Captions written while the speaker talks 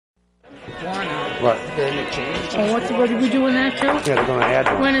What? Oh, what did we do in that too? Yeah, they're going to add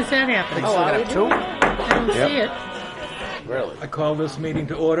one. When is that happening? Oh, I Two? I don't see it. Really? I call this meeting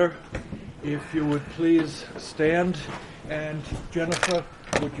to order. If you would please stand, and Jennifer,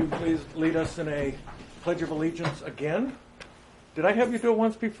 would you please lead us in a Pledge of Allegiance again? Did I have you do it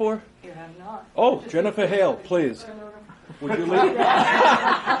once before? You have not. Oh, Jennifer Hale, please. Would you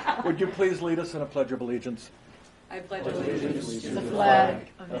would you please lead us in a Pledge of Allegiance? I pledge allegiance To the flag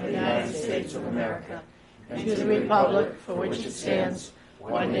of the United States of America and to the republic for which it stands,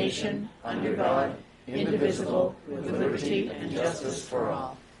 one nation, under God, indivisible, with liberty and justice for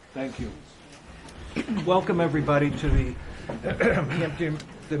all. Thank you. Welcome, everybody, to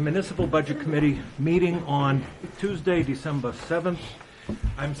the Municipal Budget Committee meeting on Tuesday, December 7th.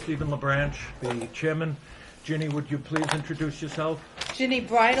 I'm Stephen LeBranch, the chairman. Ginny, would you please introduce yourself? Ginny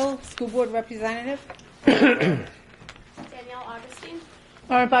Bridle, School Board Representative. Danielle Augustine.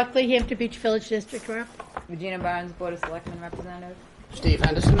 Lauren Buckley, Hampton Beach Village District Rep. Regina Barnes, Board of Selectmen Representative. Steve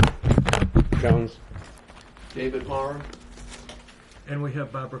Henderson. Jones. David Maurer. And we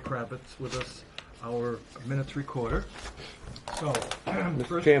have Barbara Kravitz with us, our minutes recorder. So,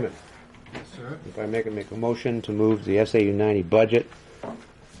 Mr. Chairman, Yes, sir. if I make a motion to move the SAU 90 budget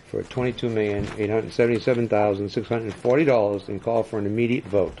for $22,877,640 and call for an immediate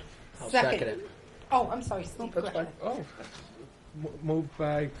vote. I'll second it. Oh, I'm sorry, Steve. Go ahead. Oh, moved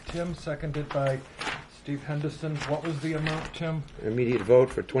by Tim, seconded by Steve Henderson. What was the amount, Tim? Immediate vote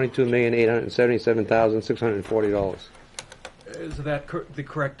for $22,877,640. Is that the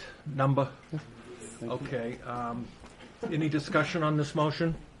correct number? Okay. Any discussion on this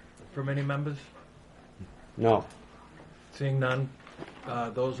motion from any members? No. Seeing none.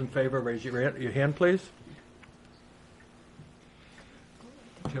 Those in favor, raise your hand, please.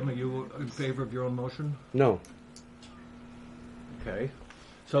 Tim, are you in favor of your own motion? No. Okay.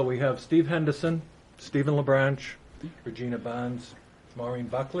 So we have Steve Henderson, Stephen LeBranch, Regina Barnes, Maureen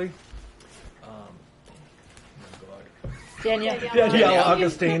Buckley. Danielle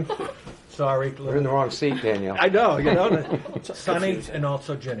Augustine. Sorry. We're in the wrong seat, Danielle. I know, you know. Sonny and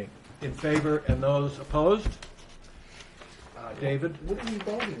also Ginny. In favor, and those opposed? David? What are you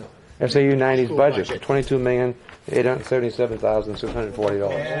voting on? SAU 90's budget for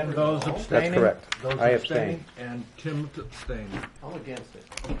 $22,877,640. And those abstaining? That's correct. Those I abstaining, abstain. And Tim abstained. I'm against it.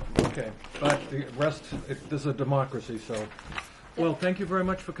 Okay, but the rest, this is a democracy, so. Well, thank you very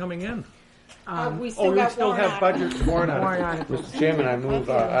much for coming in. We still got still warrant have budget warrant articles. Mr. Chairman, I move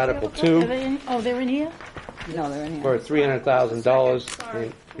Article Are 2 they in? Oh, they're in here? No, they're in here. for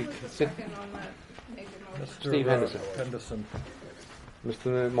 $300,000. Mr. Steve Henderson. Henderson.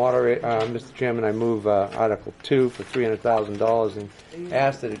 Mr. Moderator, Mr. Chairman, I move Article 2 for $300,000 and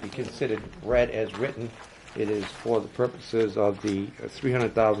ask that it be considered read as written. It is for the purposes of the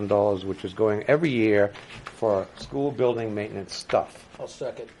 $300,000, which is going every year for school building maintenance stuff. I'll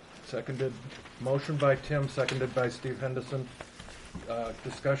second. Seconded, motion by Tim, seconded by Steve Henderson.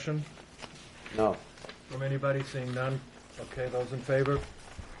 Discussion No. from anybody? Seeing none. Okay, those in favor?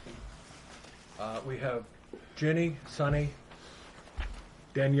 We have Ginny, Sonny,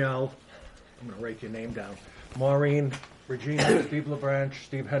 Danielle, I'm going to write your name down, Maureen, Regina, Steve LeBranch,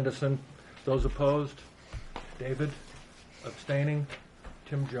 Steve Henderson. Those opposed? David? Abstaining?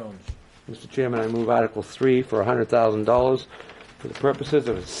 Tim Jones. Mr. Chairman, I move Article 3 for $100,000 for the purposes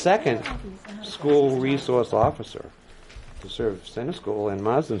of a second school resource officer to serve Center School and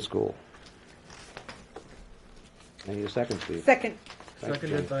Marsden School. I need a second, Steve. Second. Thanks,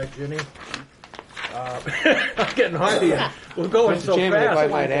 Seconded Ginny. by Ginny. I'm getting hard here. We're going Mr. so Chairman, fast. if I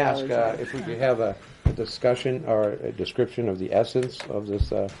might ask, if we could have a discussion or a description of the essence of this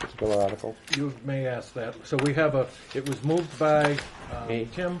particular article. You may ask that. So we have it was moved by Me.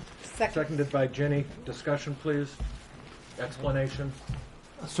 Tim, seconded by Ginny. Discussion, please. Explanation.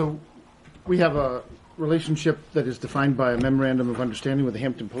 So we have a relationship that is defined by a memorandum of understanding with the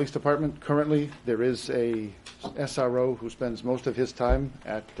Hampton Police Department. Currently, there is a SRO who spends most of his time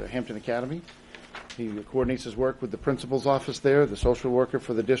at Hampton Academy. He coordinates his work with the principal's office there, the social worker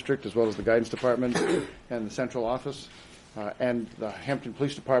for the district, as well as the guidance department and the central office. And the Hampton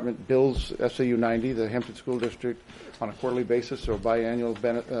Police Department bills SAU 90, the Hampton School District, on a quarterly basis or biannual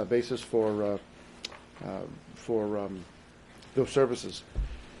basis for those services.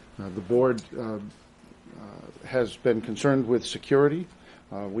 The board has been concerned with security.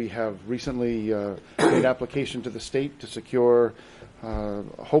 We have recently made application to the state to secure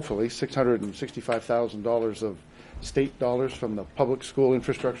hopefully $665,000 of state dollars from the Public School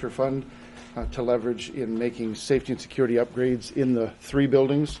Infrastructure Fund to leverage in making safety and security upgrades in the three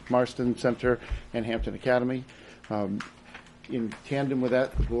buildings, Marston Center and Hampton Academy. in tandem with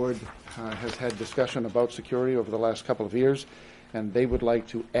that, the board has had discussion about security over the last couple of years, and they would like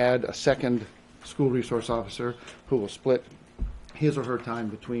to add a second school resource officer who will split his or her time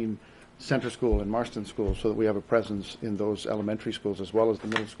between Center School and Marston School so that we have a presence in those elementary schools as well as the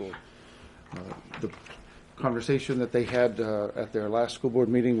middle school. The conversation that they had at their last school board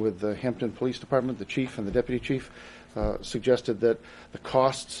meeting with the Hampton Police Department, the chief and the deputy chief, suggested that the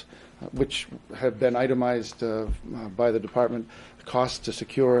costs, which have been itemized by the department, the costs to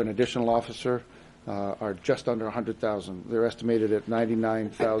secure an additional officer are just under $100,000. They're estimated at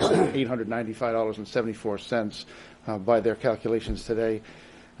 $99,895.74 by their calculations today.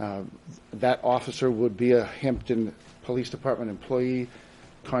 That officer would be a Hampton Police Department employee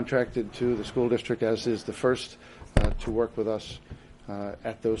contracted to the school district, as is the first to work with us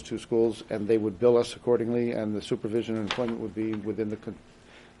at those two schools, and they would bill us accordingly, and the supervision and employment would be within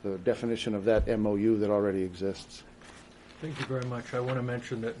the definition of that MOU that already exists. Thank you very much. I want to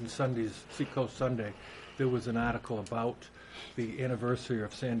mention that in Sunday's Seacoast Sunday, there was an article about the anniversary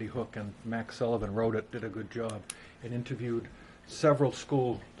of Sandy Hook, and Max Sullivan wrote it, did a good job, and interviewed several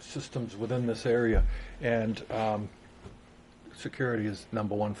school systems within this area, and security is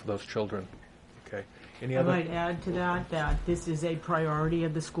number one for those children. Okay. Any I other? might add to that this is a priority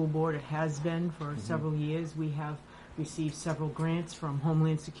of the school board. It has been for several years. We have received several grants from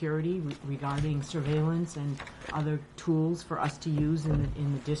Homeland Security regarding surveillance and other tools for us to use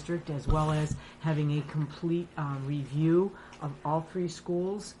in the district, as well as having a complete review of all three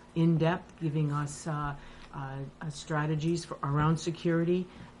schools in depth, giving us strategies around security.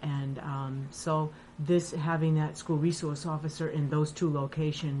 And so this, having that school resource officer in those two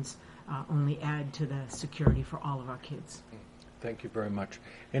locations only add to the security for all of our kids. Thank you very much.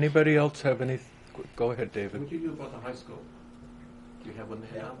 Anybody else have any? Go ahead, David. What do you do about the high school? Do you have one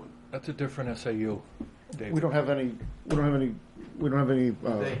there now? That's a different SAU, David. We don't have any. They have one.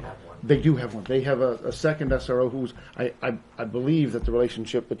 They do have one. They have a second SRO who's. I believe that the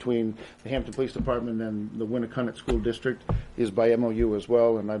relationship between the Hampton Police Department and the Winnicott School District is by MOU as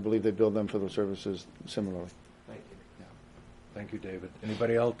well, and I believe they bill them for those services similarly. Thank you. Thank you, David.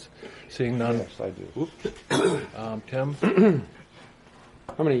 Anybody else? Seeing none. Yes, I do. Tim?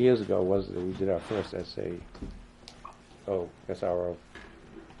 How many years ago was it that we did our first SRO,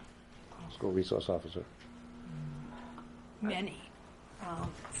 school resource officer? Many.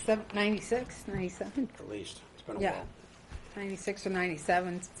 96, 97? At least. It's been a Yeah. while. 96 or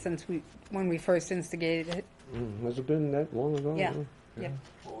 97 when we first instigated it. Has it been that long ago? Yeah. Yep.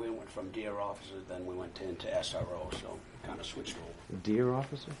 Well, we went from deer officer, then we went into SRO, so kind of switched over. Deer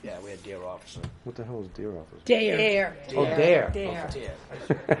officer? Yeah, we had deer officer. What the hell is deer officer? Dare. Oh, dare. Dare. Deer.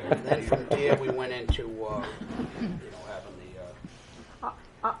 And then from deer, we went into,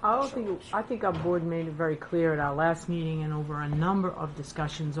 having I think our board made it very clear at our last meeting and over a number of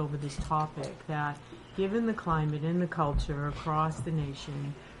discussions over this topic that given the climate and the culture across the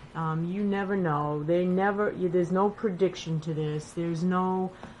nation, you never know. There's no prediction to this. There's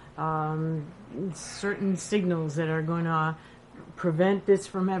no certain signals that are going to prevent this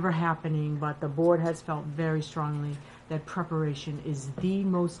from ever happening, but the board has felt very strongly that preparation is the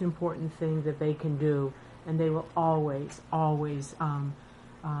most important thing that they can do, and they will always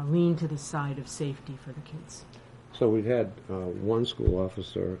lean to the side of safety for the kids. So we've had one school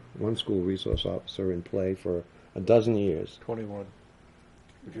resource officer in play for a dozen years. 21.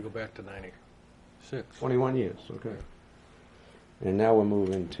 Would you go back to 96? 21 years, okay. And now we're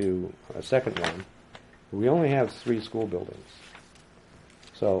moving to a second one. We only have 3 school buildings.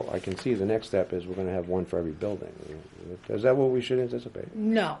 So I can see the next step is we're going to have one for every building. Is that what we should anticipate?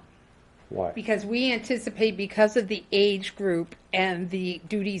 No. Why? Because we anticipate, because of the age group and the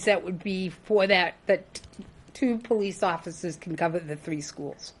duties that would be for that 2 police officers can cover the 3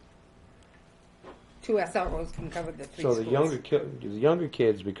 schools. 2 SROs can cover the 3 So schools. schools. the younger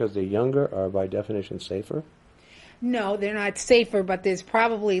kids, because they're younger, are by definition safer? No, they're not safer, but there's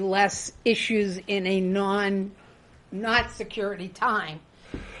probably less issues in a not security time.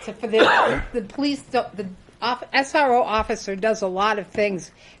 So for the police, the SRO officer does a lot of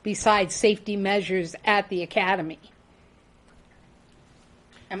things besides safety measures at the academy.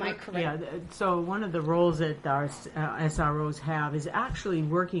 Am I correct? Yeah, so one of the roles that our SROs have is actually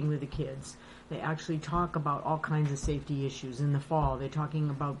working with the kids. They actually talk about all kinds of safety issues. In the fall, they're talking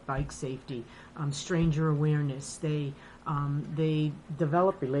about bike safety, stranger awareness. They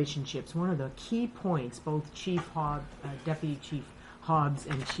develop relationships. One of the key points, both Chief Deputy Chief Hobbs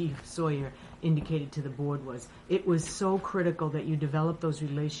and Chief Sawyer indicated to the board was it was so critical that you develop those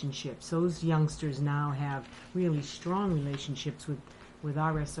relationships. Those youngsters now have really strong relationships with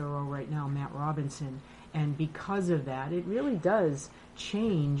our SRO right now, Matt Robinson, And because of that, it really does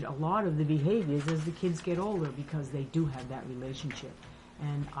change a lot of the behaviors as the kids get older because they do have that relationship.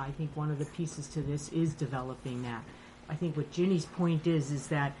 And I think one of the pieces to this is developing that. I think what Ginny's point is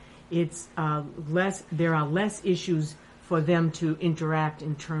that it's there are less issues for them to interact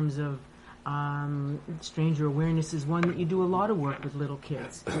in terms of stranger awareness is one that you do a lot of work with little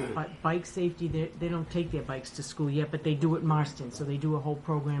kids. But bike safety, they don't take their bikes to school yet, but they do at Marston, so they do a whole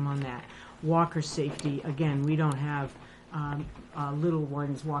program on that. Walker safety, again, we don't have little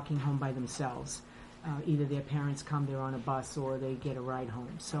ones walking home by themselves. Either their parents come, they're on a bus, or they get a ride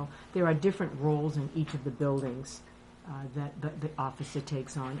home. So there are different roles in each of the buildings that the officer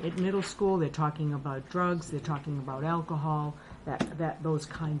takes on. At middle school, they're talking about drugs, they're talking about alcohol, those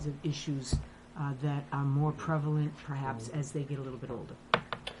kinds of issues that are more prevalent, perhaps, as they get a little bit older.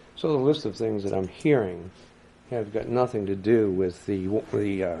 So the list of things that I'm hearing have got nothing to do with the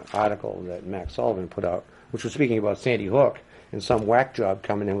article that Max Sullivan put out, which was speaking about Sandy Hook and some whack job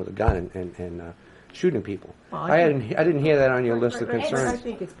coming in with a gun and shooting people. Well, I didn't hear that on your list of concerns. I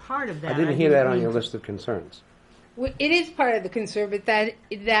think it's part of that. I didn't hear that on your list of concerns. Well, it is part of the concern, but that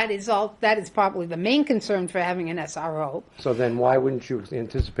is probably the main concern for having an SRO. So then why wouldn't you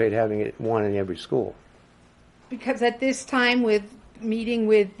anticipate having one in every school? Because at this time, with meeting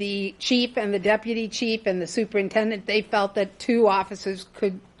with the chief and the deputy chief and the superintendent, they felt that 2 officers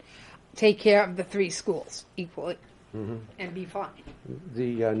could take care of the 3 schools equally and be fine.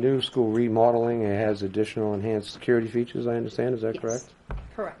 The new school remodeling has additional enhanced security features, I understand. Is that Yes. correct?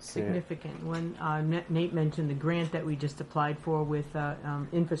 Correct. Significant. When Nate mentioned the grant that we just applied for with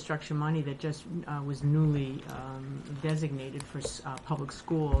infrastructure money that just was newly designated for public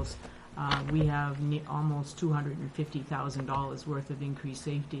schools, we have almost $250,000 worth of increased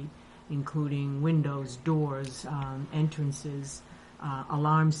safety, including windows, doors, entrances,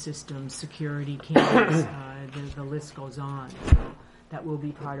 alarm systems, security cameras. The list goes on. So that will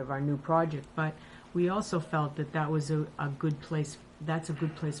be part of our new project. But we also felt that was a good place. That's a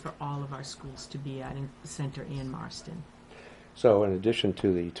good place for all of our schools to be at, in Center and Marston. So in addition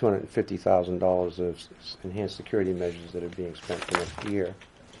to the $250,000 of enhanced security measures that are being spent for next year,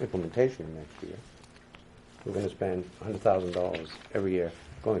 implementation next year, we're going to spend $100,000 every year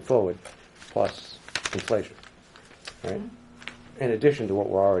going forward, plus inflation, right? Mm-hmm. In addition to what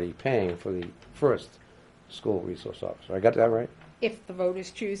we're already paying for the first school resource officer. I got that right? If the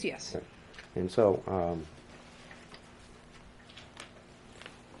voters choose, yes. Right. And so,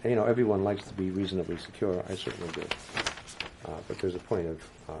 everyone likes to be reasonably secure. I certainly do. But there's a point of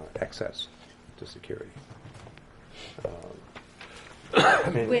excess to security.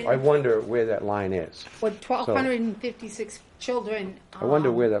 And I wonder where that line is. With 1,256 children. I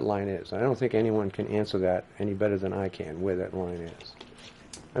wonder where that line is. I don't think anyone can answer that any better than I can, where that line is.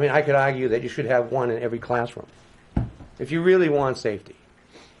 I mean, I could argue that you should have one in every classroom, if you really want safety.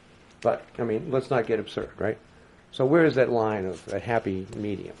 But, let's not get absurd, right? So where is that line of a happy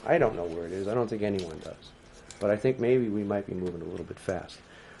medium? I don't know where it is. I don't think anyone does. But I think maybe we might be moving a little bit fast.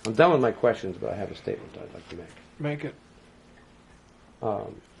 I'm done with my questions, but I have a statement I'd like to make. Make it.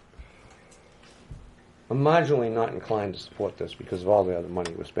 I'm marginally not inclined to support this because of all the other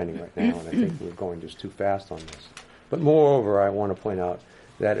money we're spending right now, and I think we're going just too fast on this. But moreover, I want to point out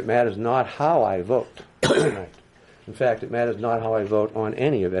that it matters not how I vote tonight. In fact, it matters not how I vote on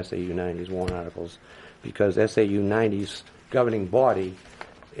any of SAU 90's warrant articles, because SAU 90's governing body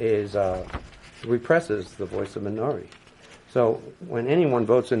represses the voice of minority. So when anyone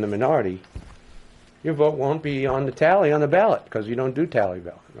votes in the minority, your vote won't be on the tally on the ballot, because you don't do tally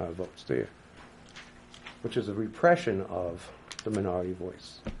votes, do you? Which is a repression of the minority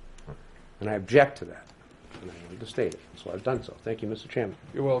voice. And I object to that. And I wanted to state it. So I've done so. Thank you, Mr. Chairman.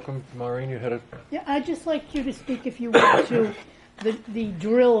 You're welcome. Maureen, you had it. Yeah, I'd just like you to speak, if you want, to the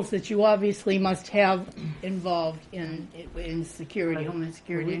drills that you obviously must have involved in security, homeland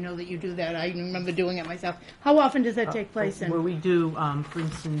security. I know that you do that. I remember doing it myself. How often does that take place? Well, we do, for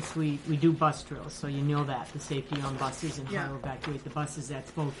instance, we do bus drills, so you know that, the safety on buses and how to evacuate the buses. That's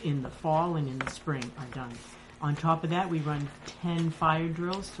both in the fall and in the spring are done. On top of that, we run 10 fire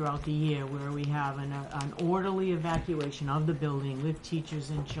drills throughout the year where we have an orderly evacuation of the building with teachers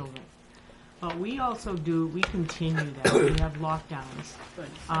and children. But we also we continue that. We have lockdowns.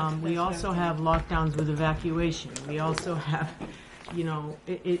 We also have lockdowns with evacuation. We also have,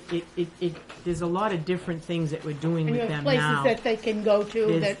 there's a lot of different things that we're doing and with you them have now. places that they can go to.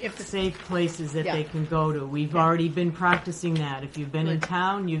 There's that if safe places that they can go to. We've already been practicing that. If you've been in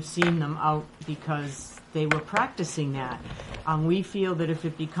town, you've seen them out because they were practicing that. We feel that if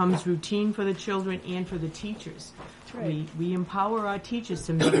it becomes routine for the children and for the teachers, we empower our teachers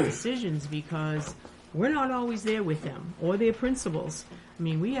to make decisions, because we're not always there with them or their principals. I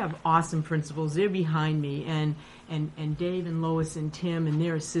mean, we have awesome principals. They're behind me, and Dave and Lois and Tim and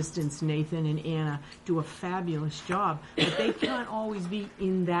their assistants, Nathan and Anna, do a fabulous job. But they can't always be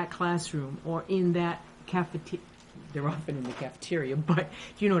in that classroom or in that cafeteria. They're often in the cafeteria, but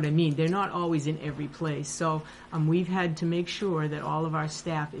you know what I mean. They're not always in every place. So we've had to make sure that all of our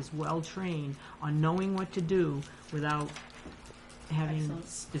staff is well trained on knowing what to do without having Excellent.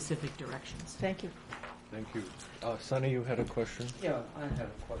 specific directions. Thank you. Thank you. Sonny, you had a question? Yeah, I had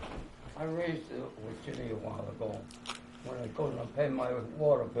a question. I raised it with Ginny a while ago. When I go to pay my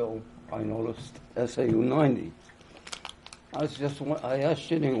water bill, I noticed SAU 90. I asked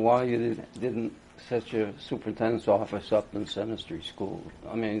Ginny why you didn't set your superintendent's office up in Center Street School.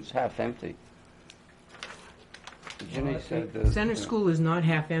 I mean, it's half empty. Ginny said that Center School is not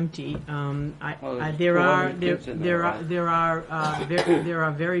half empty. there's There 200 kids in there, right? there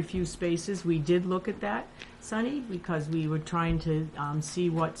are very few spaces. We did look at that, Sonny, because we were trying to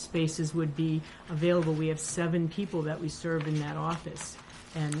see what spaces would be available. We have 7 people that we serve in that office,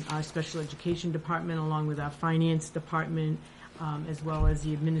 and our special education department, along with our finance department, as well as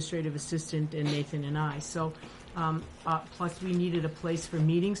the administrative assistant and Nathan and I. So. Plus, we needed a place for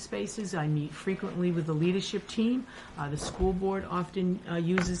meeting spaces. I meet frequently with the leadership team. The school board often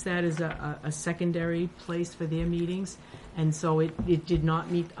uses that as a secondary place for their meetings, and so it did not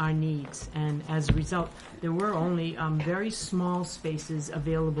meet our needs. And as a result, there were only very small spaces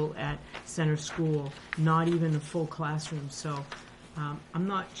available at Center School, not even a full classroom. So I'm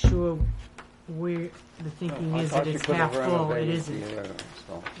not sure where the thinking is that it's half full. It isn't.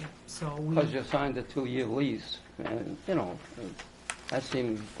 So we. Because you signed a 2-year lease, and, that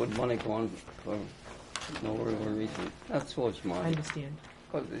seemed good money going for no real reason. That's what's I mine. understand.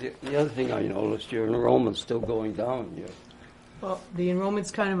 The other thing I noticed, your enrollment's still going down. Well, the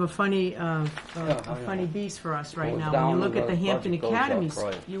enrollment's kind of a funny, I funny know. beast for us right Well, now. down When you look and at the the Hampton budget goes up, Academies,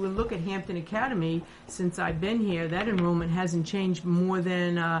 right. you would look at Hampton Academy, since I've been here, that enrollment hasn't changed more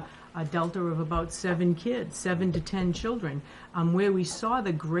than a delta of about 7 kids, 7 to 10 children. Where we saw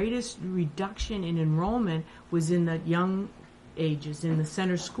the greatest reduction in enrollment was in the young ages in the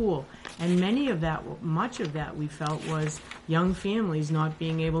center school, and much of that we felt was young families not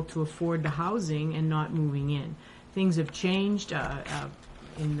being able to afford the housing and not moving in. Things have changed.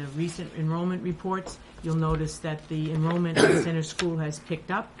 In the recent enrollment reports, you'll notice that the enrollment at center school has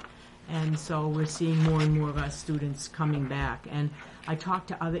picked up, and so we're seeing more and more of our students coming back. And I talked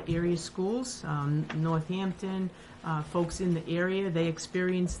to other area schools, Northampton, folks in the area. They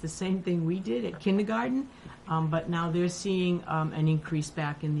experienced the same thing we did at kindergarten, but now they're seeing an increase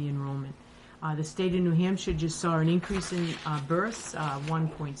back in the enrollment. The state of New Hampshire just saw an increase in births,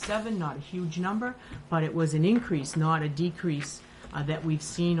 1.7, not a huge number, but it was an increase, not a decrease that we've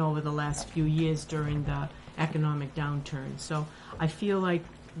seen over the last few years during the economic downturn. So I feel like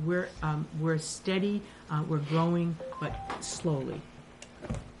we're steady, we're growing, but slowly.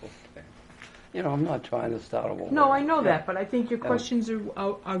 I'm not trying to start a war. No, I know that, but I think your questions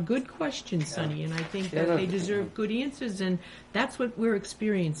are good questions, Sonny, and I think that they deserve good answers, and that's what we're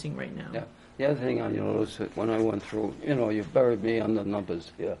experiencing right now. Yeah. The other thing I noticed when I went through, you buried me on the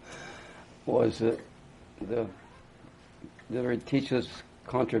numbers here, was that the teachers'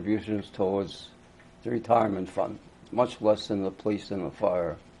 contributions towards the retirement fund, much less than the police and the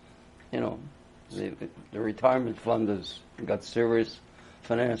fire. The retirement fund has got serious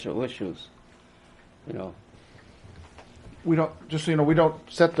financial issues. We don't, just so you know, we don't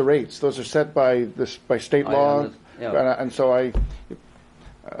set the rates. Those are set by state law. And so I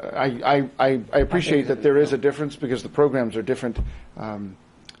appreciate that there is a difference because the programs are different.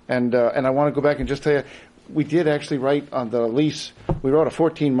 And I want to go back and just tell you, we did actually write on the lease, we wrote a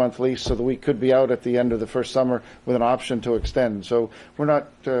 14-month lease so that we could be out at the end of the first summer with an option to extend. So we're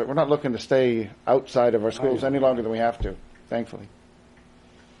not looking to stay outside of our schools any longer than we have to, thankfully.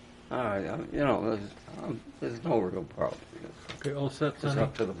 All right, there's no real problem. Okay, all set, It's Sonny?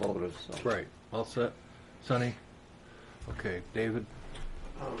 up to the voters. So. Right, all set. Sonny? Okay, David?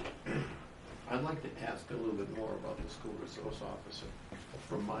 I'd like to ask a little bit more about the school resource officer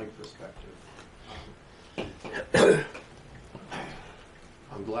from my perspective.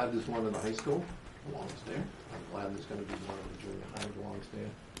 I'm glad there's one in the high school, belongs there. I'm glad there's going to be one in the junior high, belongs there.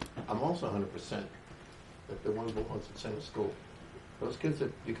 I'm also 100% that the one belongs at center school. Those kids,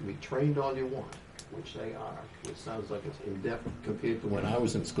 that you can be trained all you want, which they are, which sounds like it's in-depth compared to when I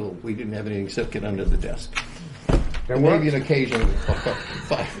was in school. We didn't have anything except get under the desk. And maybe an occasional fuck up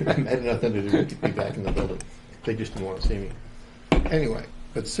five. I had nothing to do with be back in the building. They just didn't want to see me. Anyway,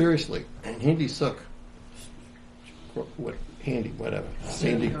 but seriously, Hindi Suk, what Andy, whatever,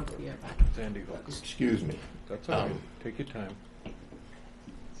 Sandy, Sandy Hook. excuse me. That's all right. Take your time.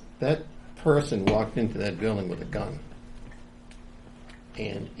 That person walked into that building with a gun.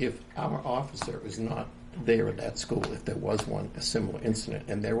 And if our officer is not there at that school, if there was a similar incident,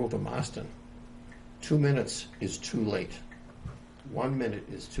 and they're over Marston, 2 minutes is too late. 1 minute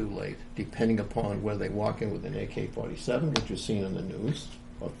is too late, depending upon whether they walk in with an AK-47, which is seen in the news,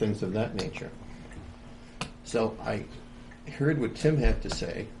 or things of that nature. So I heard what Tim had to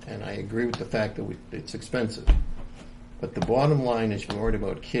say, and I agree with the fact that it's expensive. But the bottom line is, you're worried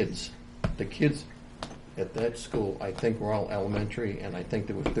about kids. The kids at that school, I think, were all elementary, and I think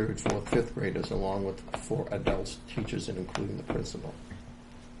there were 3rd, 4th, 5th graders, along with 4 adults, teachers, and including the principal.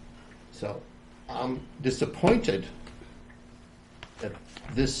 So I'm disappointed that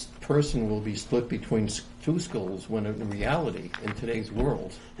this person will be split between 2 schools, when in reality, in today's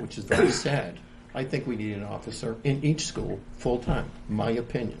world, which is very sad, I think we need an officer in each school full-time, my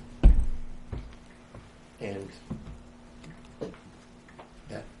opinion. And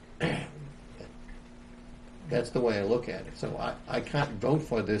that's the way I look at it. So I can't vote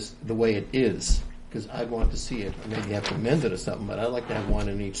for this the way it is, because I'd want to see it, or maybe have to amend it or something, but I'd like to have one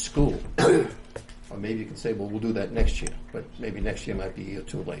in each school. Or maybe you can say, well, we'll do that next year, but maybe next year might be a year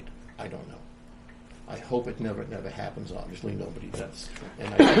too late. I don't know. I hope it never happens. Obviously, nobody does.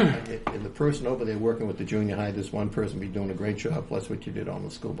 And and the person over there working with the junior high, this one person be doing a great job, plus what you did on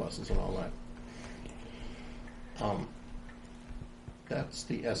the school buses and all that. That's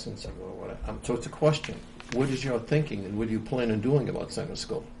the essence of what so it's a question. What is your thinking, and what do you plan on doing about center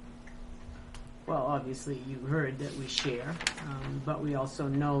school? Well, obviously, you heard that we share, but we also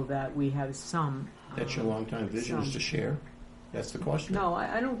know that we have some. That's your long-time vision, is to share? That's the question? No,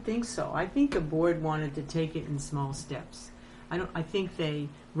 I don't think so. I think the board wanted to take it in small steps. I think they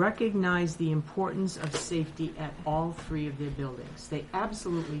recognize the importance of safety at all 3 of their buildings. They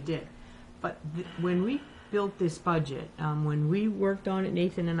absolutely did. But when we built this budget, when we worked on it,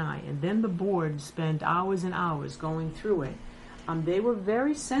 Nathan and I, and then the board spent hours and hours going through it, they were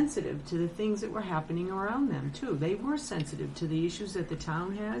very sensitive to the things that were happening around them, too. They were sensitive to the issues that the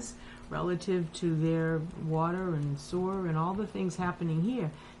town has relative to their water and sewer and all the things happening here.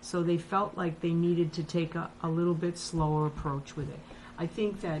 So they felt like they needed to take a little bit slower approach with it. I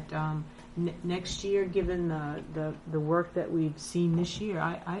think that next year, given the work that we've seen this year,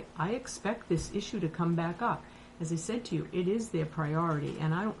 I expect this issue to come back up. As I said to you, it is their priority,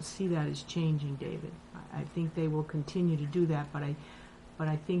 and I don't see that as changing, David. I think they will continue to do that, but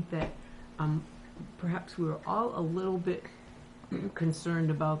I think that perhaps we were all a little bit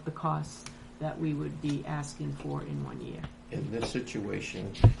concerned about the costs that we would be asking for in 1 year. In this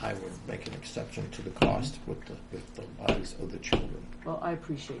situation, I would make an exception to the cost with the lives of the children. Well, I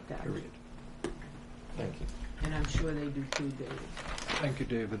appreciate that. Period. Thank you. And I'm sure they do too, David. Thank you,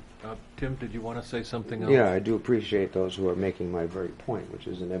 David. Tim, did you want to say something else? Yeah, I do appreciate those who are making my very point, which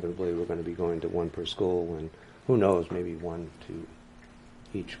is inevitably we're going to be going to 1 per school, and who knows, maybe 1 to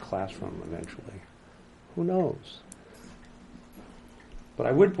each classroom eventually. Who knows? But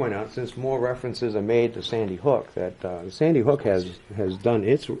I would point out, since more references are made to Sandy Hook, that Sandy Hook has done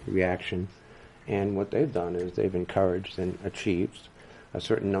its reaction, and what they've done is they've encouraged and achieved a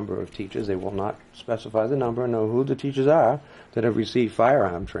certain number of teachers. They will not specify the number, know who the teachers are, that have received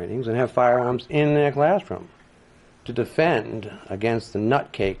firearm trainings and have firearms in their classroom to defend against the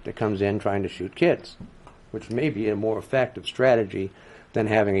nutcake that comes in trying to shoot kids, which may be a more effective strategy than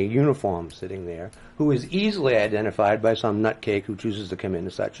having a uniform sitting there who is easily identified by some nutcake who chooses to come in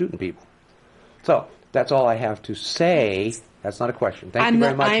and start shooting people. So that's all I have to say. That's not a question. Thank you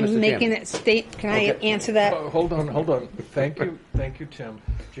very much, Mr. I'm making Chairman. it state. Can I answer that? Hold on. Thank you, Tim.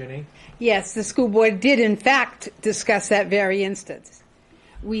 Ginny? Yes, the school board did in fact discuss that very instance.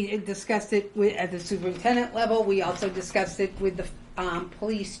 We discussed it at the superintendent level. We also discussed it with the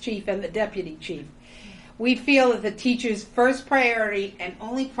police chief and the deputy chief. We feel that the teacher's first priority and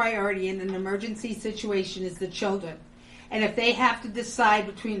only priority in an emergency situation is the children. And if they have to decide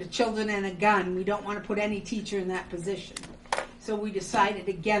between the children and a gun, we don't want to put any teacher in that position. So we decided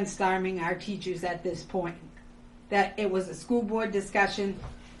against arming our teachers at this point. That it was a school board discussion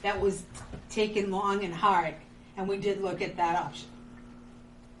that was taken long and hard, and we did look at that option.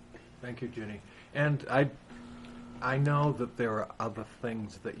 Thank you, Ginny. And I know that there are other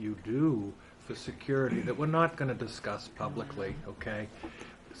things that you do for security that we're not going to discuss publicly, okay?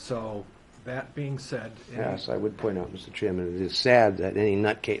 So that being said... Yes, I would point out, Mr. Chairman, it is sad that any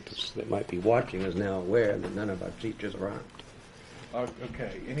nutcase that might be watching is now aware that none of our teachers are armed.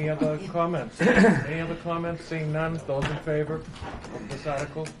 Okay, any other comments? Any other comments? Seeing none, those in favor of this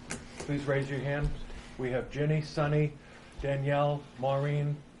article, please raise your hand. We have Ginny, Sonny, Danielle,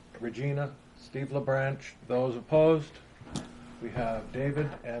 Maureen, Regina, Steve LeBranch. Those opposed? We have David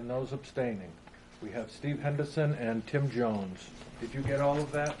and those abstaining. We have Steve Henderson and Tim Jones. Did you get all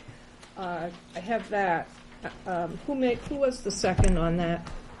of that? I have that. Who was the second on that?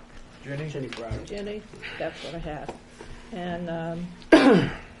 Jenny? Jenny Brown. Jenny? That's what I had. And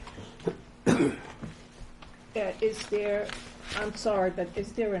is there, I'm sorry, but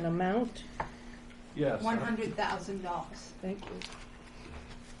is there an amount? Yes. $100,000. Thank you.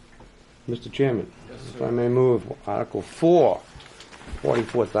 Mr. Chairman, Yes, if sir. I may move Article 4,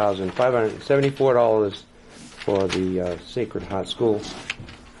 $44,574 for the Sacred Heart School.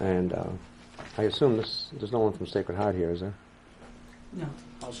 And I assume there's no one from Sacred Heart here, is there? No.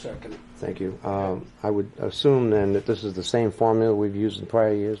 I'll second it. Thank you. I would assume then that this is the same formula we've used in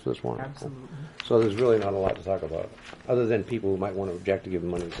prior years for this one. Absolutely. So there's really not a lot to talk about, other than people who might want to object to giving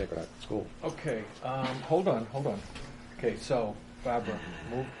money to Sacred Heart School. Okay, hold on. Okay, so Barbara,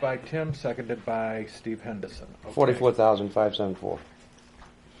 moved by Tim, seconded by Steve Henderson. Okay. $44,574.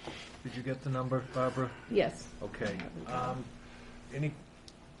 Did you get the number, Barbara? Yes. Okay. Any,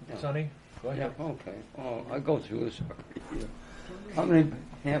 Sonny? Go ahead. Yeah, okay. Oh, I go through this every year. How many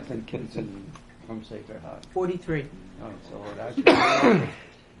Hampton kids from Sacred Heart? 43. Oh, so it actually,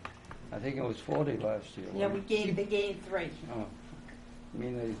 I think it was 40 last year. Yeah, wasn't they gained 3. it? Oh, I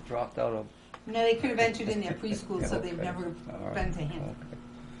mean, they dropped out of. No, they could have entered in their preschool, so they've Okay. never All right. been to him. Okay.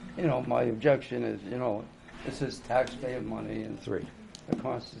 You know, my objection is, this is taxpayer money, and 3. the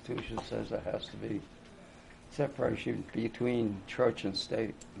Constitution says there has to be separation between church and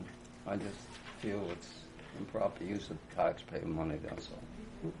state. I just feel it's improper use of taxpayer money, that's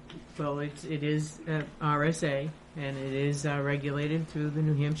all. Well, it is RSA, and it is regulated through the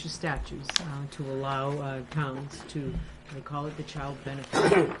New Hampshire statutes to allow towns to, they call it the child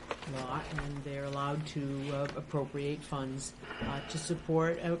benefit law, and they're allowed to appropriate funds to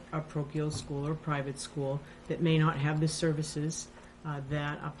support a parochial school or private school that may not have the services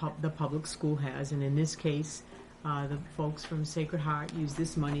that the public school has. And in this case, the folks from Sacred Heart use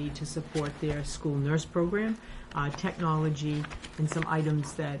this money to support their school nurse program, technology, and some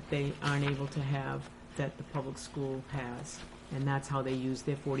items that they aren't able to have that the public school has. And that's how they use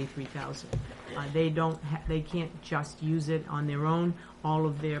their $43,000. They can't just use it on their own. All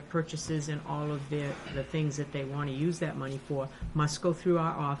of their purchases and all of the things that they want to use that money for must go through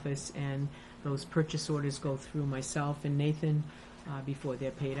our office, and those purchase orders go through myself and Nathan before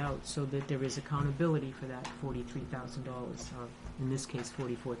they're paid out, so that there is accountability for that $43,000, or in this case,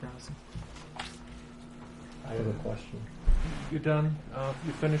 $44,000. I have a question. You done?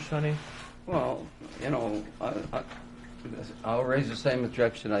 You finished, Sonny? Well, I'll raise the same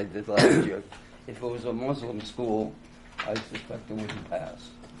objection I did last year. If it was a Muslim school, I suspect it wouldn't pass,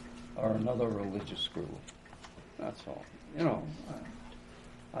 or another religious school. That's all.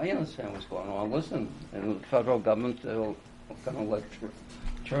 I understand what's going on. Listen, in the federal government, they're going to let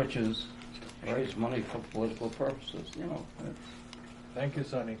churches raise money for political purposes. It's, Thank you,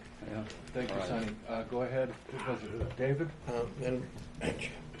 Sonny. yeah. Thank you, All right. Sonny. Go ahead. Who was it? David? And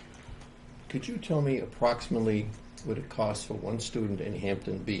could you tell me approximately what it costs for one student in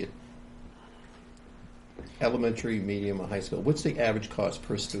Hampton, be it elementary, medium, or high school? What's the average cost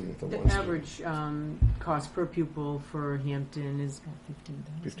per student for The one student? average cost per pupil for Hampton is about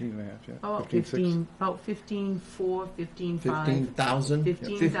 15,000. 15 and a half, yeah. About 15.6. about 15.4, 15.5. 15,000?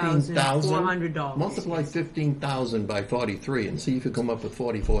 $15,400. Multiply 15,000 by 43 and see if you come up with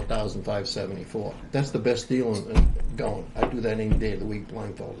 44,574. That's the best deal going. I do that any day of the week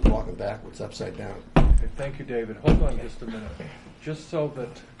blindfolded, walking backwards, upside down. Okay, thank you, David. Hold on just a minute. Just so that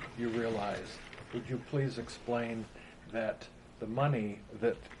you realize, would you please explain that the money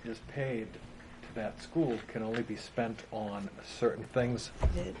that is paid to that school can only be spent on certain things?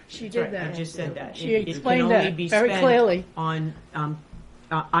 She That's did right, that. I just said that. She It explained can only that be very spent clearly. on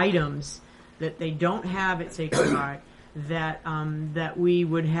items that they don't have at Sacred Heart that we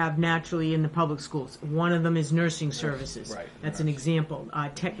would have naturally in the public schools. One of them is nursing services. Right, That's an example.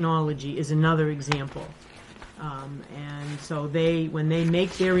 Technology is another example. And so when they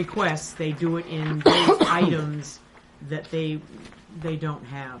make their requests, they do it in those items that they don't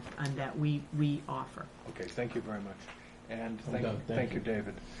have and that we offer. Okay, thank you very much. And I'm done. thank you,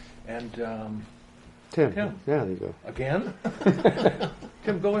 David. And Tim. Tim. Yeah, there you go. again?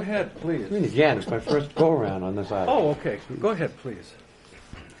 Tim, go ahead, I mean, please. again, it's my first go-around on this item. Oh, okay. Go ahead, please.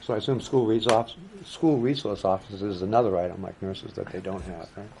 So I assume school resource officers is another item like nurses that they don't have,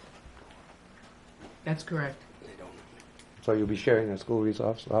 right? That's correct. So you'll be sharing a school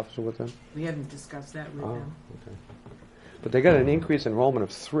resource officer with them? We haven't discussed that with Oh, them. okay. But they got an increased enrollment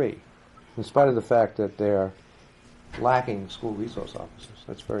of 3, in spite of the fact that their lacking school resource officers.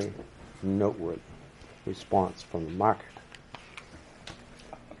 That's very noteworthy response from the market.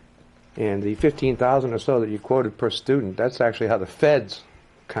 And the 15,000 or so that you quoted per student, that's actually how the feds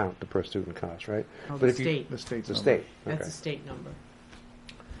count the per student cost, right? Oh, But the if you- state. The state's The number. state. That's Okay. a state number.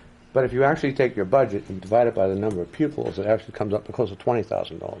 But if you actually take your budget and divide it by the number of pupils, it actually comes up to close to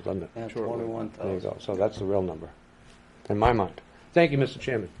 $20,000, doesn't it? Yeah, There you 21,000. go. So that's the real number, in my mind. Thank you, Mr.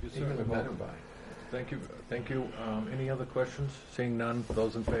 Chairman. You're Even certainly the better welcome. buy. Thank you. Thank you. Any other questions? Seeing none,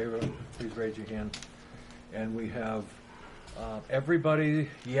 those in favor, please raise your hand. And we have everybody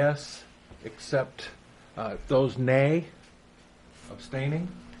yes, except those nay, abstaining.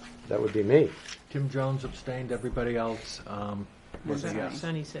 That would be me. Tim Jones abstained. Everybody else was a That's what yes.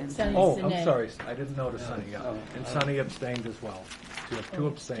 Sonny said. Sonny's Oh, the I'm nay. sorry. I didn't notice Sonny. Yeah. Oh, And Sonny abstained as well. So you have two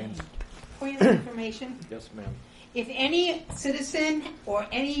abstains. For your information, Yes, ma'am. if any citizen or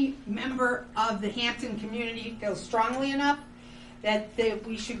any member of the Hampton community feels strongly enough that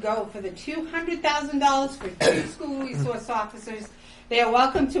we should go for the $200,000 for 2 school resource officers, they are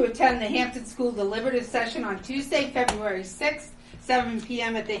welcome to attend the Hampton School deliberative session on Tuesday, February 6th, 7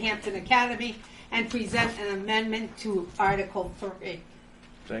 p.m. at the Hampton Academy, and present an amendment to Article 3.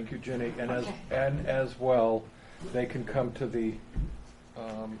 Thank you, Jenny. And Okay. as well, they can come to the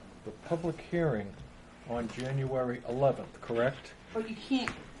public hearing on January 11th, correct? But you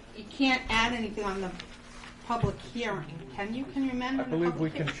can't add anything on the public hearing, can you? Can you amend I the believe we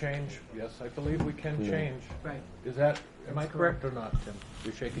public can hearing? change, yes, I believe we can change. Right. Is that, am I correct or not, Tim?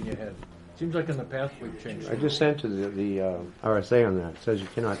 You're shaking your head. Seems like in the past we've changed. I just sent to the RSA on that. It says you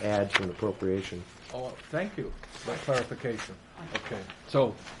cannot add to an appropriation. Oh, thank you for that clarification. Okay,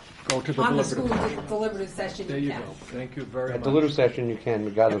 so go to the On the deliberative. school deliberative session, There you you can. go. Thank you very At much. the little session, you can,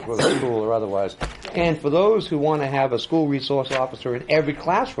 regardless whether it's school or otherwise. And for those who want to have a school resource officer in every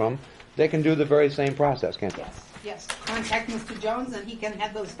classroom, they can do the very same process, can't they? Yes. Contact Mr. Jones and he can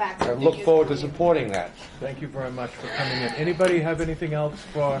have those facts. I look forward to supporting that. Thank you very much for coming in. Anybody have anything else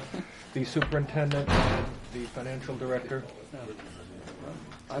for the superintendent and the financial director?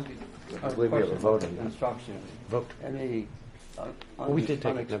 I believe we have a vote on that. Construction. Vote. Any we did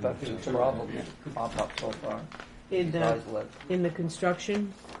take it, never mind. unexpected problems pop up so far? In Besides lead. in the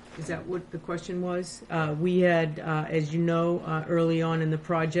construction, is that what the question was? We had, as you know, early on in the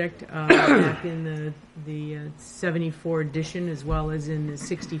project, back in the 74 edition as well as in the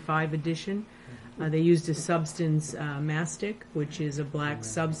 65 edition, they used a substance, mastic, which is a black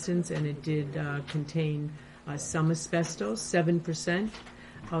substance, and it did contain some asbestos, 7%.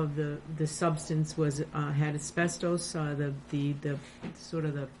 Of the substance was had asbestos. The sort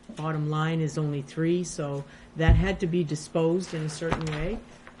of the bottom line is only 3, so that had to be disposed in a certain way,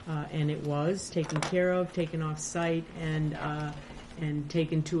 and it was taken care of, taken off site, and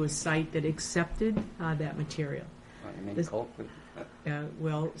taken to a site that accepted that material. I mean, This- culprit.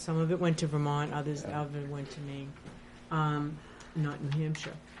 Well, some of it went to Vermont, others of it went to Maine, not New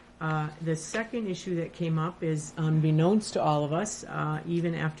Hampshire. The second issue that came up is unbeknownst to all of us,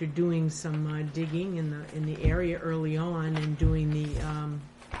 even after doing some digging in the area early on and doing the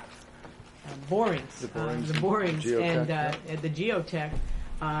borings, geotech, and at the geotech,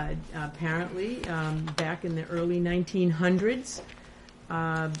 apparently back in the early 1900s.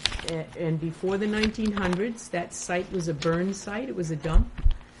 And before the 1900s, that site was a burn site. It was a dump.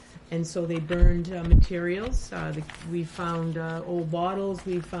 And so they burned materials. We found old bottles.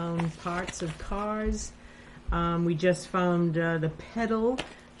 We found parts of cars. We just found the pedal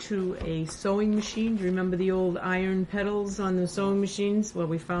to a sewing machine. Do you remember the old iron pedals on the sewing machines? Well,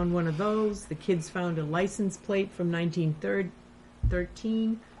 we found one of those. The kids found a license plate from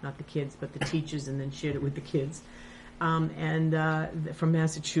 1913. Not the kids, but the teachers, and then shared it with the kids. And from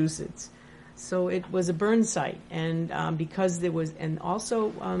Massachusetts. So it was a burn site, and because there was, and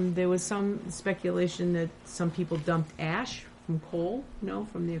also there was some speculation that some people dumped ash from coal,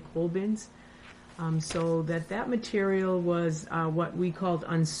 from their coal bins, so that material was what we called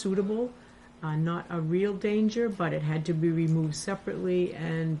unsuitable, not a real danger, but it had to be removed separately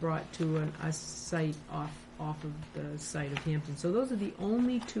and brought to a site off of the site of Hampton. So those are the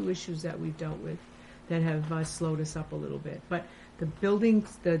only 2 issues that we've dealt with that have slowed us up a little bit, but. The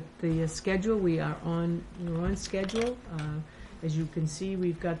buildings, the schedule, we're on schedule. As you can see,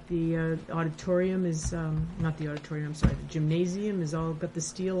 we've got the auditorium is, not the auditorium, I'm sorry, the gymnasium has all got the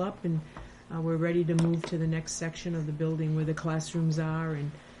steel up, and we're ready to move to the next section of the building where the classrooms are,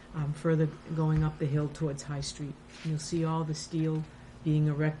 and further going up the hill towards High Street. You'll see all the steel being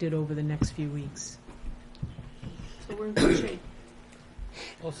erected over the next few weeks. So we're in good shape.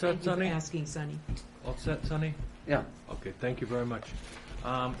 All set, Thank you for Sonny? asking, Sonny. All set, Sonny? Yeah. Okay, thank you very much.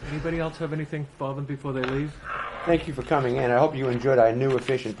 Anybody else have anything for them before they leave? Thank you for coming in. I hope you enjoyed our new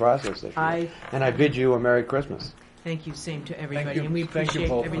efficient process this year. And I bid you a Merry Christmas. Thank you, same to Thank everybody, you, and we thank you appreciate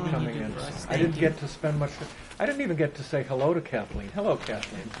both for everything coming you do in. for us. I didn't get to spend much. I didn't even get to say hello to Kathleen. Hello,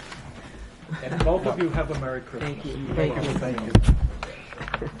 Kathleen. And both of you have a Merry Christmas. Thank you. Thank you. Thank you.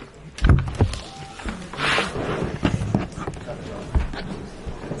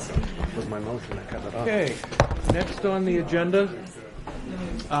 Was my motion. I cut it off. Okay, next on the agenda,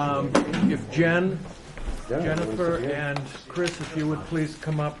 if Jennifer and Chris, if you would please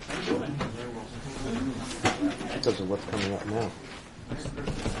come up. Because of what's coming up now.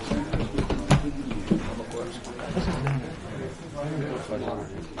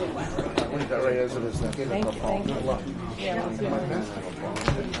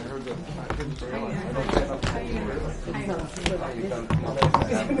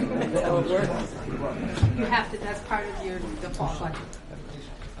 You have to, that's part of your default budget.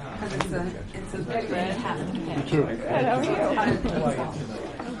 Because it's a big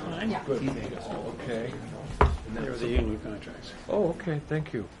Okay. They were the union contracts. Oh, okay,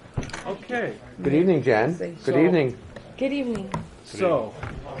 thank you. Okay, Good evening, Jen. Good evening. Good evening. so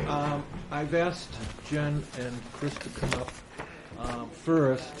I've asked Jen and Chris to come up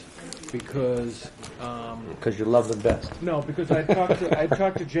first because Because you love them best. no, because I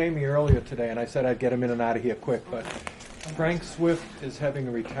talked to Jamie earlier today, and I said I'd get him in and out of here quick. But Frank Swift is having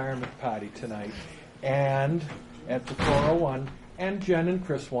a retirement party tonight, and at the 401, and Jen and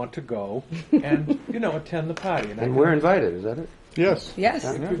Chris want to go and attend the party. And we're invited, is that it? Yes. Yes.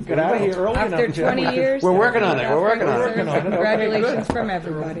 Get out of here early After enough. 20 years. We're working on it. We're working on it. Okay, Congratulations good. from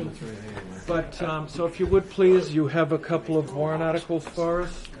everybody. But so if you would please, you have a couple of warrant articles for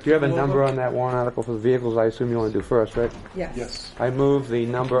us. Do you have a number on that warrant article for the vehicles? I assume you want to do first, right? Yes. Yes. I move the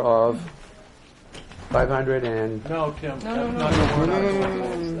number of 500 and... No, Tim. No. Not the warrant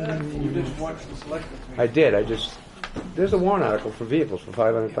articles. You just watched the selectmen's meeting. I did. There's a warrant article for vehicles for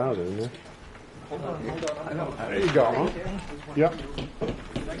 500,000, isn't there? There you go, huh? Yep.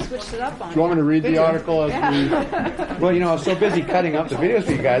 switched it up on Do you want me to read the article as we... Well, I was so busy cutting up the videos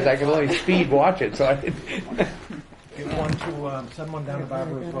for you guys, I could only speed watch it, so I didn't... Get one to send one down to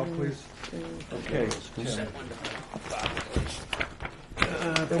Barbara as well, please. Okay. Tim.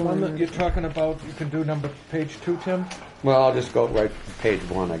 The one that you're talking about, you can do page 2, Tim? Well, I'll just go right to page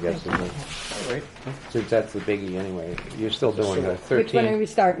 1, I guess, All right. since that's the biggie anyway. You're still doing the Which one are 13... we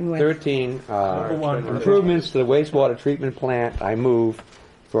starting with? 13 Number one. improvements to the wastewater treatment plant. I move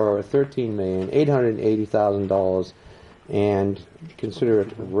for $13,880,000 and consider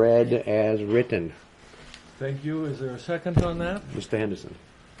it read as written. Thank you. Is there a second on that? Mr. Henderson.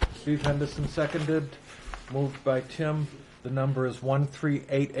 Steve Henderson seconded. Moved by Tim. The number is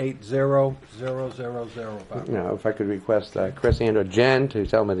 138800000. Now, if I could request Chris and or Jen to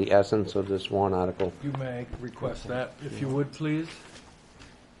tell me the essence of this warrant article. You may request that, if you would, please.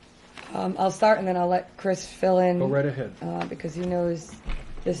 I'll start and then I'll let Chris fill in. Go right ahead. Because he knows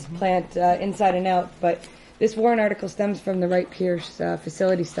this plant inside and out. But this warrant article stems from the Wright Pierce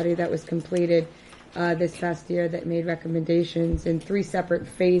facility study that was completed this past year that made recommendations in 3 separate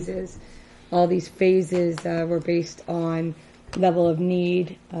phases. All these phases were based on level of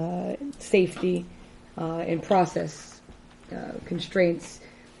need, safety, and process constraints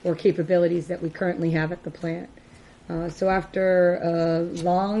or capabilities that we currently have at the plant. So after a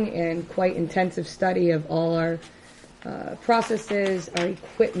long and quite intensive study of all our processes, our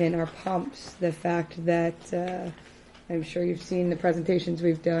equipment, our pumps, the fact that I'm sure you've seen the presentations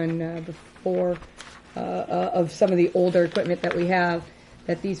we've done before of some of the older equipment that we have,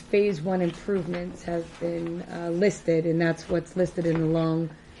 that these phase 1 improvements have been listed, and that's what's listed in the long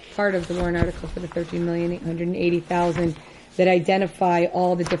part of the warrant article for the $13,880,000 that identify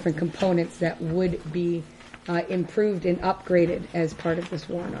all the different components that would be improved and upgraded as part of this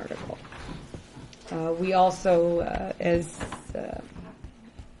warrant article. We also, as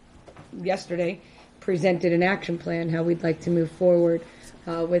yesterday, presented an action plan how we'd like to move forward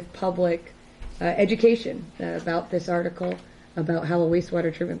with public education about this article, about how a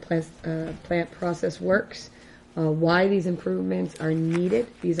wastewater treatment plant process works, why these improvements are needed.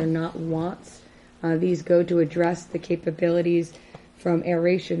 These are not wants. These go to address the capabilities from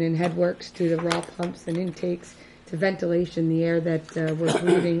aeration and headworks to the raw pumps and intakes to ventilation, the air that we're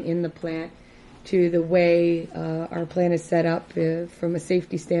breathing in the plant, to the way our plant is set up from a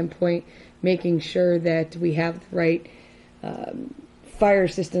safety standpoint, making sure that we have the right fire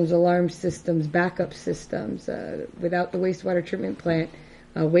systems, alarm systems, backup systems. Without the wastewater treatment plant,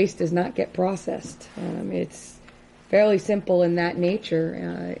 waste does not get processed. It's fairly simple in that nature,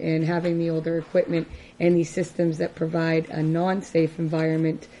 and having the older equipment and these systems that provide a non-safe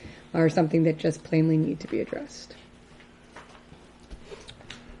environment are something that just plainly need to be addressed.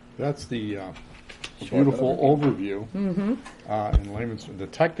 That's the beautiful overview in layman's the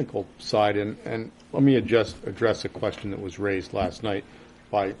technical side, and let me address a question that was raised last night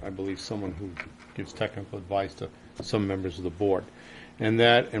by, I believe, someone who gives technical advice to some members of the board. And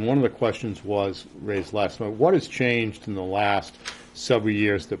one of the questions was raised last night: what has changed in the last several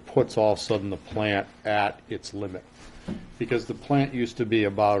years that puts all of a sudden the plant at its limit? Because the plant used to be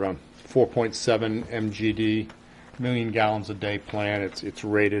about a 4.7 MGD, million gallons a day plant. It's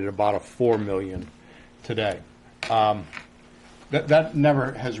rated at about a 4 million today. That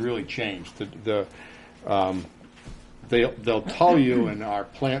never has really changed. They'll tell you, and our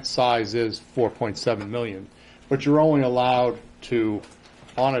plant size is 4.7 million, but you're only allowed to,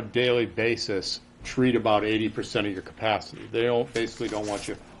 on a daily basis, treat about 80% of your capacity. They basically don't want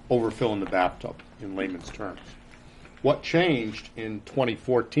you overfilling the bathtub, in layman's terms. What changed in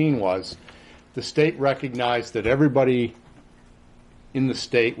 2014 was the state recognized that everybody in the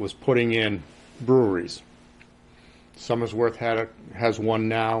state was putting in breweries. Somersworth has one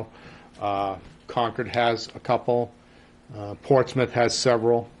now. Concord has a couple. Portsmouth has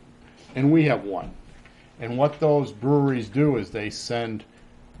several. And we have one. And what those breweries do is they send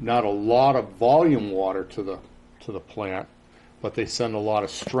not a lot of volume water to the plant, but they send a lot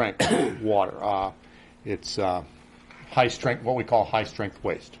of strength water. It's high strength, what we call high strength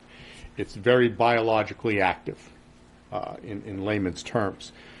waste. It's very biologically active, in layman's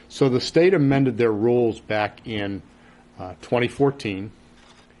terms. So the state amended their rules back in 2014,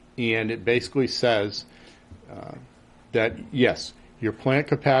 and it basically says that, yes, your plant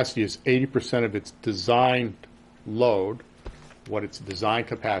capacity is 80% of its design load, what its design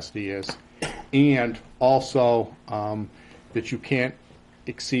capacity is, and also that you can't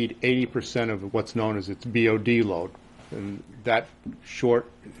exceed 80% of what's known as its BOD load, and that short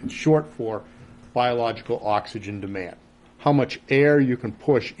for biological oxygen demand. How much air you can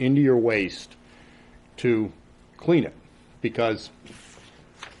push into your waste to clean it, because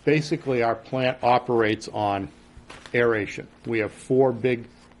basically our plant operates on aeration. We have 4 big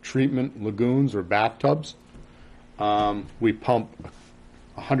treatment lagoons or bathtubs. We pump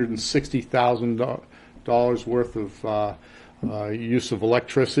 $160,000 worth of use of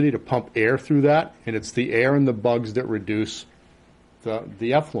electricity to pump air through that, and it's the air and the bugs that reduce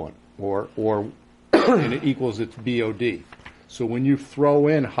the effluent, or and it equals its BOD. So when you throw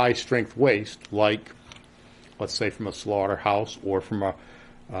in high strength waste, like let's say from a slaughterhouse or from a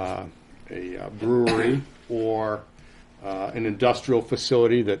brewery or an industrial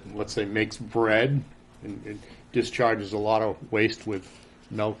facility that, let's say, makes bread and discharges a lot of waste with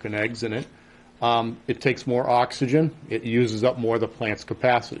milk and eggs in it, it takes more oxygen. It uses up more of the plant's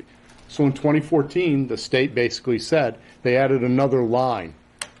capacity. So in 2014, the state basically said they added another line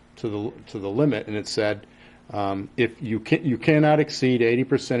to the limit, and it said if you cannot exceed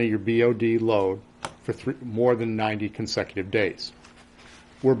 80% of your BOD load for more than 90 consecutive days.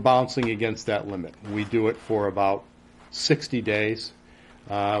 We're bouncing against that limit. We do it for about 60 days.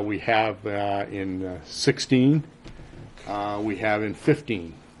 We have in 16. We have in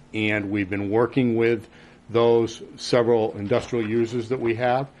 15. And we've been working with those several industrial users that we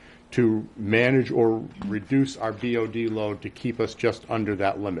have to manage or reduce our BOD load to keep us just under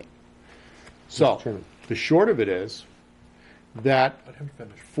that limit. So the short of it is that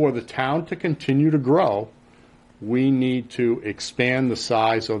for the town to continue to grow, we need to expand the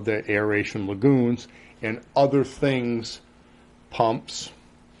size of the aeration lagoons and other things, pumps,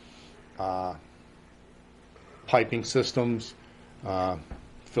 piping systems,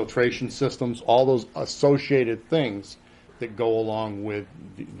 filtration systems, all those associated things that go along with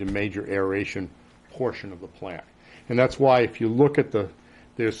the major aeration portion of the plant. And that's why if you look at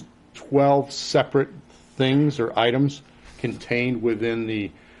there's 12 separate things or items contained within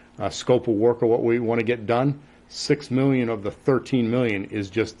the scope of work of what we want to get done. 6 million of the 13 million is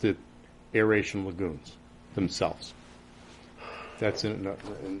just the aeration lagoons themselves. That's it,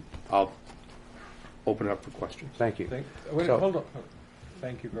 and I'll open it up for questions. Thank you. Wait, So- hold on.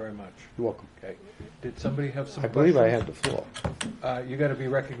 Thank you very much. You're welcome. Okay. Did somebody have some I believe I questions? had the floor. You got to be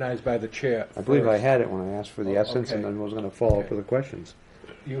recognized by the chair. I believe I first. had it when I asked for the essence, okay. and then was going to follow up Okay. with the questions.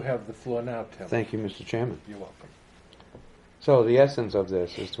 You have the floor now, Tim. Thank you, Mr. Chairman. You're welcome. So the essence of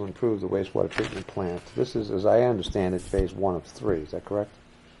this is to improve the wastewater treatment plant. This is, as I understand it, phase 1 of 3. Is that correct?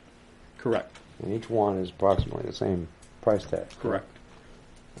 Correct. And each one is approximately the same price tag. Correct.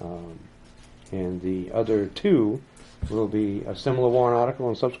 And the other 2 will be a similar warrant article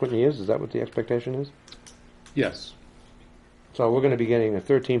in subsequent years. Is that what the expectation is? Yes. So we're going to be getting a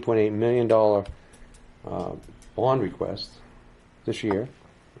 $13.8 million bond request this year,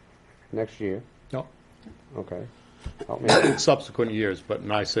 next year? No, Okay. Help me out. subsequent years,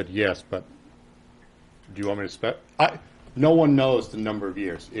 and I said yes, but do you want me to spec? No one knows the number of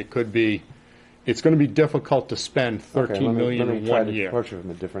years. It could be, it's going to be difficult to spend Okay, $13 million let in me try 1 to year. approach it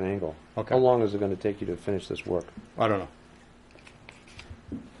from a different angle. Okay. How long is it going to take you to finish this work? I don't know.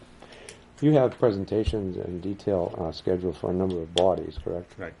 You have presentations and detail scheduled for a number of bodies,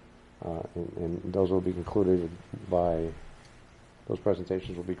 correct? Right. And those will be concluded by, those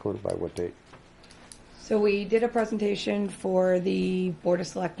presentations will be concluded by what date? So we did a presentation for the Board of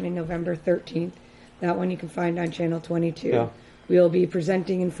Selectmen November 13th. That one you can find on Channel 22. Yeah. We'll be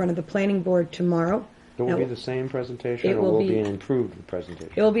presenting in front of the Planning Board tomorrow. It will Now, be the same presentation, it or will will be- be an improved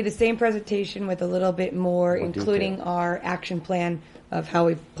presentation? It will be the same presentation with a little bit more, More including detail. our action plan of how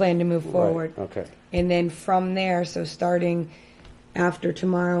we plan to move forward. Right, okay. And then from there, so starting after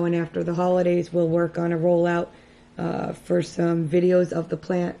tomorrow and after the holidays, we'll work on a rollout for some videos of the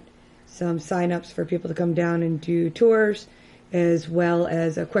plant, some sign-ups for people to come down and do tours, as well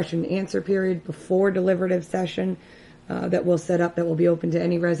as a question and answer period before deliberative session that we'll set up that will be open to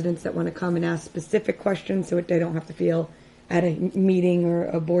any residents that want to come and ask specific questions so they don't have to feel at a meeting or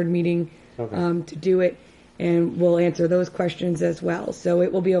a board meeting to do it. And we'll answer those questions as well. So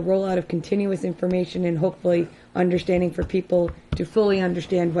it will be a rollout of continuous information and hopefully understanding for people to fully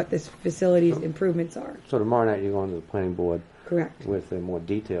understand what this facility's improvements are. So tomorrow night you're going to the planning board Correct. with a more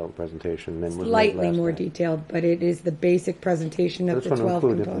detailed presentation than was made Slightly last more night. detailed, but it is the basic presentation of That's the going to 12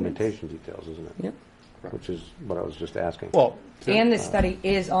 include components. implementation details, isn't it? Yep. Which is what I was just asking. Well, And the study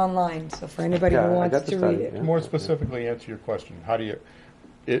is online, so for anybody Yeah, who I wants got the to study, read it. yeah. more specifically answer your question, how do you,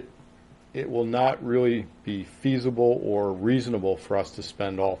 it will not really be feasible or reasonable for us to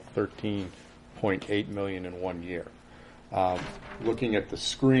spend all 13.8 million in 1 year. Looking at the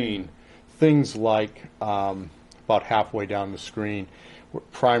screen, things like about halfway down the screen,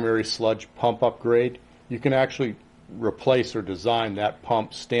 primary sludge pump upgrade, you can actually replace or design that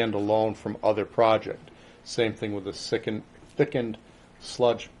pump standalone from other project. Same thing with the thickened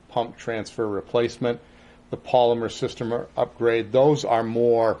sludge pump transfer replacement, the polymer system upgrade. Those are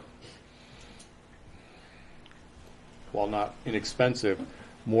more, while not inexpensive,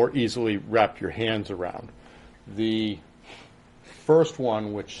 more easily wrap your hands around. The first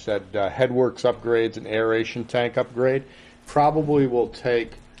one, which said headworks upgrades and aeration tank upgrade, probably will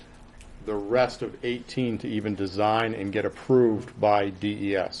take the rest of 18 to even design and get approved by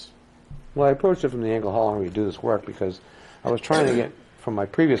DES. Well, I approached it from the angle, how long will you do this work? Because I was trying to get, from my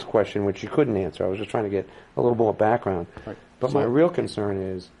previous question, which you couldn't answer, I was just trying to get a little more background. Right. But So- my real concern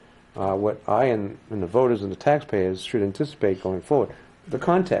is what I and the voters and the taxpayers should anticipate going forward. The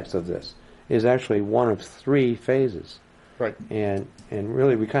context of this is actually one of 3 phases. Right. And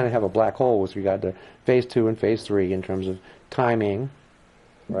really, we kind of have a black hole with regard to phase 2 and phase 3 in terms of timing,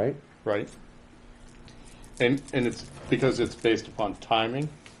 right? Right. And it's because it's based upon timing,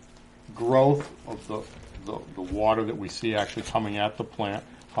 growth of the water that we see actually coming at the plant,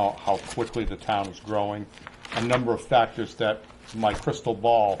 how quickly the town is growing, a number of factors that my crystal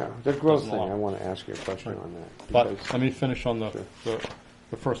ball The growth doesn't thing, allow. I want to ask you a question on that. But because- let me finish on the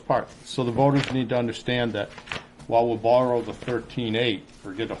first part. So the voters need to understand that while we'll borrow the 13.8,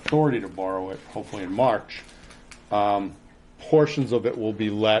 or get authority to borrow it, hopefully in March, portions of it will be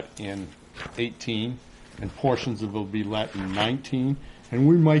let in 18, and portions of it will be let in 19, and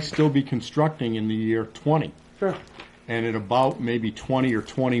we might still be constructing in the year 20. Sure. And at about maybe 20 or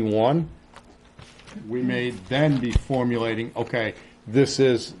 21, we may then be formulating, okay, this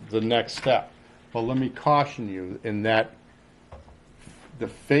is the next step. But let me caution you in that the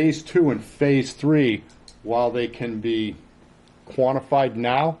phase 2 and phase 3, while they can be quantified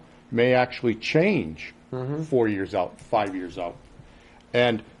now, may actually change 4 years out, 5 years out.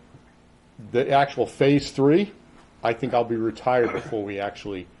 And the actual phase 3, I think I'll be retired before we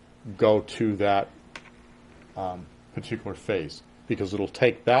actually go to that particular phase, because it'll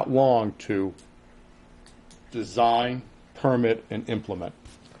take that long to design, permit, and implement.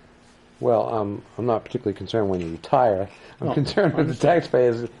 Well, I'm not particularly concerned when you retire. I'm No, concerned I with the understand.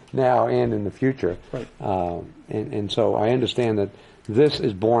 taxpayers now and in the future. Right. And so I understand that this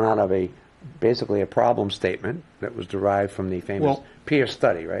is born out of basically a problem statement that was derived from the famous Well- peer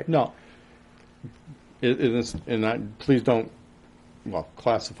study, right? No. It is, and please don't,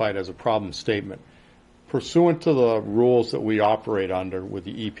 classify it as a problem statement. Pursuant to the rules that we operate under with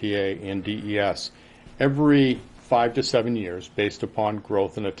the EPA and DES, every 5 to 7 years, based upon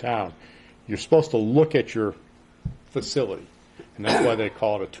growth in a town, you're supposed to look at your facility. And that's why they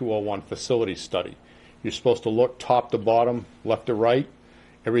call it a 201 facility study. You're supposed to look top to bottom, left to right,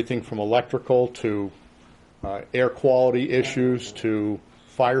 everything from electrical to air quality issues to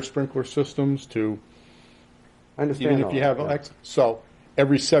fire sprinkler systems to, I understand even all if you that, have, yeah. so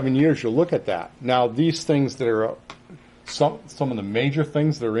every 7 years you'll look at that. Now, these things that are, some of the major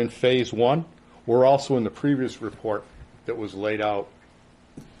things that are in phase one were also in the previous report that was laid out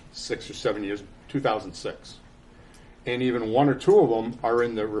 6 or 7 years, 2006. And even 1 or 2 of them are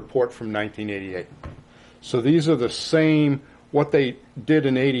in the report from 1988. So these are the same, what they did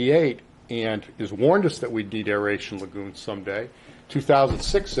in 88 and is warned us that we'd need aeration lagoons someday.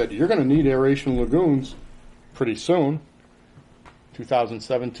 2006 said, you're going to need aeration lagoons pretty soon.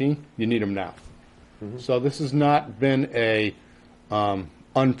 2017, you need them now. So this has not been a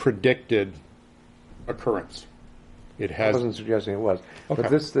unpredicted occurrence. It I has. wasn't suggesting it was. Okay. But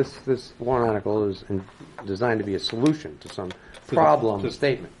this warrant article is designed to be a solution to some problem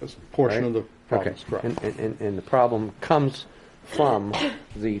statement. This portion right? of the problem is Okay. correct. And the problem comes from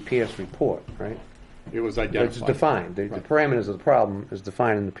the PS report, right? It was It's identified. defined. The parameters of the problem is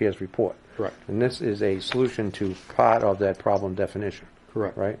defined in the PS report. Correct. And this is a solution to part of that problem definition.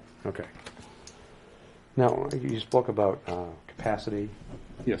 Correct. Right? Okay. Now, you spoke about capacity.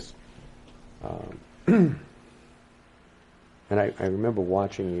 Yes. And I remember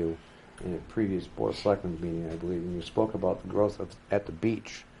watching you in a previous Board of Selectmen meeting, I believe, and you spoke about the growth at the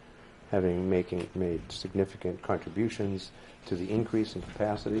beach having made significant contributions to the increase in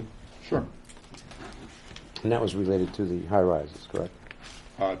capacity. Sure. And that was related to the high rises, correct?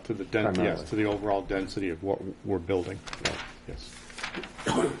 To the Primarily. yes, to the overall density of what we're building. Right. Yes.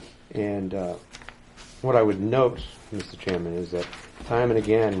 And what I would note, Mr. Chairman, is that time and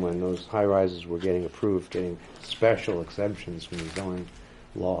again when those high rises were getting approved, getting special exemptions from the zoning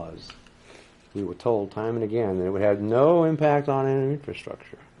laws, we were told time and again that it would have no impact on any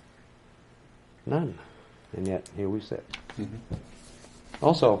infrastructure. None. And yet, here we sit.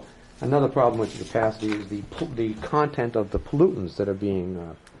 Also, another problem with the capacity is the content of the pollutants that are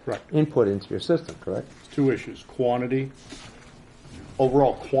being Correct. input into your system, correct? Two issues: quantity,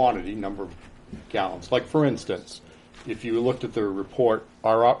 overall quantity, number of gallons. Like for instance, if you looked at the report,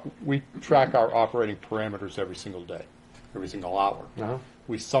 we track our operating parameters every single day, every single hour. Uh-huh.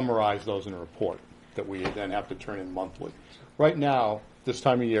 We summarize those in a report that we then have to turn in monthly. Right now, this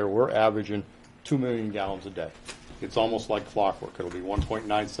time of year, we're averaging 2 million gallons a day. It's almost like clockwork. It'll be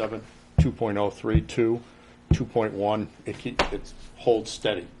 1.97, 2.03, 2, 2.1. It holds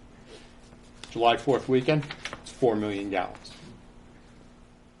steady. July 4th weekend, it's 4 million gallons.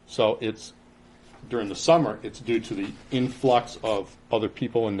 So it's during the summer, it's due to the influx of other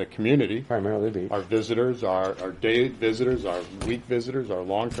people in the community. Primarily beach. Our visitors, our day visitors, our week visitors, our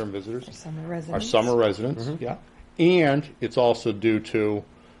long-term visitors. Summer residents. Our summer residents, yeah. And it's also due to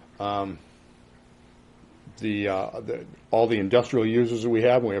all the industrial users that we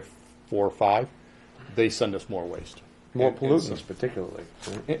have 4 or 5, they send us more waste. More pollutants, particularly.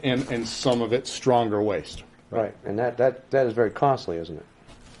 Right? And some of it's stronger waste. Right, and that is very costly, isn't it?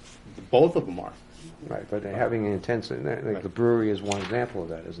 Both of them are. Right, but having an intense, like the brewery is one example of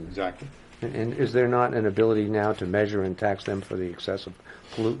that, isn't it? Exactly. And is there not an ability now to measure and tax them for the excessive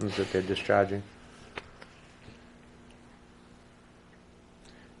pollutants that they're discharging?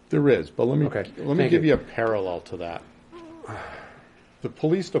 There is, but let me Thank give you. you a parallel to that. The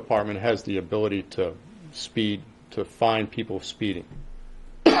police department has the ability to find people speeding.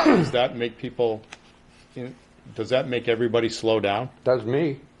 Does that make does that make everybody slow down? Does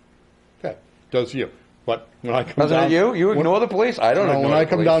me. Okay, does you. But when I come Doesn't down, it you? You ignore the police? I don't ignore when the I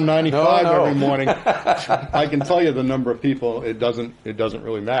come police. down 95 No. every morning, I can tell you the number of people it doesn't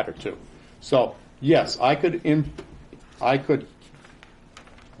really matter to. So yes, I could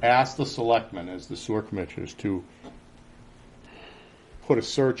ask the selectmen as the sewer commissioners to put a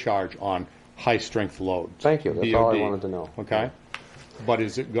surcharge on high strength loads. Thank you. That's all I wanted to know. Okay, but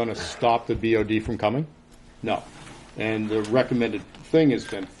is it going to stop the BOD from coming? No. And the recommended thing has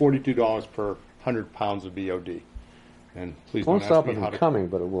been $42 per 100 pounds of BOD. And please It won't don't stop ask me it how from to. coming,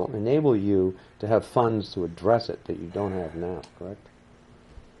 but it will enable you to have funds to address it that you don't have now, correct?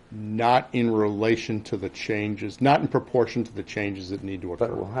 Not in relation to the changes, not in proportion to the changes that need to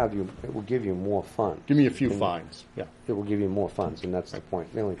But occur. it will give you more funds. Give me a few fines. Yeah. It will give you more funds, and that's the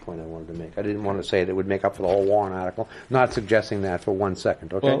point, the only point I wanted to make. I didn't want to say that it would make up for the whole warrant article. Not suggesting that for 1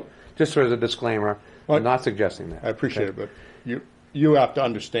 second, okay? Well- Just as a disclaimer, I'm not suggesting that. I appreciate okay? it, but you have to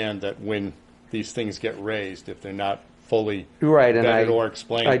understand that when these things get raised, if they're not fully Right, and vetted or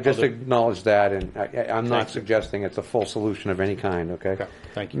explained. I just other- acknowledge that, and I'm not Thank you. suggesting it's a full solution of any kind, okay? Okay,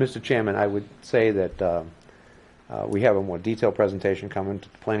 thank you. Mr. Chairman, I would say that we have a more detailed presentation coming to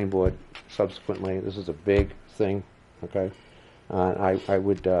the planning board subsequently. This is a big thing, okay? I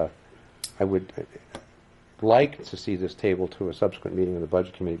would like to see this table to a subsequent meeting of the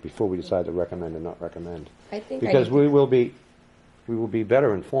Budget Committee before we decide to recommend or not recommend. I think Because we will be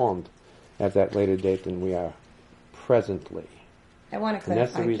better informed at that later date than we are presently. I want to And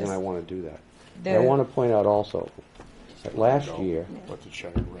that's clarify. the reason just I want to do that. the- I want to point out also that last year,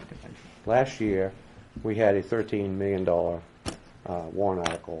 we had a $13 million warrant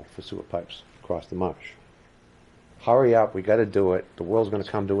article for sewer pipes across the marsh. Hurry up, we got to do it. The world's going to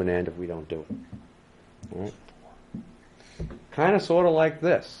come to an end if we don't do it. All right? Kind of sort of like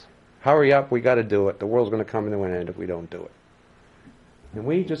this. Hurry up, we got to do it. The world's going to come to an end if we don't do it. And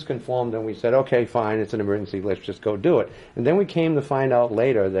we just conformed and we said, okay, fine, it's an emergency, let's just go do it. And then we came to find out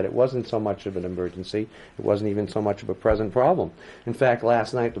later that it wasn't so much of an emergency, it wasn't even so much of a present problem. In fact,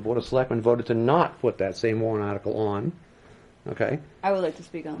 last night the Board of Selectmen voted to not put that same warrant article on, okay, I would like to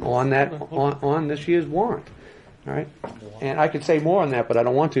speak on this. on this year's warrant. All right? And I could say more on that, but I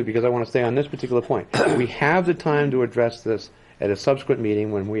don't want to because I want to stay on this particular point. We have the time to address this at a subsequent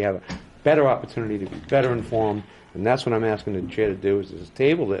meeting when we have a better opportunity to be better informed, and that's what I'm asking the chair to do, is just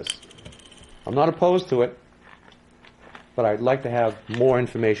table this. I'm not opposed to it, but I'd like to have more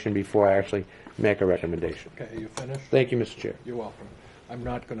information before I actually make a recommendation. Okay, you finished? Thank you, Mr. Chair. You're welcome. I'm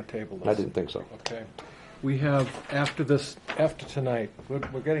not going to table this. I didn't think so. Okay. We have, after tonight, we're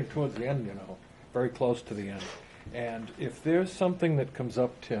getting towards the end, very close to the end. And if there's something that comes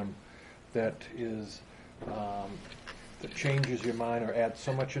up, Tim, that is, that changes your mind or adds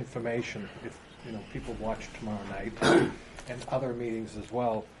so much information, if, people watch tomorrow night and other meetings as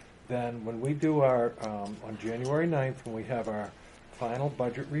well, then when we do our, on January 9th, when we have our final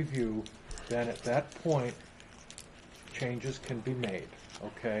budget review, then at that point, changes can be made,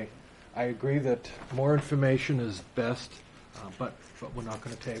 okay? I agree that more information is best, but we're not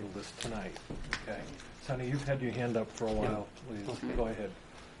going to table this tonight, okay? Sonny, you've had your hand up for a while, please, Okay. go ahead.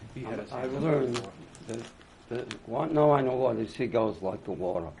 He had his hand I've up learned before. now I know why the seagulls like the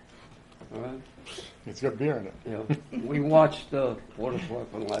water. All right? It's got beer in it. Yeah. We watched Water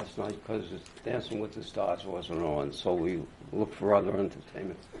Selectmen last night because Dancing with the Stars wasn't on, so we looked for other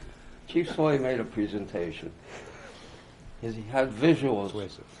entertainment. Chief Sawyer made a presentation. He had visuals.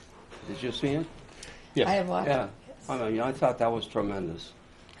 Did you see it? Yes. I have watched. Yeah. I thought that was tremendous.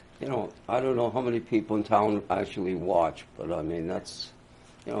 I don't know how many people in town actually watch, but that's,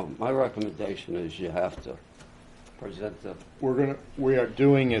 my recommendation is you have to present the. We are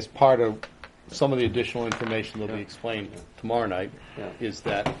doing as part of some of the additional information that'll be explained tomorrow night, is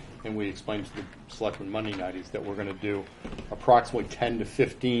that, and we explained to the selectmen Monday night, is that we're going to do approximately 10 to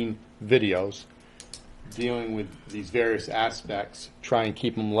 15 videos dealing with these various aspects, try and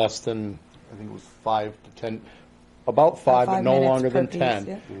keep them less than, I think it was 5 to 10, about 5, but 5 no minutes longer per than piece, 10,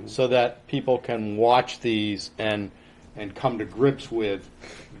 yeah. so that people can watch these and come to grips with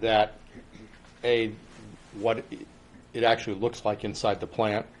that, what it actually looks like inside the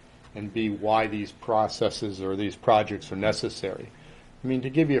plant, and B, why these processes or these projects are necessary. To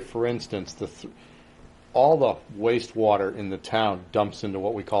give you, for instance, all the wastewater in the town dumps into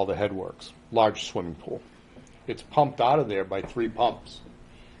what we call the headworks, large swimming pool. It's pumped out of there by 3 pumps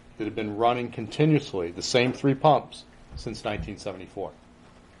that have been running continuously, the same 3 pumps, since 1974.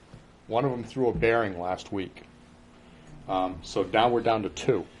 One of them threw a bearing last week. So now we're down to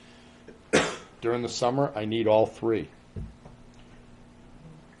 2. During the summer, I need all 3.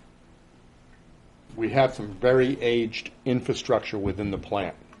 We have some very aged infrastructure within the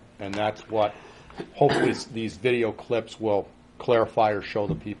plant, and that's what hopefully these video clips will clarify or show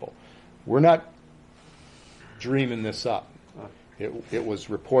the people. We're not dreaming this up. It was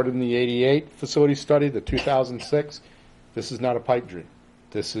reported in the 88 facility study, the 2006. This is not a pipe dream.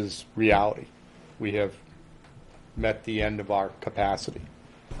 This is reality. We have met the end of our capacity.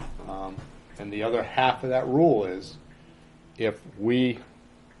 And the other half of that rule is if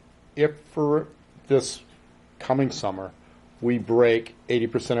for this coming summer we break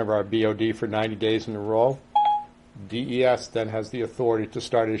 80% of our BOD for 90 days in a row, DES then has the authority to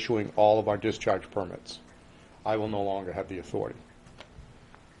start issuing all of our discharge permits. I will no longer have the authority.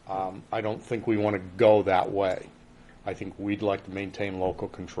 I don't think we want to go that way. I think we'd like to maintain local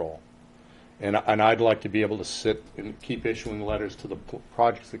control. And I'd like to be able to sit and keep issuing letters to the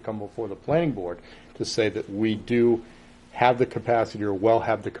projects that come before the planning board to say that we do have the capacity or will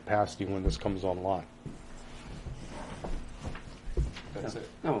have the capacity when this comes online. That's it.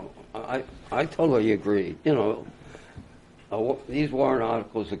 No, I totally agree. These warrant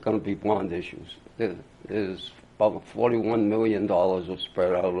articles are going to be bond issues. There's about $41 million are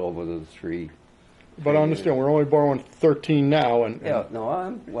spread out over the 3. But I understand, we're only borrowing 13 now, and no,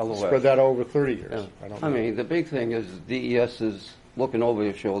 I'm well aware. Spread that over 30 years. Yeah. I mean, the big thing is DES is looking over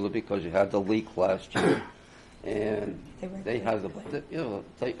your shoulder because you had the leak last year. and They they have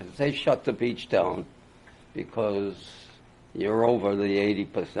they shut the beach down because you're over the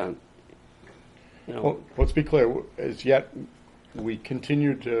 80%. Well, let's be clear, as yet, we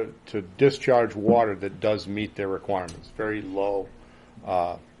continue to discharge water that does meet their requirements. Very low,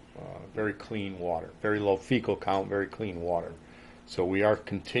 very clean water, very low fecal count, very clean water. So we are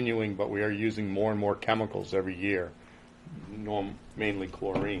continuing, but we are using more and more chemicals every year, mainly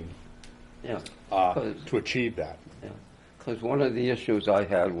chlorine, Yeah, to achieve that. because one of the issues I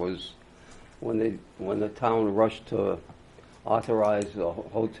had was when the town rushed to authorize a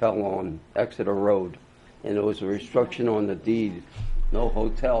hotel on Exeter Road, and there was a restriction on the deed, no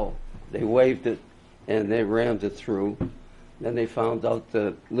hotel. They waived it, and they rammed it through. Then they found out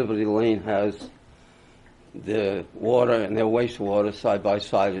that Liberty Lane has the water and their wastewater side by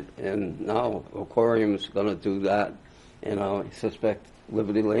side, and now Aquarium's going to do that, and I suspect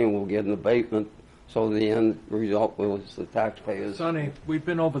Liberty Lane will get an abatement. So the end result was the taxpayers. Sonny, we've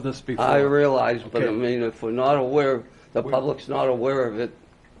been over this before. I realize, but I Okay. mean, if we're not aware, the public's not aware of it,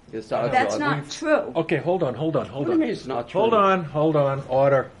 it's our That's job. not true. Okay, hold on. What do you mean it's not true? Hold on,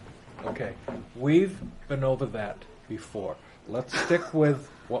 order. Okay, we've been over that before. Let's stick with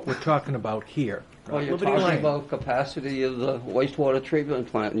what we're talking about here. Well, you're Liberty talking Lane. about capacity of the wastewater treatment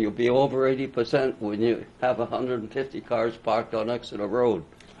plant, and you'll be over 80% when you have 150 cars parked on Exeter Road.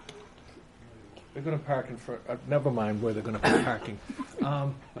 They're going to park in front. Never mind where they're going to be parking.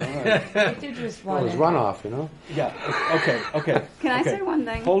 They did just Well, want it's to. runoff, you know? Yeah. Okay. Can I okay. say one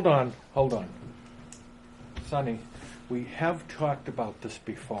thing? Hold on. Sonny, we have talked about this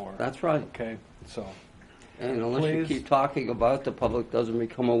before. That's right. Okay, so And unless you Please. keep talking about it, the public doesn't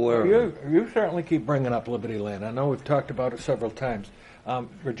become aware of it. you certainly keep bringing up Liberty Lane. I know we've talked about it several times.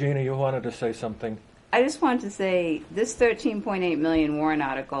 Regina, you wanted to say something. I just wanted to say this 13.8 million warrant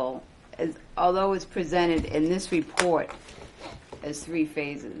article, although it's presented in this report as 3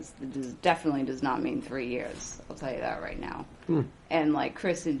 phases, it definitely does not mean 3 years. I'll tell you that right now. And like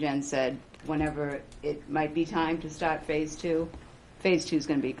Chris and Jen said, whenever it might be time to start phase 2 is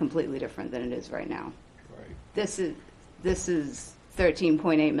going to be completely different than it is right now. Right. This is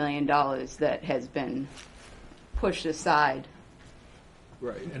 $13.8 million that has been pushed aside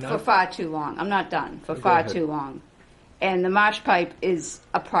Right. And for far too long. I'm not done. For Go far ahead. too long. And the marsh pipe is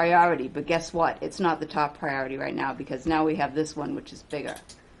a priority, but guess what? It's not the top priority right now because now we have this one, which is bigger.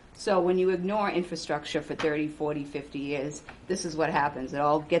 So when you ignore infrastructure for 30, 40, 50 years, this is what happens. It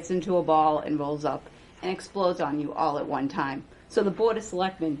all gets into a ball and rolls up and explodes on you all at one time. So the Board of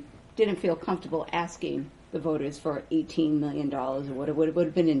Selectmen didn't feel comfortable asking the voters for $18 million or what it would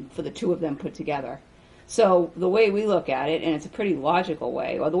have been in for the two of them put together. So the way we look at it, and it's a pretty logical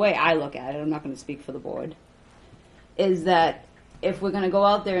way, or the way I look at it, I'm not going to speak for the board, is that if we're going to go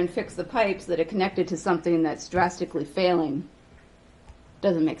out there and fix the pipes that are connected to something that's drastically failing,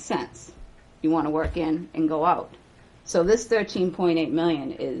 doesn't make sense. You want to work in and go out. So this 13.8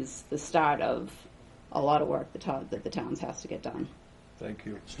 million is the start of a lot of work that the towns has to get done. Thank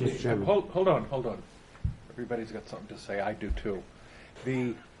you. Mr. Chairman. Hold on. Everybody's got something to say. I do too.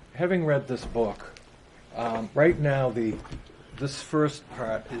 Having read this book, right now this first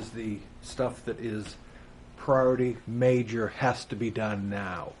part is the stuff that is priority, major, has to be done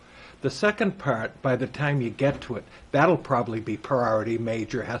now. The second part, by the time you get to it, that'll probably be priority,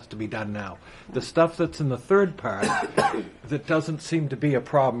 major, has to be done now. The stuff that's in the third part that doesn't seem to be a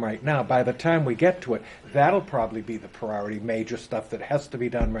problem right now, by the time we get to it, that'll probably be the priority, major stuff that has to be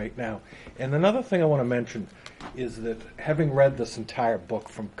done right now. And another thing I want to mention is that having read this entire book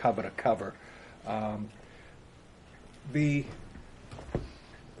from cover to cover, the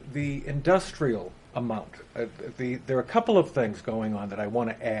industrial amount. There are a couple of things going on that I want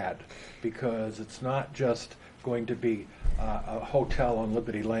to add because it's not just going to be a hotel on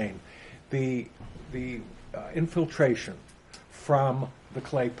Liberty Lane. The infiltration from the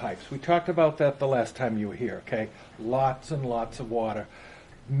clay pipes. We talked about that the last time you were here, okay? Lots and lots of water.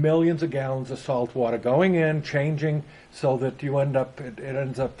 Millions of gallons of salt water going in, changing so that you it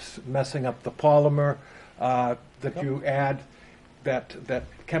ends up messing up the polymer that you add. That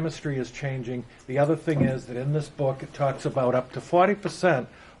chemistry is changing. The other thing is that in this book it talks about up to 40%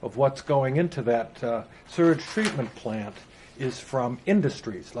 of what's going into that sewage treatment plant is from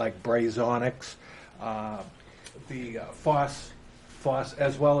industries like Brazonics, the Foss,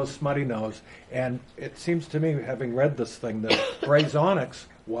 as well as Smutty Nose. And it seems to me, having read this thing, that Brazonics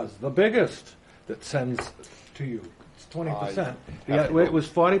was the biggest that sends to you. It's 20%. It was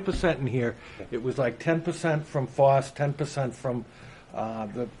 40% in here. It was like 10% from Foss, 10% from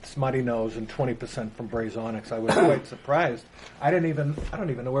the Smutty Nose and 20% from Brazonics. I was quite surprised. I don't even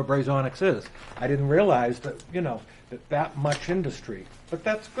know where Brazonics is. I didn't realize that, that much industry. But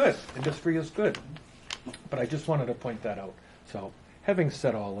that's good. Industry is good. But I just wanted to point that out. So, having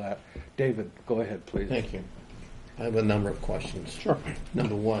said all that, David, go ahead, please. Thank you. I have a number of questions. Sure.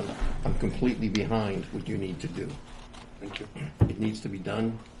 Number one, I'm completely behind what you need to do. Thank you. It needs to be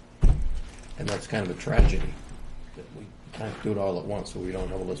done, and that's kind of a tragedy that we can't do it all at once, so we don't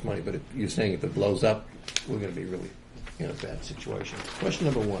have all this money. But if you're saying if it blows up, we're going to be really in a bad situation. Question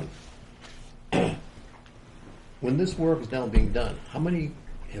number one: when this work is now being done, how many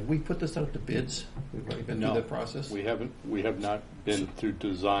have we put this out to bids? We've already been through that process. We haven't. We have not been through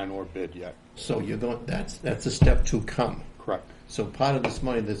design or bid yet. So you're going. That's a step to come. Correct. So part of this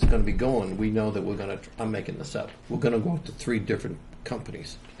money that's going to be going, we know that we're going to. I'm making this up. We're going to go to 3 different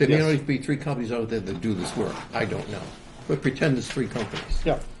companies. There may Yes. only be 3 companies out there that do this work. I don't know. But pretend there's 3 companies.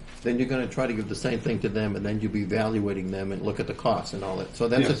 Yeah. Then you're going to try to give the same thing to them, and then you'll be evaluating them and look at the costs and all that. So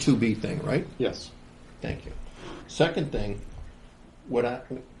that's Yes. a 2B thing, right? Yes. Thank you. Second thing, a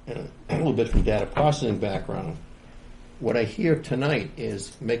little bit from data processing background, what I hear tonight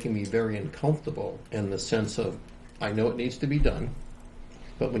is making me very uncomfortable in the sense of, I know it needs to be done,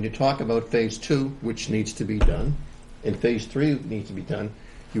 but when you talk about phase 2, which needs to be done, and phase 3 needs to be done,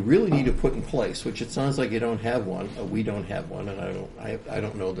 you really need to put in place, which it sounds like you don't have one, or we don't have one, and I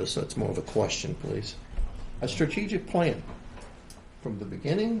don't know this, so it's more of a question, please. A strategic plan from the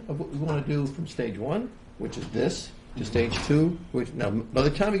beginning of what we want to do from stage 1, which is this, to stage 2, which now by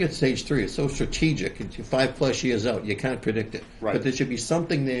the time we get to stage 3, it's so strategic. It's 5+ years out. You can't predict it. Right. But there should be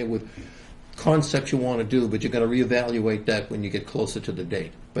something there with concepts you want to do, but you're going to reevaluate that when you get closer to the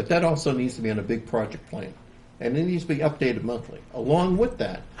date. But that also needs to be on a big project plan, and it needs to be updated monthly. Along with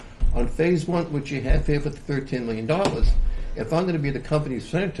that, on phase 1, which you have here for the $13 million, if I'm going to be the company to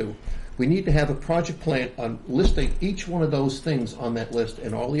send it to, we need to have a project plan on listing each one of those things on that list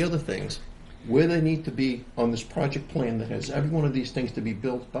and all the other things, where they need to be on this project plan that has every one of these things to be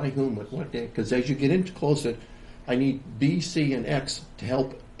built by whom at what day. Because as you get into closer, I need B, C, and X to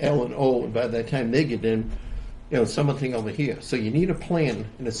help L and O, and by the time they get in, something over here. So you need a plan,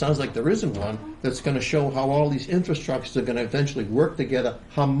 and it sounds like there isn't one, that's going to show how all these infrastructures are going to eventually work together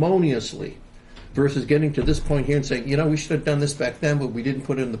harmoniously, versus getting to this point here and saying, we should have done this back then, but we didn't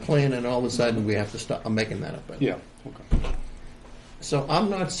put it in the plan, and all of a sudden we have to stop. I'm making that up. Yeah. Okay. So I'm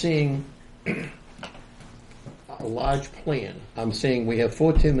not seeing a large plan. I'm saying we have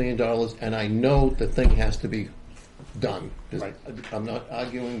 $14 million, and I know the thing has to be done. Right. I'm not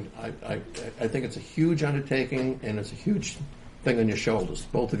arguing. I think it's a huge undertaking, and it's a huge thing on your shoulders,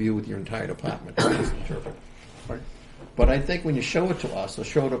 both of you with your entire department. Right. But I think when you show it to us, or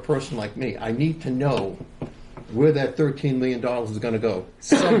show it to a person like me, I need to know where that $13 million is going to go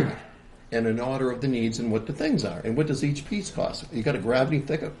somewhere, and an order of the needs and what the things are, and what does each piece cost. You got a gravity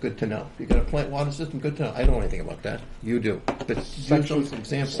thicker? Good to know. You got a plant water system? Good to know. I don't know anything about that. You do. But use those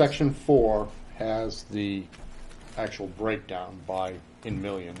examples. Section 4 has the actual breakdown in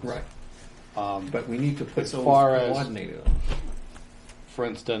millions. Right. But we need to put as those far as- coordinated. For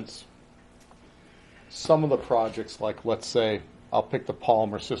instance, some of the projects, like let's say, I'll pick the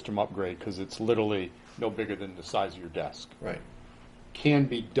polymer system upgrade because it's literally no bigger than the size of your desk. Right. Can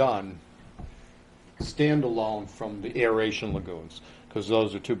be done standalone from the aeration lagoons, because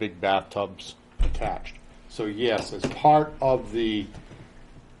those are 2 big bathtubs attached. So yes, as part of we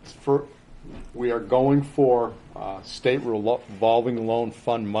are going for state revolving loan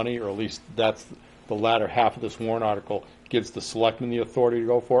fund money, or at least that's the latter half of this warrant article gives the selectmen the authority to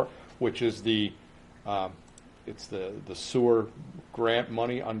go for it, which is it's the sewer grant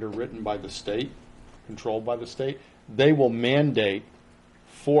money underwritten by the state, controlled by the state. They will mandate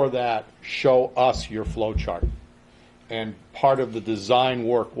for that, show us your flow chart. And part of the design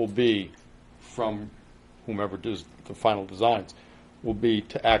work will be, from whomever does the final designs, will be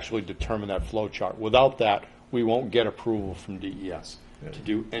to actually determine that flow chart. Without that, we won't get approval from DES to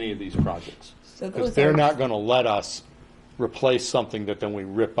do any of these projects. So Because those they're are- not going to let us replace something that then we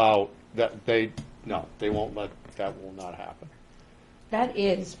rip out. They won't let, that will not happen. That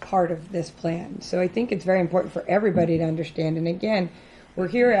is part of this plan. So I think it's very important for everybody to understand. And again, we're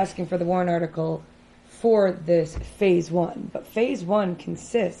here asking for the warrant article for this phase 1. But phase 1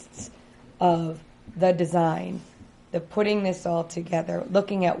 consists of the design, the putting this all together,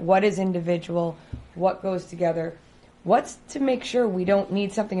 looking at what is individual, what goes together, what's to make sure we don't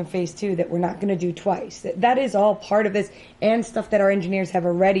need something in phase 2 that we're not going to do twice? That is all part of this, and stuff that our engineers have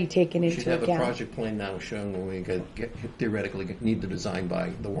already taken We should into have a account. project plan now showing when we theoretically need the design by,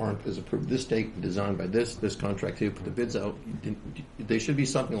 the warrant is approved this date, design by this contract here, put the bids out. There should be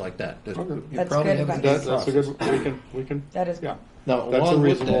something like that. You That's probably good have advice. That's a good, we can, That is yeah. Now, That's a along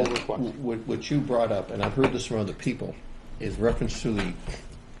with reasonable that, request. what you brought up, and I've heard this from other people, is reference to the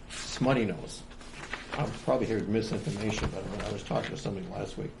smutty nose. I've probably heard misinformation, but when I was talking to somebody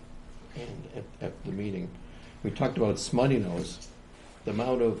last week and at the meeting, we talked about smutty nose, the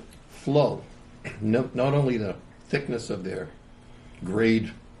amount of flow, not only the thickness of their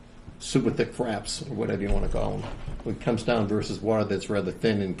grade, super thick fraps, or whatever you want to call them, when it comes down versus water that's rather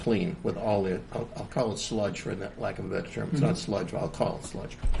thin and clean with all the, I'll call it sludge for lack of a better term. It's not sludge, but I'll call it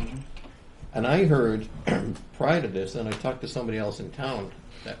sludge. And I heard prior to this, and I talked to somebody else in town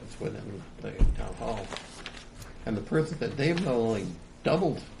that was within the town hall, and the person that they've not only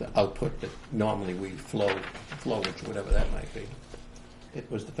doubled the output that normally we flow, which whatever that might be. It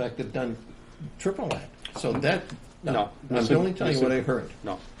was the fact they've done triple that. So that, No, I'm only telling you what I heard.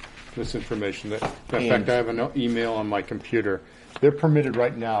 No, misinformation. In fact, And- I have an email on my computer. They're permitted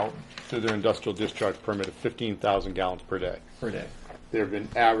right now through their industrial discharge permit of 15,000 gallons per day. Per day. They've been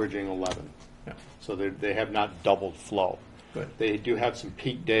averaging 11. Yeah. So they have not doubled flow. Good. They do have some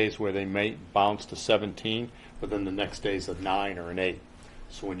peak days where they may bounce to 17, but then the next day is a 9 or an 8.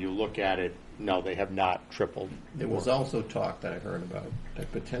 So when you look at it, no, they have not tripled. There was also talk that I heard about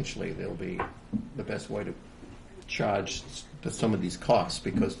that potentially there'll be the best way to charge some of these costs,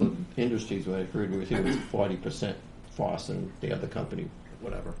 because the industries, what I heard was here was 40% FOSS and the other company,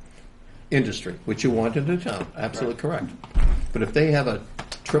 whatever, industry, which you want in the town, absolutely correct. But if they have a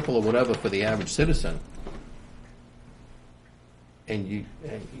triple or whatever for the average citizen, and you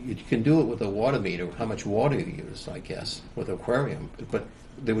can do it with a water meter, how much water you use, I guess, with aquarium. But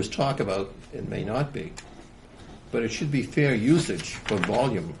there was talk about, it may not be, but it should be fair usage for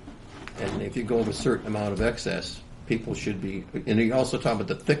volume. And if you go over a certain amount of excess, people should be, and you also talk about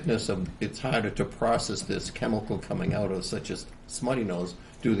the thickness of, it's harder to process this chemical coming out of, such as smutty nose,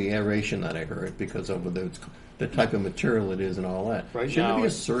 due to the aeration that I heard, because of the type of material it is and all that. Right Shouldn't now, there be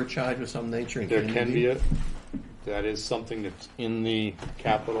a surcharge of some nature? There can be it. That is something that's in the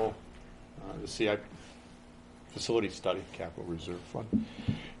capital, the CI facility study, Capital Reserve Fund,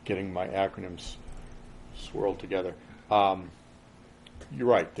 getting my acronyms swirled together. You're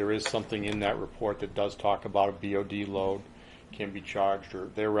right, there is something in that report that does talk about a BOD load can be charged, or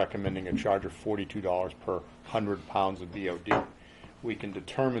they're recommending a charge of $42 per 100 pounds of BOD. We can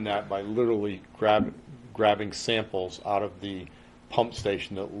determine that by literally grabbing samples out of the pump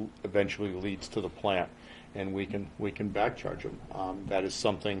station that eventually leads to the plant, and we can back charge them. That is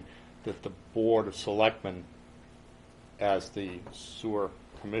something that the Board of Selectmen, as the sewer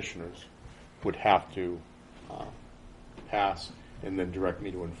commissioners, would have to pass and then direct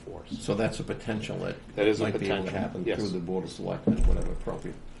me to enforce. So that's a potential That is a might be able to potential, happen yes. through the Board of Selectmen, whatever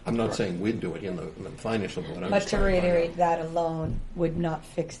appropriate. I'm not saying we'd do it in the financial board. I'm But just to trying find out. reiterate, that alone would not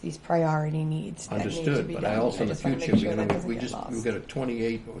fix these priority needs that need to Understood, be but done. I also in the just wanna make future, sure that doesn't we've get lost. got a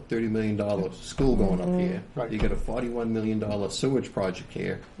 $28 or $30 million school going up here. Right. You got a $41 million sewage project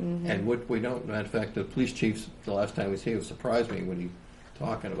here, Mm-hmm. and what we don't. Matter of fact, the police chief the last time he was here surprised me when he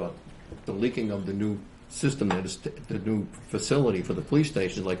talking about the leaking of the new system, that is the new facility for the police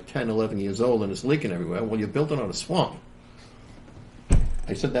station, is like 10, 11 years old, and it's leaking everywhere. Well, you built it on a swamp.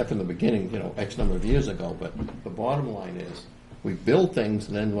 I said that from the beginning, X number of years ago, but the bottom line is, we build things,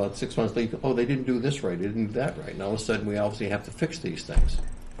 and then about 6 months later, they didn't do this right, they didn't do that right. And all of a sudden, we obviously have to fix these things,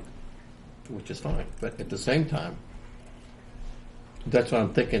 which is fine. But at the same time, that's what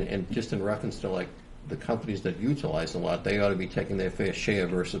I'm thinking, and just in reference to like the companies that utilize a lot, they ought to be taking their fair share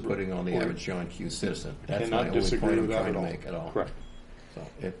versus putting on the average John Q. citizen. That's my Cannot only disagree point I'm with that trying to at all. make at all. Correct. So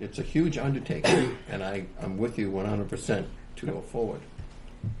it's a huge undertaking, and I'm with you 100% to go forward.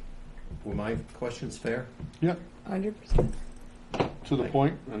 Were my questions fair? Yeah, 100%. to the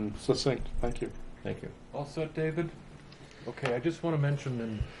point and succinct. Thank you. Thank you. All set, David? Okay, I just want to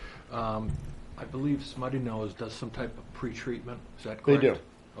mention, I believe Smutty Nose does some type of pre-treatment. Is that They correct? do.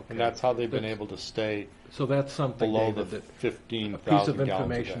 Okay. And that's how they've been able to stay So that's something, below David, the that 15,000 a piece of gallons a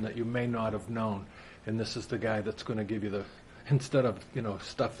information day. that you may not have known, and this is the guy that's going to give you the, instead of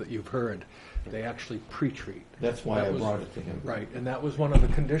stuff that you've heard, they actually pre-treat. That's why That I was- brought it to him. Right, and that was one of the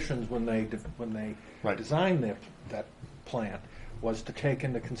conditions when they Right. designed that plant, was to take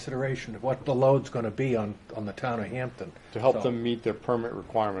into consideration what the load's going to be on the town of Hampton. To help So, them meet their permit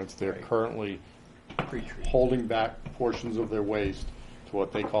requirements, they're Right. currently pre-treat. holding back portions of their waste to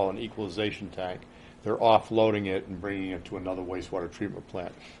what they call an equalization tank. they're offloading it and bringing it to another wastewater treatment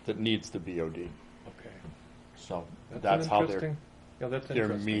plant that needs the BOD. Okay. So That's that's an how interesting- yeah, that's they're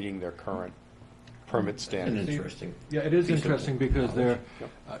interesting. meeting their current permit An standards. interesting. Yeah, it is piece of interesting because they're,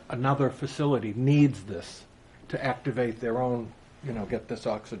 another facility needs this to activate their own, get this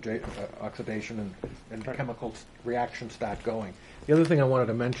oxidation and chemical reaction start going. The other thing I wanted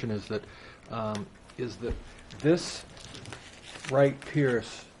to mention is that this Wright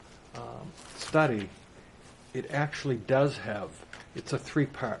Pierce study, it actually does have, it's a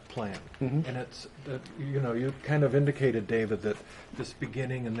 3-part plan. And it's, you kind of indicated, David, that this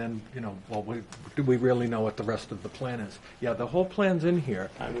beginning and then, do we really know what the rest of the plan is? Yeah, the whole plan's in here.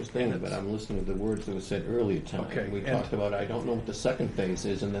 I was there, but I'm listening to the words that were said earlier tonight. Okay, We and- talked about, I don't know what the second phase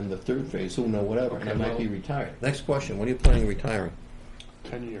is, and then the third phase, who know, whatever, and I Okay, might well- be retired. Next question, when are you planning on retiring?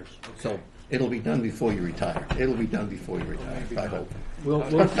 10 years. So, it'll be done before you retire. It'll be done before you retire, I hope. We'll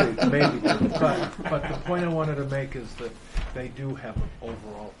see, maybe. But the point I wanted to make is that they do have an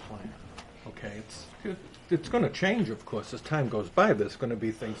overall plan. Okay, it's going to change, of course, as time goes by. There's going to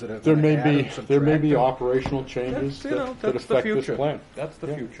be things that have There been may added, be subtracted. operational changes that that's the affect this future. plan. That's the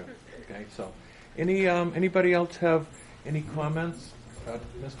Yeah. future. Okay, so anybody else have any comments?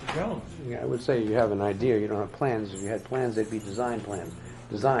 Mr. Jones? Yeah, I would say you have an idea, you don't have plans. If you had plans, they'd be design plans.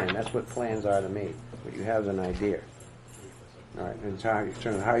 Design, that's what plans are to me, but you have an idea. All right, and how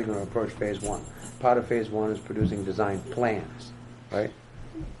are you going to approach phase one? Part of phase one is producing design plans, right?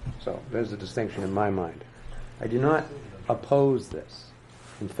 So there's a distinction in my mind. I do not oppose this.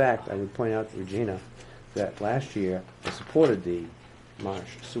 In fact, I would point out to Regina that last year I supported the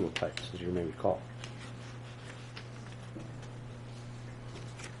marsh sewer pipes, as you may recall.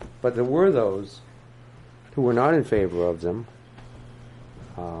 But there were those who were not in favor of them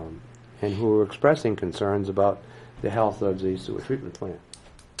and who were expressing concerns about the health of the sewer treatment plant.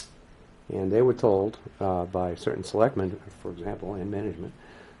 And they were told by certain selectmen, for example, and management,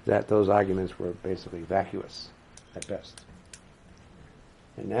 that those arguments were basically vacuous at best.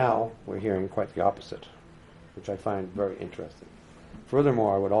 And now we're hearing quite the opposite, which I find very interesting.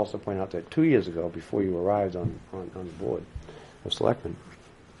 Furthermore, I would also point out that 2 years ago, before you arrived on the board of selectmen,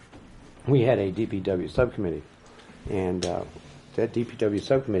 we had a DPW subcommittee. And that DPW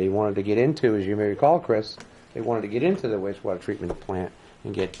subcommittee wanted to get into, as you may recall, Chris, they wanted to get into the wastewater treatment plant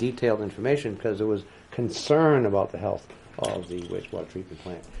and get detailed information because there was concern about the health of the wastewater treatment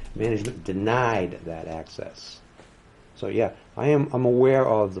plant. Management denied that access. So yeah, I'm aware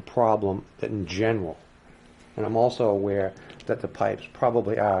of the problem that in general, and I'm also aware that the pipes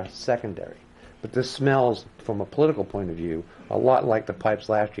probably are secondary. But this smells, from a political point of view, a lot like the pipes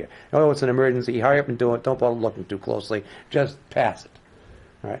last year. Oh, it's an emergency. Hurry up and do it. Don't bother looking too closely. Just pass it.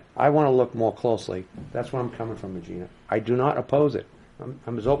 All right. I want to look more closely. That's where I'm coming from, Regina. I do not oppose it.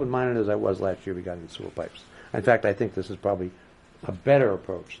 I'm as open-minded as I was last year regarding the sewer pipes. In fact, I think this is probably a better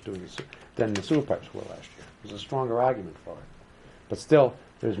approach than the sewer pipes were last year. There's a stronger argument for it. But still,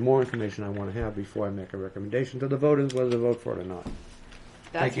 there's more information I want to have before I make a recommendation to the voters whether to vote for it or not.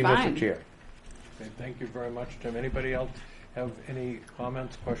 Thank you, fine. Mr. Chair. Okay, thank you very much, Tim. Anybody else have any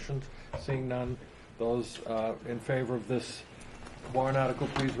comments, questions? Seeing none, those in favor of this warrant article,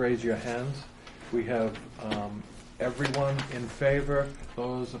 please raise your hands. We have everyone in favor,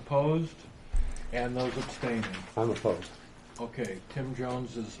 those opposed, and those abstaining. I'm opposed. Okay, Tim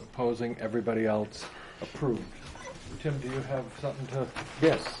Jones is opposing, everybody else approved. Tim, do you have something to...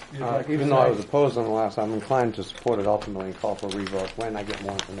 Yes. You'd like to Even though I say- was opposed on the last, I'm inclined to support it ultimately and call for a revote when I get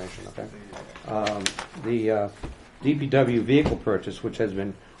more information, okay? The DPW vehicle purchase, which has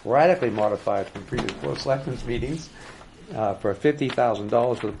been radically modified from previous Board of Selectmen's meetings, for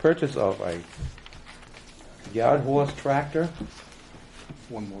 $50,000 for the purchase of a yard horse tractor.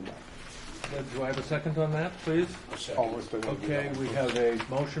 One more back. Do I have a second on that, please? Okay, we have a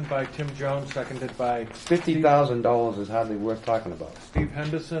motion by Tim Jones, seconded by $50,000 is hardly worth talking about. Steve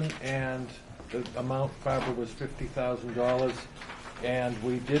Henderson, and the amount, Barbara, was $50,000. And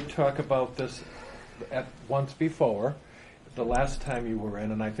we did talk about this once before, the last time you were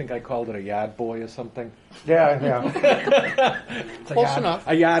in, and I think I called it a yard boy or something. Yeah. It's Close enough.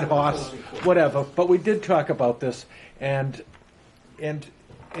 A yard horse, whatever. But we did talk about this, and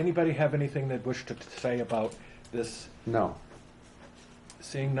anybody have anything they'd wish to say about this? No.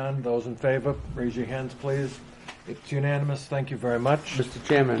 Seeing none, those in favor, raise your hands, please. It's unanimous. Thank you very much. Mr.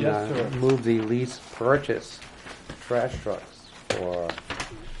 Chairman, Yes, sir. move the lease purchase trash trucks for,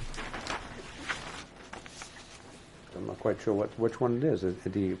 I'm not quite sure which one it is.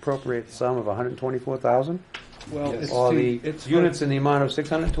 The appropriate sum of $124,000? Well, Or the units in the amount of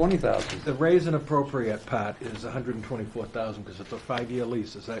 $620,000? The raise and appropriate part is $124,000 because it's a 5-year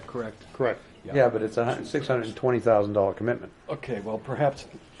lease. Is that correct? Correct. Yeah, but it's a $620,000 commitment. Okay, well, perhaps,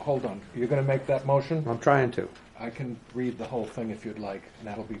 hold on. You're going to make that motion? I'm trying to. I can read the whole thing if you'd like, and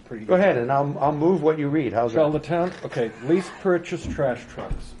that'll be pretty Go ahead, and I'll move what you read. How's Shall that? the town, okay, lease purchase trash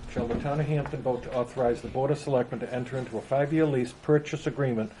trucks. Shall the town of Hampton vote to authorize the Board of Selectmen to enter into a 5-year lease purchase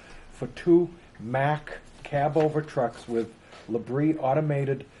agreement for 2 Mack cab-over trucks with Labrie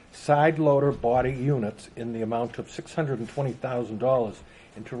automated side loader body units in the amount of $620,000,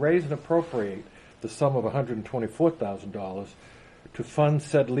 and to raise and appropriate the sum of $124,000 to fund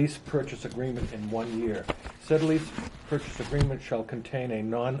said lease purchase agreement in 1 year. Said lease purchase agreement shall contain a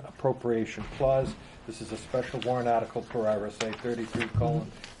non-appropriation clause. This is a special warrant article per RSA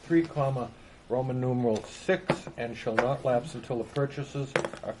 33:3, Roman numeral 6, and shall not lapse until the purchases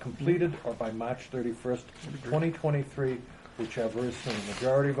are completed or by March 31st, 2023, whichever is soon.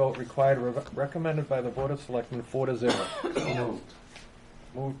 Majority vote required, recommended by the Board of Selectmen 4-0.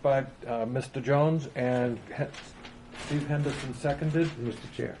 Moved by Mr. Jones and Steve Henderson seconded. Mr.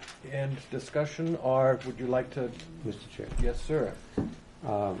 Chair. And discussion, or would you like to? Mr. Chair. Yes, sir.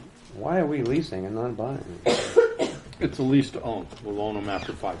 Why are we leasing and not buying? It's a lease to own. We'll own them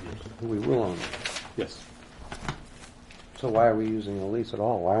after 5 years. We will own them. Yes. So why are we using a lease at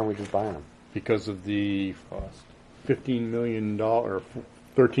all? Why aren't we just buying them? Because of the $15 million or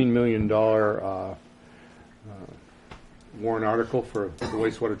 $13 million warrant article for the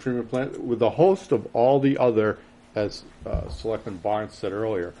wastewater treatment plant, with a host of all the other, as Selectman Barnes said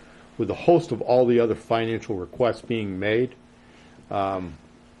earlier, with a host of all the other financial requests being made,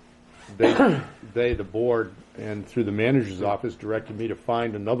 the board, and through the manager's office, directed me to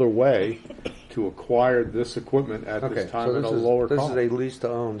find another way to acquire this equipment at this time at a lower cost. This is a lease to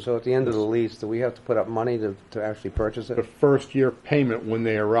own, so at the end of the lease, do we have to put up money to actually purchase it? The first year payment when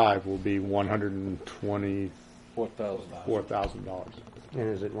they arrive will be $124,000. And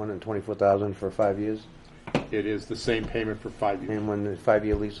is it $124,000 for 5 years? It is the same payment for 5 years. And when the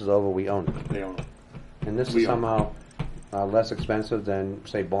 5-year lease is over, we own it? They own it. And this is somehow less expensive than,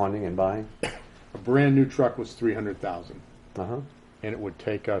 say, bonding and buying? A brand new truck was $300,000. Uh-huh. And it would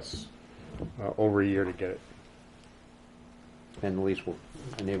take us over a year to get it. And the lease will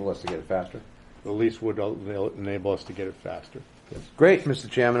enable us to get it faster? The lease would enable us to get it faster. Yes. Great, Mr.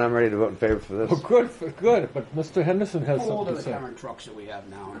 Chairman. I'm ready to vote in favor for this. Oh, good. But Mr. Henderson has How old are something to the say. current trucks that we have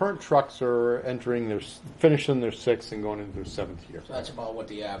now? Current trucks are finishing their 6th and going into their 7th year. So that's about what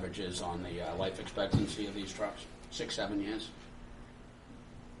the average is on the life expectancy of these trucks? 6-7 years?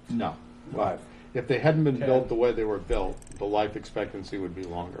 No. 5. If they hadn't been built the way they were built, the life expectancy would be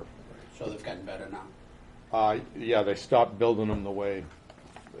longer. So they've gotten better now? Yeah, they stopped building them the way.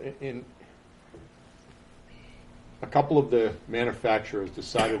 In a couple of the manufacturers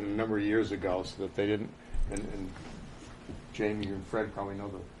decided a number of years ago so that they didn't. And Jamie and Fred probably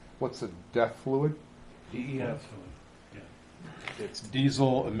know what's the DEF fluid? DEF. It's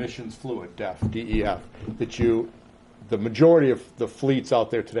diesel emissions fluid, DEF, DEF. The majority of the fleets out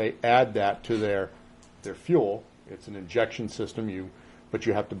there today add that to their fuel. It's an injection system, but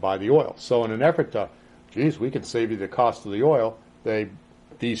you have to buy the oil. So in an effort to, we can save you the cost of the oil,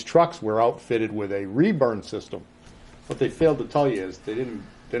 these trucks were outfitted with a reburn system. What they failed to tell you is they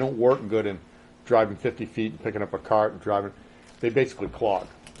don't work good in driving 50 feet and picking up a cart and driving. They basically clog.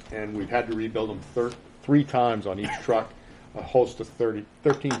 And we've had to rebuild them 3 times on each truck, a host of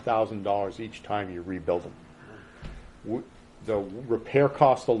 $13,000 each time you rebuild them. The repair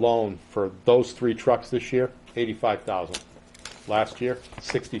cost alone for those 3 trucks this year, $85,000. Last year,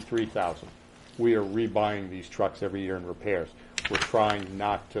 $63,000. We are rebuying these trucks every year in repairs. We're trying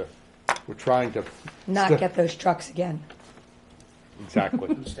to get those trucks again. Exactly.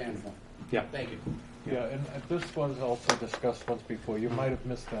 Understandable. Yeah. Thank you. Yeah, and this was also discussed once before. You might have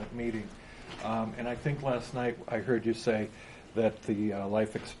missed that meeting. And I think last night I heard you say that the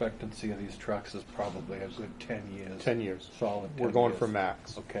life expectancy of these trucks is probably a good 10 years. 10 years. Solid 10 We're going years. for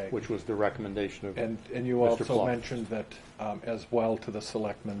max, Okay. which was the recommendation of And you Mr. also Fluff. mentioned that as well to the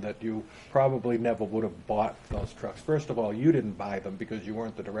selectmen that you probably never would have bought those trucks. First of all, you didn't buy them because you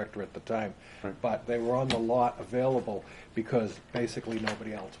weren't the director at the time, Right. but they were on the lot available because basically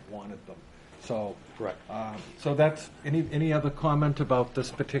nobody else wanted them. So, Right. So that's any other comment about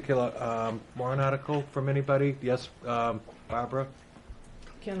this particular warrant article from anybody? Yes, Barbara.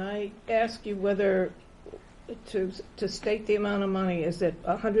 Can I ask you whether, to state the amount of money, is it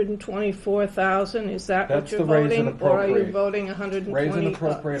 124,000? Is that what That's you're the raise and voting? Or are you appropriate. voting Raise and 120,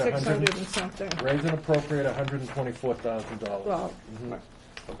 appropriate 600 and something? Raise and appropriate $124,000. Well,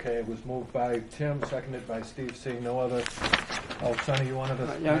 Okay, it was moved by Tim, seconded by Steve. Seeing no other. Oh, Sonny, you wanted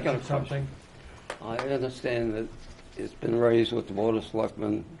to Yeah, I got a mention something? I understand that it's been raised with the Board of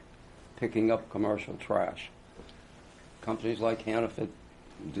Selectmen picking up commercial trash. Companies like Hannaford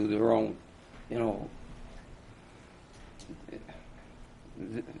do their own, you know.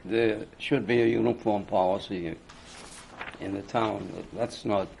 There should be a uniform policy in the town. That's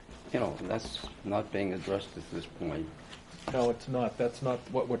not, you know, that's not being addressed at this point. No, it's not. That's not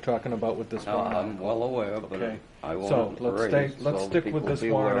what we're talking about with this No, warrant I'm article. well aware, but Okay. I won't So let's raise, stay, let's so stick people with this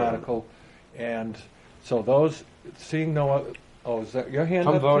be warrant aware of it. article. And so those, seeing no, oh, is that your hand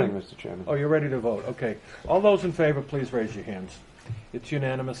up? I'm voting, Tim? Mr. Chairman. Oh, you're ready to vote. Okay. All those in favor, please raise your hands. It's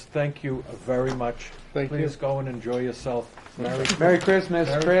unanimous. Thank you very much. Thank Please you. go and enjoy yourself. Merry Christmas,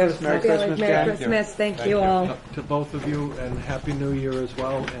 Chris. Merry Christmas, Merry Jen. Christmas. Thank you all. To both of you, and Happy New Year as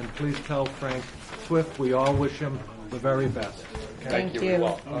well. And please tell Frank Swift we all wish him the very best. Okay? Thank you.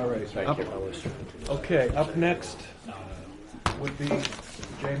 All right. Okay, up next would be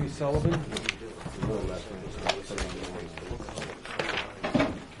Jamie Sullivan.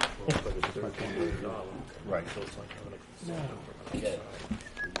 Right.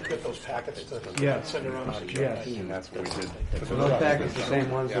 Get those packets to Yes. send around. Yes. And that's what we did. So those packets, the same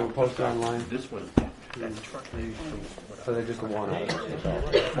ones that were posted online? This one. So they're just the one item?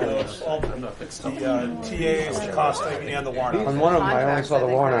 It's the TAs, the costing, and the warrant. On one of them, I only saw the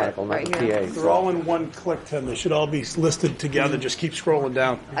warrant article, not the TA. They're all in one click, Tim. They should all be listed together. Just keep scrolling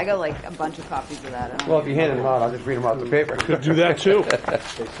down. I got like a bunch of copies of that. I don't Well, if you handed them out, I'll just read them out the paper. Could do that too. Okay,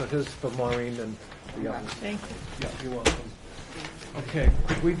 so here's for Maureen and the others. Thank you. Yeah, you're welcome. Okay,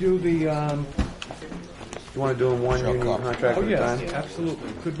 could we do the, You want to do them one union contract oh, at a yes, time?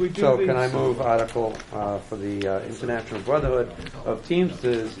 absolutely. Could we do So the? can I move article for the International Brotherhood of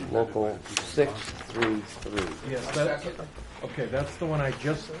Teamsters, Local 633? Yes, that's, okay, that's the one I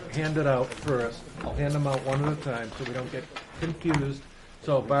just handed out first. I'll hand them out one at a time so we don't get confused.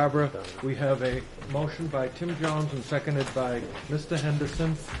 So Barbara, we have a motion by Tim Jones and seconded by Mr.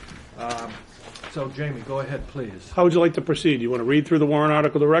 Henderson. So Jamie, go ahead, please. How would you like to proceed? You want to read through the warrant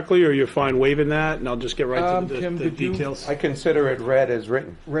article directly, or you're fine waiving that, and I'll just get right to Tim, the did you- details? I consider it read as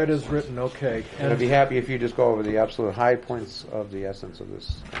written. Read as written, okay. And I'd be happy if you just go over the absolute high points of the essence of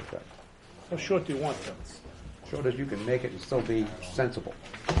this contract. How short do you want, Tim? Short as you can make it and still be sensible.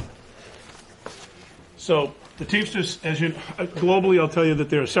 So the Teamsters, as you globally, I'll tell you that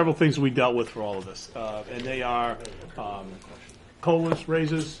there are several things we dealt with for all of this, and they are COLAs,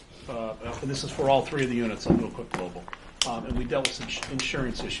 raises, and this is for all three of the units. I'll do a quick global, and we dealt with some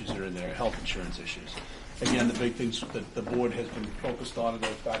insurance issues that are in there, health insurance issues. Again, the big things that the board has been focused on, and the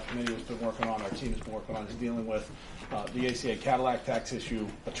back committee has been working on, our team has been working on, is dealing with the ACA Cadillac tax issue,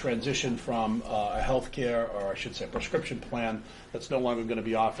 a transition from a health care, or I should say prescription plan that's no longer going to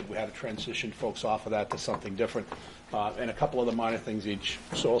be offered. We had to transition folks off of that to something different, and a couple other minor things each.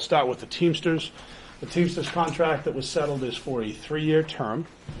 So I'll start with the Teamsters. The Teamsters contract that was settled is for a 3-year term,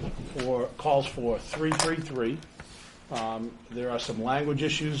 calls for 333. There are some language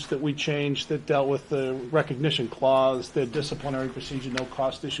issues that we changed that dealt with the recognition clause, the disciplinary procedure, no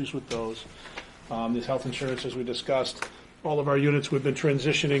cost issues with those. This health insurance, as we discussed, all of our units, we've been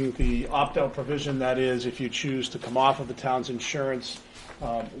transitioning the opt-out provision. That is, if you choose to come off of the town's insurance,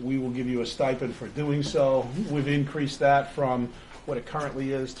 we will give you a stipend for doing so. We've increased that from what it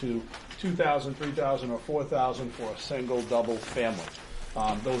currently is to $2,000, $3,000, or $4,000 for a single, double family.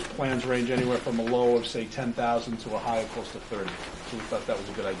 Those plans range anywhere from a low of, say, $10,000 to a high of close to $30,000. So we thought that was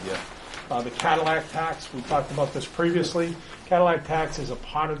a good idea. The Cadillac tax, we talked about this previously. Cadillac tax is a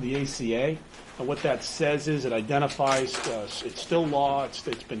part of the ACA. And what that says is it identifies, it's still law, it's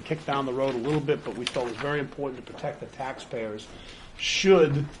been kicked down the road a little bit, but we felt it was very important to protect the taxpayers.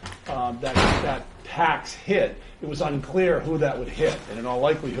 Should that tax hit, it was unclear who that would hit, and in all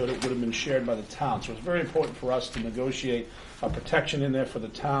likelihood it would have been shared by the town. So it's very important for us to negotiate a protection in there for the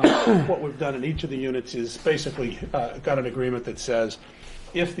town. What we've done in each of the units is basically got an agreement that says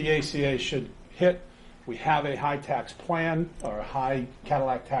if the ACA should hit, we have a high tax plan or a high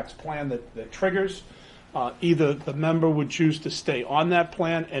Cadillac tax plan that triggers. Either the member would choose to stay on that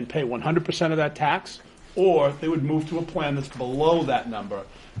plan and pay 100% of that tax, or they would move to a plan that's below that number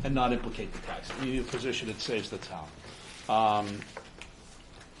and not implicate the tax. In either position, it saves the town.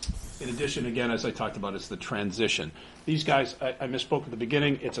 In addition, again, as I talked about, it's the transition. These guys, I misspoke at the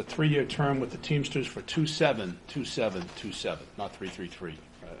beginning, it's a 3-year term with the Teamsters for 272727, not 333.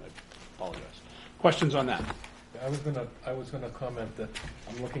 I apologize. Questions on that? I was gonna comment that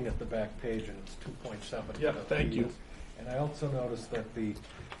I'm looking at the back page and it's 2.7. Yeah, thank you. And I also noticed that the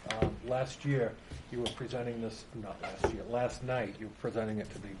last year you were presenting this, not last year, last night you were presenting it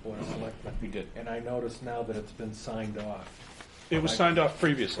to the Board of Selectmen. We did. And I noticed now that it's been signed off. It was signed off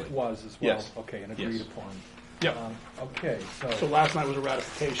previously. It was as well? Yes. Okay, and agreed Yes. upon. Yep. Okay, So last night was a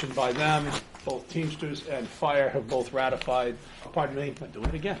ratification by them. Both Teamsters and Fire have both ratified. Pardon me, I'm doing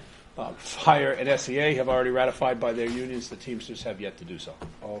it again. Fire and SEA have already ratified by their unions. The Teamsters have yet to do so.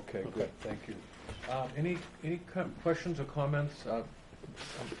 Okay, good, thank you. Any questions or comments?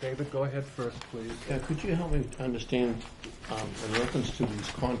 David, go ahead first, please. Could you help me understand, in reference to these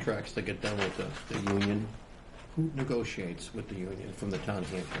contracts that get done with the union, who negotiates with the union from the town of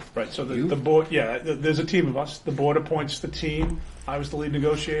Hampton? Right, so the board, there's a team of us. The board appoints the team. I was the lead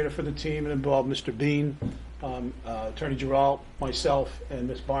negotiator for the team. It involved Mr. Bean, Attorney Giral, myself, and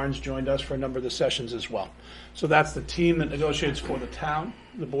Ms. Barnes joined us for a number of the sessions as well. So that's the team that negotiates for the town.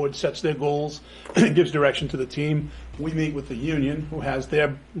 The board sets their goals and gives direction to the team. We meet with the union, who has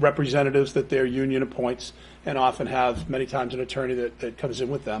their representatives that their union appoints, and often have many times an attorney that comes in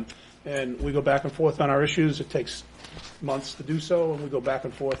with them. And we go back and forth on our issues. It takes months to do so, and we go back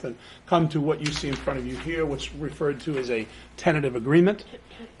and forth and come to what you see in front of you here, what's referred to as a tentative agreement.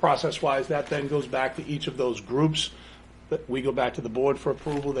 Process-wise, that then goes back to each of those groups. We go back to the board for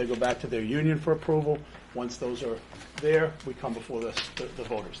approval. They go back to their union for approval. Once those are there, we come before the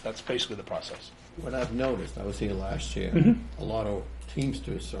voters. That's basically the process. What I've noticed, I was here last year, a lot of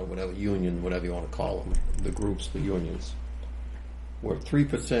Teamsters or whatever union, whatever you want to call them, the groups, the unions, were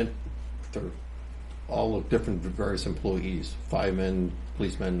 3% for all the different various employees, firemen,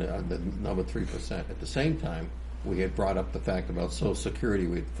 policemen, the number 3%. At the same time, we had brought up the fact about Social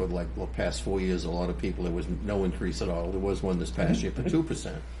Security. For like the past 4 years, a lot of people, there was no increase at all. There was one this past year for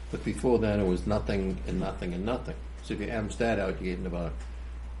 2%. But before then, it was nothing and nothing and nothing. So if you average that out, you're getting about,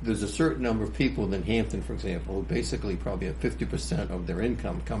 there's a certain number of people in Hampton, for example, who basically probably have 50% of their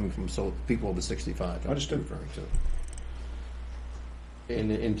income coming from people over 65. Understood. I'm referring to.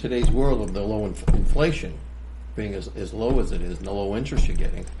 In today's world of the low inflation, being as low as it is, and the low interest you're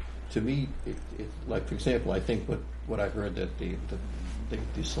getting, to me, like, for example, I think what I heard that the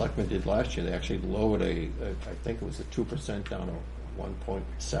selectmen did last year, they actually lowered I think it was a 2% down to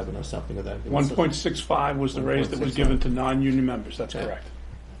 1.7 or something of that. 1.65 was the raise that was given to non-union members. That's correct.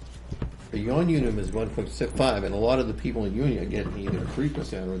 The non-union is 1.65, and a lot of the people in union are getting either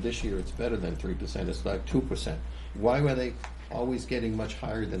 3%, or this year it's better than 3%. It's like 2%. Why were they always getting much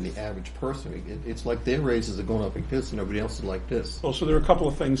higher than the average person? It's like their raises are going up like this, and everybody else is like this. Well, so there are a couple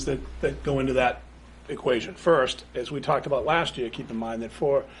of things that go into that equation. First, as we talked about last year, keep in mind that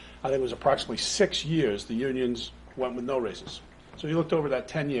for, I think it was approximately 6 years, the unions went with no raises. So you looked over that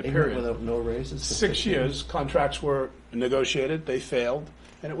 10-year period. Without no raises? 6 years, contracts were negotiated, they failed,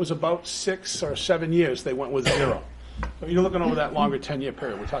 and it was about 6 or 7 years they went with zero. So you're looking over that longer 10-year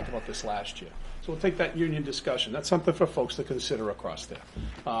period. We talked about this last year. So we'll take that union discussion. That's something for folks to consider across there.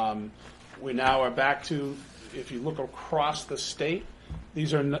 We now are back to, if you look across the state,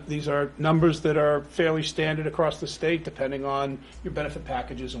 these are numbers that are fairly standard across the state, depending on your benefit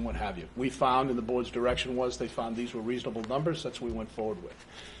packages and what have you. We found, and the board's direction was, they found these were reasonable numbers. That's what we went forward with.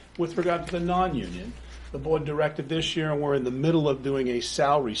 With regard to the non-union, the board directed this year, and we're in the middle of doing a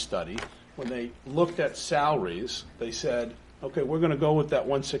salary study. When they looked at salaries, they said, okay, we're going to go with that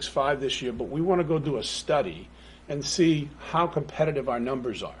 165 this year, but we want to go do a study and see how competitive our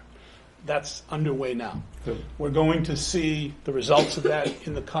numbers are. That's underway now. Good. We're going to see the results of that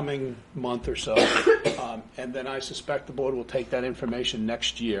in the coming month or so, and then I suspect the board will take that information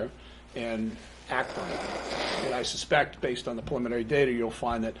next year and act on it. And I suspect, based on the preliminary data, you'll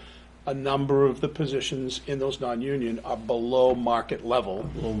find that a number of the positions in those non-union are below market level.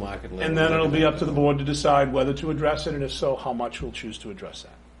 Below market level. And then it'll be up to the board to decide whether to address it, and if so, how much we'll choose to address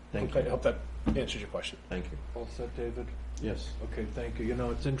that. Thank Okay, you. I hope that answers your question. Thank you. All set, David? Yes. Okay, thank you. You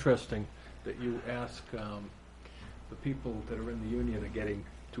know, it's interesting that you ask the people that are in the union are getting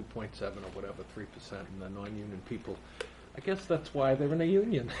 2.7 or whatever, 3%, and the non-union people. I guess that's why they're in a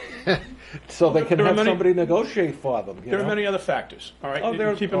union, so they can have somebody negotiate for them. There are many other factors. All right,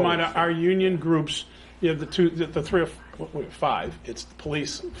 Oh, keep in mind our union groups. You have the 3 or 5. It's the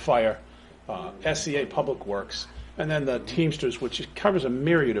police, fire, SEA, Public Works, and then the Teamsters, which covers a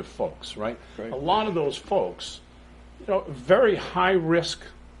myriad of folks. Right, a lot of those folks, very high risk,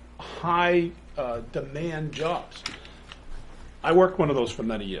 high demand jobs. I worked one of those for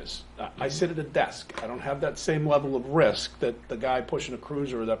many years. I sit at a desk. I don't have that same level of risk that the guy pushing a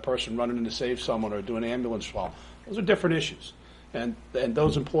cruiser or that person running in to save someone or doing an ambulance call. Those are different issues. And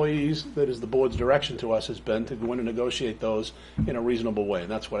those employees, that is the board's direction to us, has been to go in and negotiate those in a reasonable way.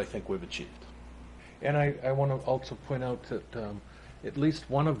 And that's what I think we've achieved. And I want to also point out that at least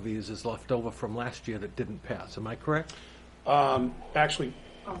one of these is left over from last year that didn't pass. Am I correct? Actually,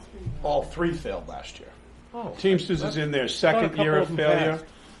 all three failed last year. Oh, Teamsters is in their second year of failure.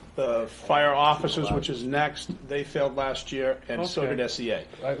 The fire officers, which is next, they failed last year, and so Okay. did SEA.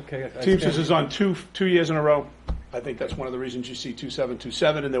 Okay. Teamsters is on two years in a row. I think that's one of the reasons you see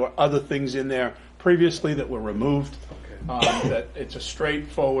 2727, and there were other things in there previously that were removed. That it's a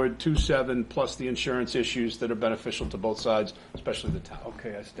straightforward 27 plus the insurance issues that are beneficial to both sides, especially the town.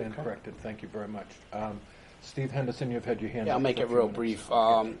 Okay, I stand corrected. Thank you very much. Steve Henderson, you've had your hand Yeah, up I'll make for a it few real minutes.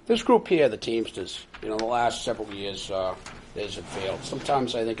 brief. This group here, the Teamsters, the last several years, there's it failed.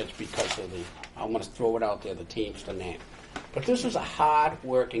 Sometimes I think it's because of I want to throw it out there, the Teamster name. But this is a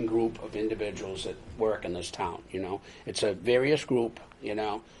hard-working group of individuals that work in this town, It's a various group,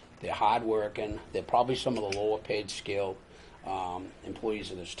 They're hard-working. They're probably some of the lower-paid skilled employees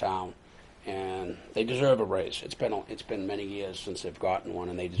of this town. And they deserve a raise. It's been many years since they've gotten one,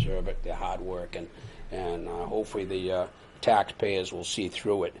 and they deserve it. They're hard-working. And hopefully the taxpayers will see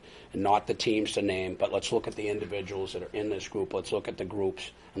through it, and not the Teamster name, but let's look at the individuals that are in this group. Let's look at the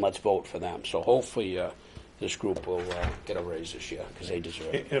groups, and let's vote for them. So hopefully this group will get a raise this year, because they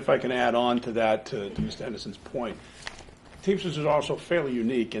deserve it. And if I can add on to that, to Mr. Henderson's point, Teamsters is also fairly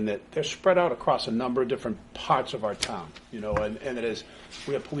unique in that they're spread out across a number of different parts of our town, and it is,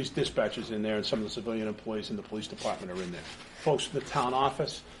 we have police dispatchers in there, and some of the civilian employees in the police department are in there. Folks from the town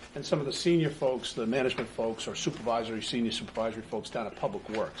office, and some of the senior folks, the management folks, or senior supervisory folks down at Public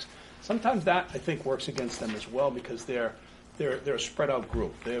Works. Sometimes that, I think, works against them as well, because they're a spread out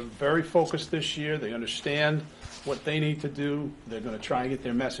group. They're very focused this year. They understand what they need to do. They're going to try and get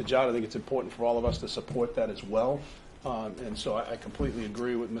their message out. I think it's important for all of us to support that as well. And so I completely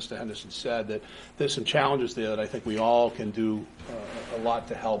agree with Mr. Henderson said, that there's some challenges there that I think we all can do a lot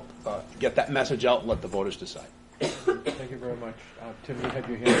to help get that message out and let the voters decide. Thank you very much. Tim, you had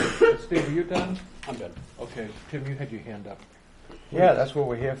your hand up. Steve, are you done? I'm good. Okay. Tim, you had your hand up. Yeah, that's what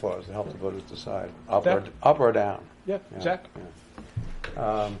we're here for, is to help the voters decide, up or down. Yeah, Zach?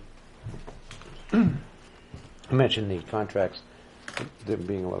 Yeah. I mentioned the contracts, them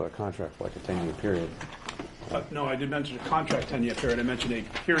being a contract for like a 10-year period. No, I did mention a contract 10-year period. I mentioned a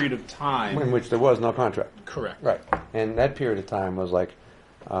period of time. In which there was no contract. Correct. Right. And that period of time was like,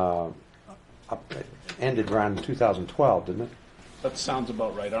 ended around 2012, didn't it? That sounds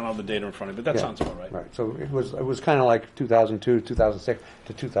about right. I don't have the data in front of me, but that sounds about right. Right. So it was kind of like 2002, 2006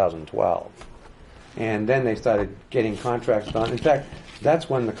 to 2012. And then they started getting contracts done. In fact, that's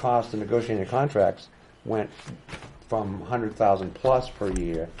when the cost of negotiating contracts went from $100,000 plus per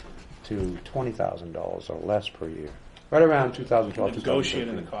year to $20,000 or less per year. Right around 2012.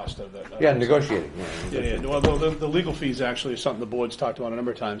 Negotiating the cost of that. Yeah, negotiating. Yeah. Well, the legal fees actually is something the board's talked about a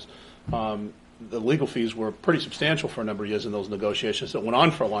number of times. The legal fees were pretty substantial for a number of years in those negotiations that went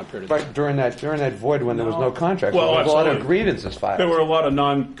on for a long period of time. Right, during that void when there was no contract. Well, there was a lot of absolutely. grievances filed. There were a lot of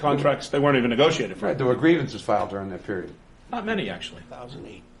non-contracts. They weren't even negotiated for. Right, there were grievances filed during that period. Not many, actually.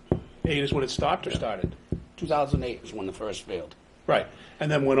 2008. 8 is when it stopped or started? 2008 is when the first failed. Right. And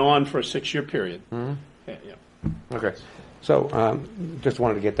then went on for a 6-year period. Mm-hmm. Yeah. Okay. So, just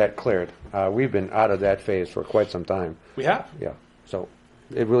wanted to get that cleared. We've been out of that phase for quite some time. We have. Yeah. So,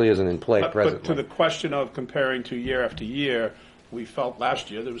 it really isn't in play presently. But to the question of comparing to year after year, we felt last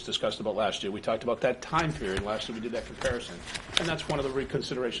year, that was discussed about last year, we talked about that time period. Last year we did that comparison. And that's one of the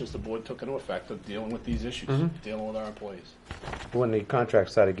reconsiderations the board took into effect of dealing with these issues, dealing with our employees. When the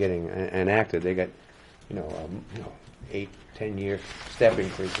contract started getting enacted, they got, 8, 10-year step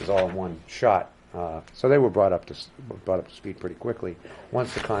increases all in one shot. So they were brought up to speed pretty quickly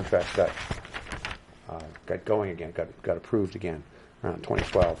once the contract got going again, got approved again around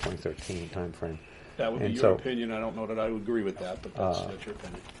 2012, 2013 time frame. That would be your opinion. I don't know that I would agree with that, but that's your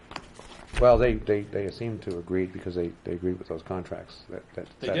opinion. Well, they seem to agree because they agreed with those contracts that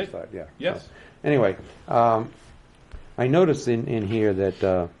They satisfied. did? Yeah. Yes. So, anyway, I noticed in here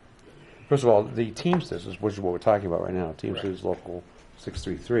that first of all, the Teamsters, which is what we're talking about right now, Teamsters Local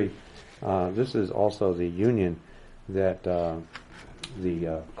 633. This is also the union that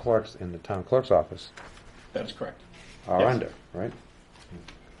the clerks in the town clerk's office. That is correct. Are Yes. under, right?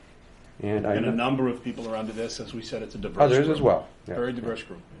 And a number of people are under this. As we said, it's a diverse others group. as well. Yeah. Very diverse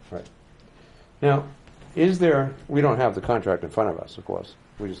group. Right. Now, we don't have the contract in front of us, of course.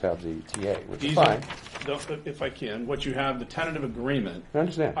 We just have the TA, which is fine. If I can, what you have, the tentative agreement, I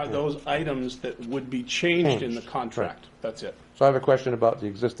understand. are those items that would be changed in the contract. Right. That's it. So I have a question about the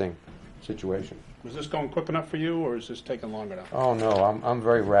existing situation. Was this going quick enough for you, or is this taking longer now? Oh, no, I'm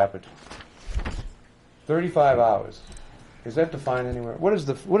very rapid. 35 hours. Is that defined anywhere? What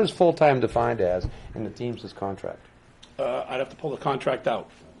is full-time defined as in the Teamsters contract? I'd have to pull the contract out.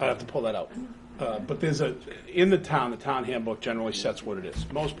 I'd have to pull that out. But in the town handbook generally sets what it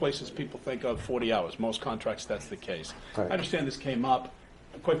is. Most places people think of 40 hours. Most contracts, that's the case. Right. I understand this came up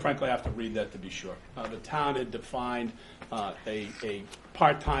quite frankly, I have to read that to be sure. The town had defined a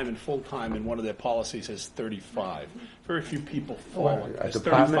part-time and full-time in one of their policies as 35. Very few people fall as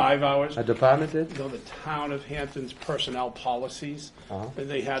 35 hours. A department did? No, the town of Hampton's personnel policies,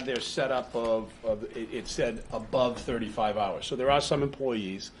 they had their setup of it said above 35 hours. So there are some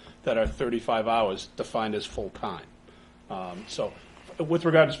employees that are 35 hours defined as full-time. So with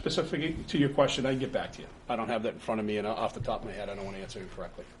regard to specifically to your question, I can get back to you. I don't have that in front of me, and off the top of my head, I don't want to answer it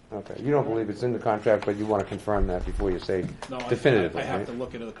correctly. Okay. You don't believe it's in the contract, but you want to confirm that before you say definitively. I have right? to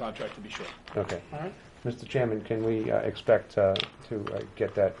look into the contract to be sure. Okay. All right. Mr. Chairman, can we expect to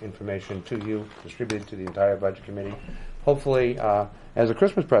get that information to you, distributed to the entire Budget Committee, hopefully as a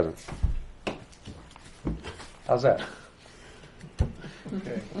Christmas present? How's that?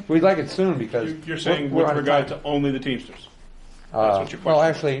 Okay. We'd like it soon because You're saying we're with on regard time. to only the Teamsters? That's what your question Well,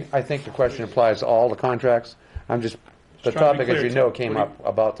 is. actually, I think the question applies to all the contracts. I'm just, the trying to be topic, as clear, you know, Tim. came What up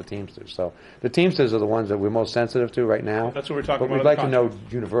about the Teamsters. So the Teamsters are the ones that we're most sensitive to right now. That's what we're talking but about we'd in like the to know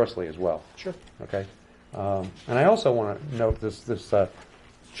universally as well. Sure. Okay. And I also want to note this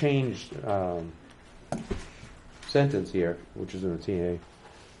changed sentence here, which is in the TA.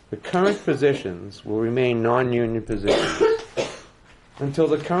 The current positions will remain non-union positions until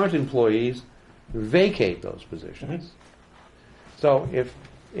the current employees vacate those positions. So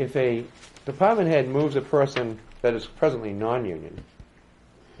if a department head moves a person that is presently non-union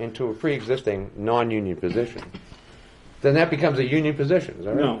into a pre-existing non-union position, then that becomes a union position. Is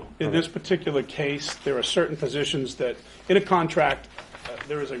that right? No. In this particular case, there are certain positions that, in a contract,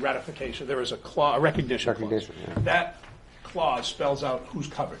 there is a ratification, there is a recognition clause. Yeah. That clause spells out who's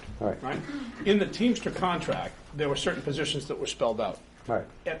covered. Right. In the Teamster contract, there were certain positions that were spelled out. Right.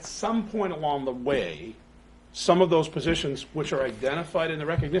 At some point along the way, some of those positions, which are identified in the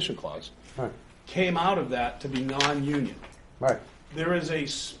recognition clause, Right. came out of that to be non-union. Right. There is a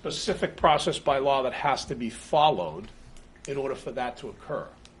specific process by law that has to be followed in order for that to occur.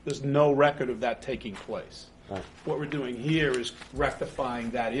 There's no record of that taking place. Right. What we're doing here is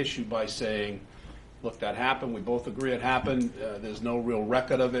rectifying that issue by saying, look, that happened, we both agree it happened, there's no real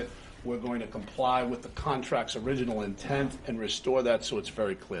record of it, we're going to comply with the contract's original intent and restore that so it's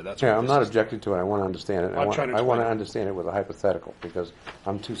very clear. That's Yeah, what I'm this not is. objecting to it. I want to understand it. I'm trying to I want to explain it. understand it with a hypothetical because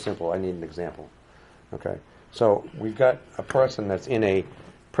I'm too simple. I need an example. Okay. So we've got a person that's in a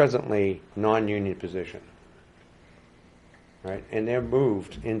presently non-union position, right? And they're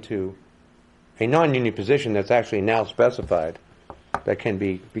moved into a non-union position that's actually now specified that can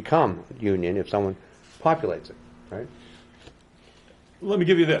become union if someone populates it, right? Let me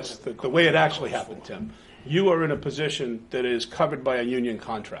give you this, the way it actually happened, Tim. You are in a position that is covered by a union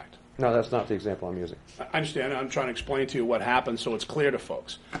contract. No, that's not the example I'm using. I understand. I'm trying to explain to you what happened so it's clear to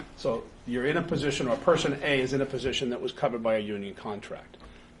folks. So you're in a position, or person A is in a position that was covered by a union contract.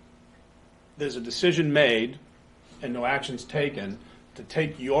 There's a decision made and no actions taken to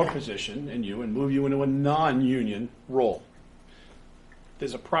take your position and move you into a non-union role.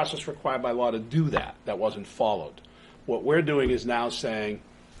 There's a process required by law to do that. That wasn't followed. What we're doing is now saying,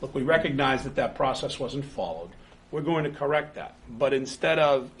 look, we recognize that process wasn't followed. We're going to correct that. But instead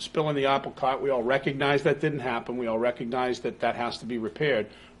of spilling the apple cart, we all recognize that didn't happen. We all recognize that has to be repaired.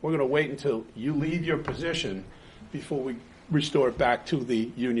 We're going to wait until you leave your position before we restore it back to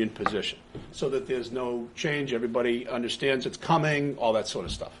the union position so that there's no change. Everybody understands it's coming, all that sort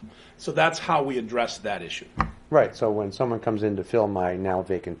of stuff. So that's how we address that issue. Right. So when someone comes in to fill my now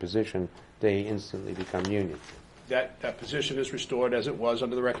vacant position, they instantly become union. That position is restored as it was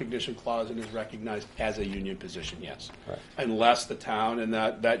under the recognition clause and is recognized as a union position, yes. Right. Unless the town and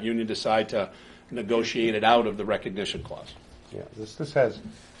that union decide to negotiate it out of the recognition clause. Yeah, this has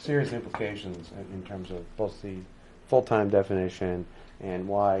serious implications in terms of both the full-time definition and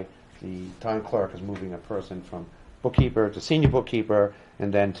why the town clerk is moving a person from bookkeeper to senior bookkeeper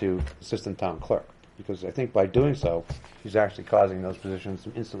and then to assistant town clerk. Because I think by doing so, she's actually causing those positions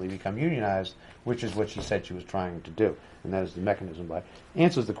to instantly become unionized, which is what she said she was trying to do. And that is the mechanism by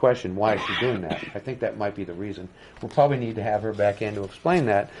answers the question, why is she doing that? I think that might be the reason. We'll probably need to have her back in to explain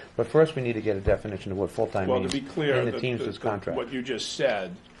that, but first we need to get a definition of what full-time Well, means to be clear, in the Teamsters contract. what you just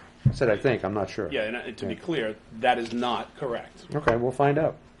said, I said I think, I'm not sure. yeah, and to be clear, that is not correct. Okay, we'll find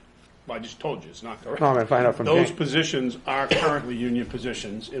out. Well, I just told you it's not correct. No, I'm going to find out from Those Jane. positions are currently union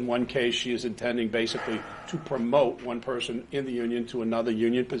positions. In one case, she is intending basically to promote one person in the union to another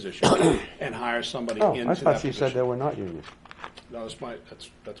union position and hire somebody Oh, into I that thought she position. said they were not union. No,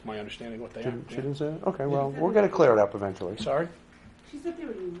 that's my understanding of what they are. She didn't say that? Okay, well, we'll get it cleared up eventually. Sorry? She said they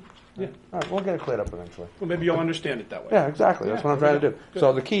were union. Yeah. All right, we'll get it cleared up eventually. Well, maybe you'll understand it that way. Yeah, exactly. That's Yeah, what I'm there trying we to do. go. Good.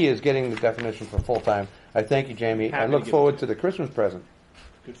 So the key is getting the definition for full-time. I thank you, Jamie. I Happy look to get forward it. to the Christmas present.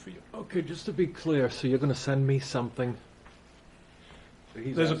 good for you. Okay, just to be clear, so you're going to send me something?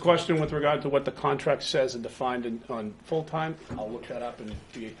 He's There's a asking- question with regard to what the contract says and defined on full-time. I'll look that up and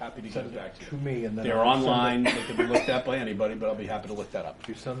be happy to get it back to to you. me, and then They're I'll send online, it- they can be looked at by anybody, but I'll be happy to look that up. If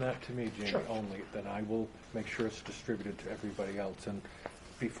you send that to me, Jamie, Sure. only, then I will make sure it's distributed to everybody else. And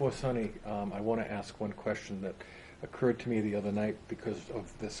before Sonny, I want to ask one question that occurred to me the other night because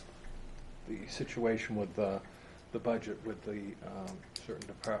of the situation with the budget with the certain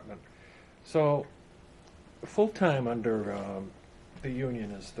department. So, full-time under the union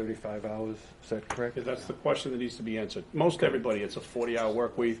is 35 hours, is that correct? Yeah, that's the question that needs to be answered. Most everybody, it's a 40-hour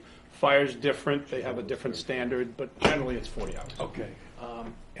work week. Fire's different, they have a different standard, but generally it's 40 hours. Okay.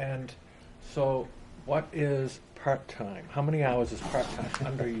 And so what is part-time? How many hours is part-time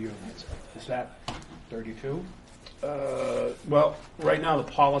under union? Is that 32? Well, right now,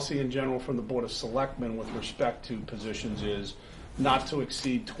 the policy in general from the Board of Selectmen with respect to positions is not to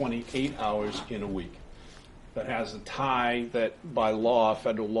exceed 28 hours in a week. That has a tie that by law,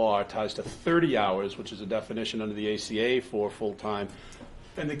 federal law, ties to 30 hours, which is a definition under the ACA for full-time.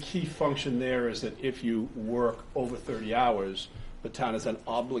 And the key function there is that if you work over 30 hours, the town is then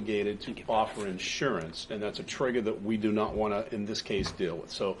obligated to offer insurance, and that's a trigger that we do not want to, in this case, deal with.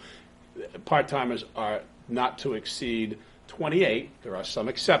 So part-timers are not to exceed 28. There are some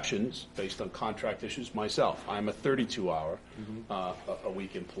exceptions based on contract issues. Myself, I'm a 32-hour a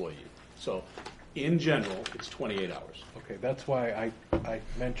week employee. So in general, it's 28 hours. Okay, that's why I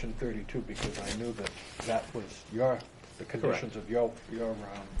mentioned 32 because I knew that was the conditions of your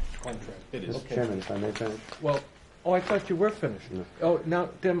contract. It is. Mr. Chairman, if I may finish. Well, I thought you were finished. No. Oh, now,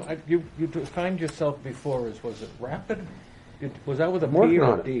 Tim, you defined yourself before as, was it rapid? Was that with a I'm P working or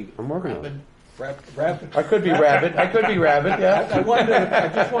on a D? it. I'm working on it. Rapid. I could be rabid. I could be rabid, yeah. I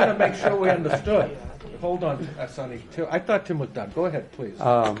just want to make sure we understood. Hold on, Sonny. I thought Tim was done. Go ahead, please.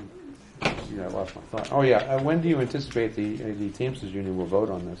 Yeah, I lost my thought. Oh, yeah. When do you anticipate the Teamsters Union will vote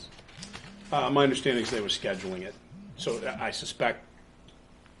on this? My understanding is they were scheduling it. So I suspect,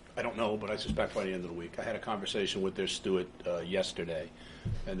 I don't know, but I suspect by the end of the week. I had a conversation with their steward yesterday,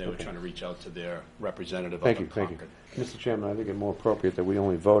 and they were trying to reach out to their representative Thank up you, in thank you. Concord. Mr. Chairman, I think it's more appropriate that we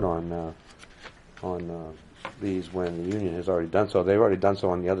only vote on these when the union has already done so. They've already done so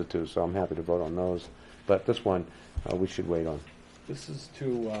on the other two, so I'm happy to vote on those. But this one, we should wait on. This is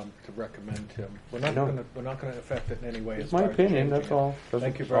to recommend Tim. We're not No. going to affect it in any way. It's as my far as opinion, changing that's it. all.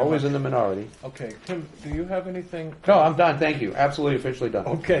 Thank you very Always much. in the minority. Okay, Tim, do you have anything? No, I'm done, thank you. Absolutely officially done.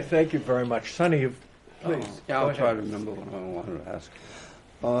 Okay, thank you very much. Sonny, please. Yeah, go I'll try ahead. to remember what I wanted to ask.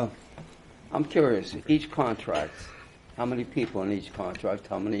 I'm curious, each contract, how many people in each contract,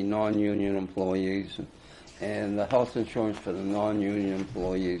 how many non-union employees, and the health insurance for the non-union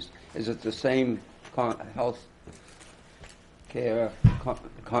employees, is it the same health care,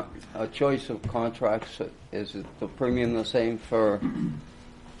 choice of contracts? Is it the premium the same for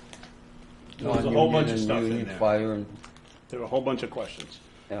There's a whole bunch non-union of and stuff in union there. fire? And, There are a whole bunch of questions.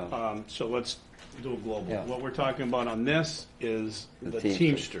 yeah. So let's do a global. Yeah. What we're talking about on this is The the Teamsters.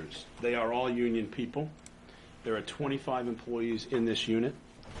 Teamsters. They are all union people. There are 25 employees in this unit.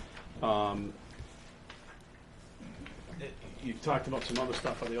 You talked about some other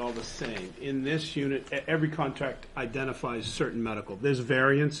stuff. Are they all the same? In this unit, every contract identifies certain medical. There's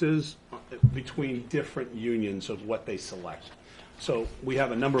variances between different unions of what they select. So we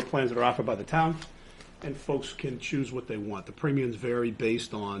have a number of plans that are offered by the town, and folks can choose what they want. The premiums vary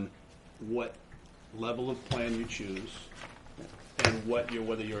based on what level of plan you choose and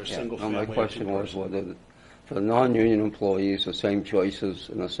whether you're a Yeah. single No, family. my or question was two-person. whether for the non-union employees, the same choices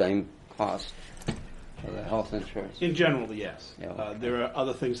and the same cost for the health insurance. In general, yes. Yeah, okay. There are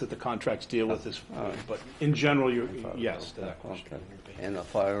other things that the contracts deal with, All right. but in general, yes to that question. Okay. And the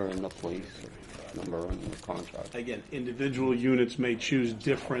fire and the police number on the contract. Again, individual units may choose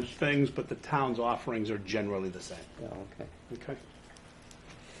different things, but the town's offerings are generally the same. Yeah, okay. Okay.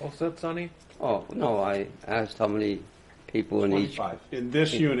 All set, Sonny? Oh, no, I asked how many people in each. 25. In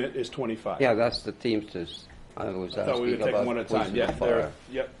this unit is 25. Yeah, that's the Teamsters. I was I thought we asking would take them about one at a police time. and Yeah, fire.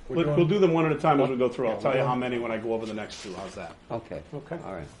 yep. We're doing- We'll do them one at a time as we go through. I'll Yeah, tell we're you how doing- many when I go over the next two. How's that? Okay. Okay.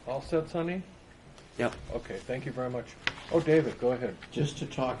 All right. All set, Sonny? Yep. Okay, thank you very much. Oh, David, go ahead. Just to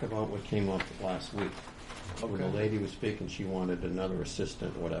talk about what came up last week. When the Okay. lady was speaking, she wanted another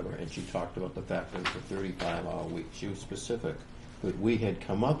assistant, whatever, and she talked about the fact that it's a 35-hour week. She was specific that we had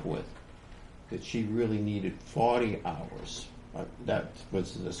come up with, that she really needed 40 hours. That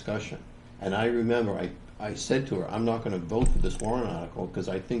was the discussion. And I remember I said to her, I'm not going to vote for this warrant article because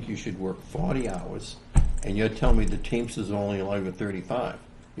I think you should work 40 hours, and you're telling me the Teamsters are only allowed for 35.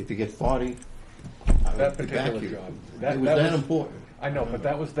 If you get 40, I That would back particular you. job. It was that important. I know, but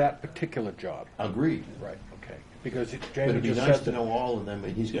that was that particular job. Agreed. Right, okay. Because But Jamie it'd be just nice said to that. know all of them,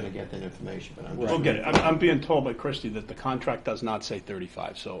 and he's gonna get that information, but I'm just. We'll get it. I'm being told by Christie that the contract does not say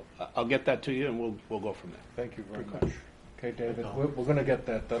 35, so I'll get that to you, and we'll go from there. Thank you very much. Okay, David, we're going to get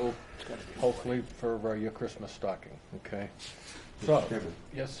that. That'll hopefully for your Christmas stocking, okay? So,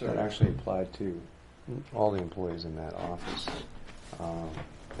 yes, That sir. actually applied to all the employees in that office.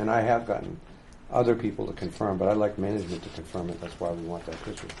 And I have gotten other people to confirm, but I'd like management to confirm it. That's why we want that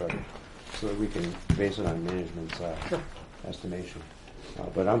Christmas present, so that we can base it on management's estimation.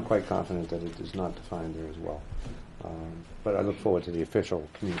 But I'm quite confident that it is not defined there as well. But I look forward to the official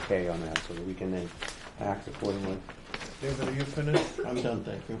communique on that, so that we can then act accordingly. David, are you finished? I'm done,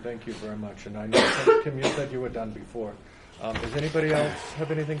 thank you. Thank you very much. And I know, Tim, you said you were done before. Does anybody else have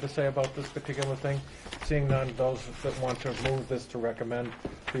anything to say about this particular thing? Seeing none, those that want to move this to recommend,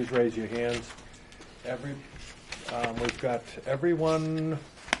 please raise your hands. We've got everyone,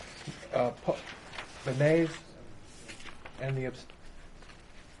 the nays and the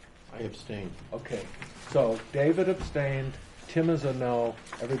I abstain. Okay, so David abstained, Tim is a no,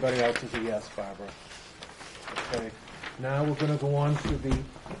 everybody else is a yes, Barbara. Okay, now we're going to go on to the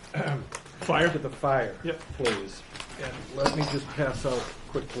Fire? To the fire, Yep. please. And let me just pass out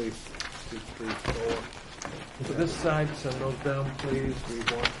quickly, 2, 3, 4. To this side, send those down, please. We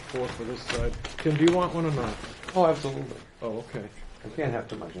want 4 for this side. Tim, do you want one or not? Oh, absolutely. Oh, okay. I can't have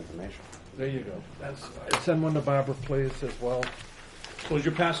too much information. There you go. Send one to Barbara, please, as well. So as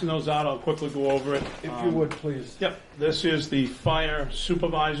you're passing those out, I'll quickly go over it. If you would, please. Yep, this is the fire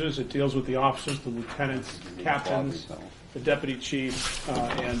supervisors. It deals with the officers, the lieutenants, captains, the deputy chief,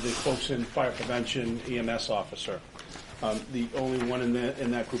 and the folks in fire prevention, EMS officer. The only one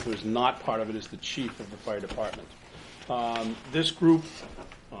in that group who is not part of it is the chief of the fire department. This group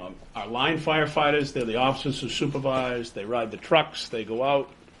are line firefighters. They're the officers who supervise. They ride the trucks. They go out.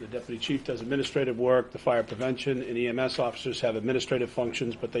 The deputy chief does administrative work. The fire prevention and EMS officers have administrative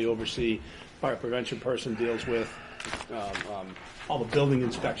functions, but they oversee. Fire prevention person deals with all the building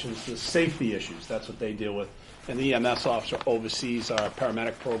inspections, the safety issues. That's what they deal with. And the EMS officer oversees our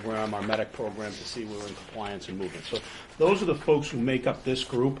paramedic program, our medic program, to see we're in compliance and movement. So those are the folks who make up this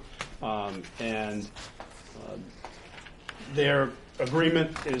group, and their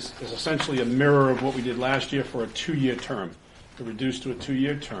agreement is essentially a mirror of what we did last year for a 2-year term. To reduce to a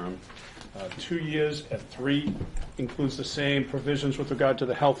 2-year term. 2 years at 3 includes the same provisions with regard to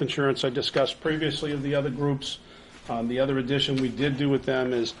the health insurance I discussed previously of the other groups. The other addition we did do with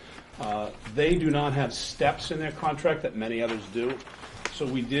them is they do not have steps in their contract that many others do. So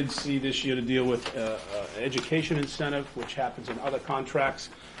we did see this year to deal with education incentive, which happens in other contracts.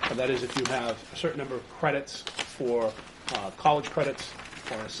 That is, if you have a certain number of credits for college credits,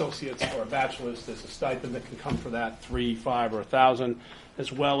 or an associate's or a bachelor's, there's a stipend that can come for that, 3, 5, or 1,000, as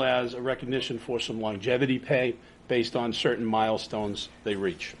well as a recognition for some longevity pay based on certain milestones they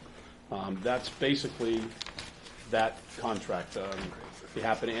reach. That's basically that contract. Be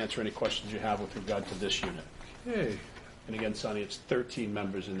happy to answer any questions you have with regard to this unit. Okay. And again, Sonny, it's 13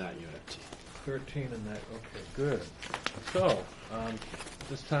 members in that unit. 13 in that, okay, good. So,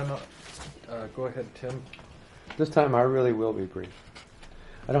 this time, go ahead, Tim. This time I really will be brief.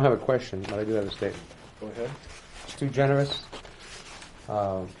 I don't have a question, but I do have a statement. Go ahead. It's too generous.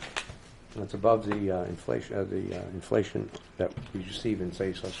 It's above the inflation that we receive in,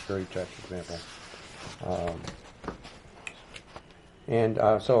 say, Social Security check, for example.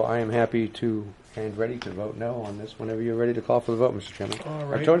 So I am happy to and ready to vote no on this whenever you're ready to call for the vote, Mr. Chairman. All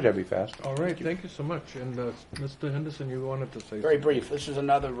right. I told you I'd be fast. All right, thank you so much. And Mr. Henderson, you wanted to say Very something. brief. This is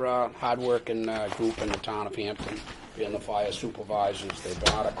another hard-working group in the town of Hampton, being the fire supervisors. They've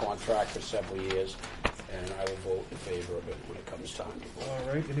been out of contract for several years, and I will vote in favor of it when it comes time to vote.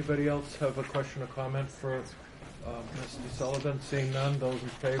 All right, anybody else have a question or comment for Mr. Sullivan? Seeing none, those in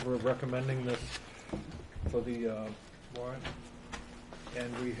favor of recommending this for the warrant?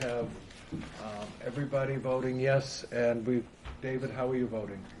 And we have everybody voting yes, and David, how are you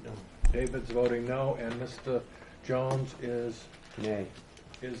voting? No. David's voting no, and Mr. Jones is Nay.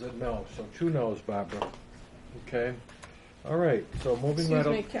 Is a no. So 2 no's, Barbara. Okay. All right. So moving right Excuse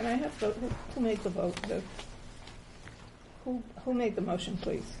me, on. can I have who made the vote? Who made the motion,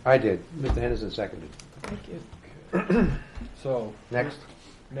 please? I did. Mr. Henderson seconded. Thank you. So Next.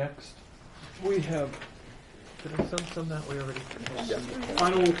 We have. Did I send some that way already?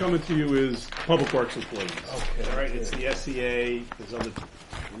 Final one coming to you is Public Works employees. Okay. All right, it's the SEA, there's other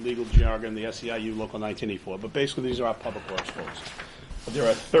legal jargon, the SEIU Local 1984, but basically these are our Public Works folks. There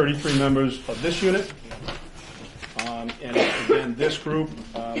are 33 members of this unit, and again, this group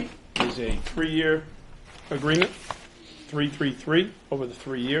is a 3-year agreement, 333 over the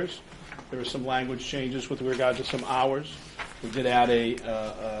 3 years. There were some language changes with regard to some hours. We did add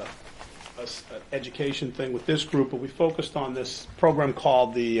a education thing with this group, but we focused on this program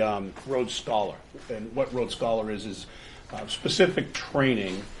called the Road Scholar. And what Road Scholar is specific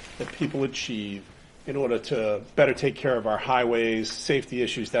training that people achieve in order to better take care of our highways, safety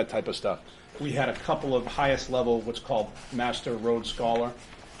issues, that type of stuff. We had a couple of highest level, what's called Master Road Scholar,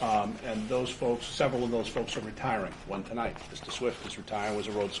 and those folks, several of those folks are retiring. One tonight, Mr. Swift is retiring, was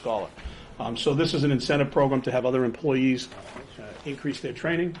a Road Scholar. So this is an incentive program to have other employees increase their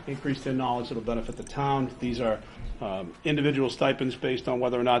training, increase their knowledge that will benefit the town. These are individual stipends based on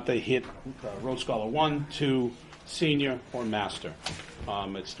whether or not they hit Road Scholar 1, 2, Senior, or Master.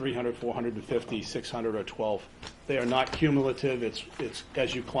 It's 300, 450, 600, or 12. They are not cumulative. It's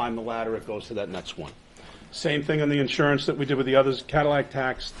as you climb the ladder, it goes to that next one. Same thing on the insurance that we did with the others, Cadillac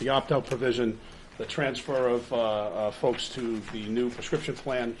tax, the opt-out provision, the transfer of folks to the new prescription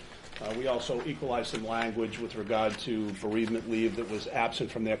plan. We also equalized some language with regard to bereavement leave that was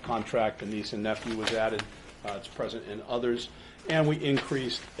absent from their contract. A niece and nephew was added. It's present in others. And we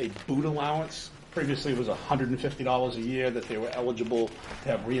increased a boot allowance. Previously, it was $150 a year that they were eligible to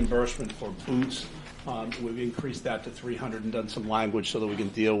have reimbursement for boots. We've increased that to $300 and done some language so that we can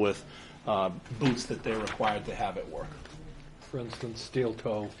deal with boots that they're required to have at work. For instance, steel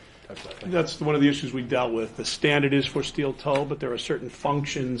toe type of thing. That's one of the issues we dealt with. The standard is for steel toe, but there are certain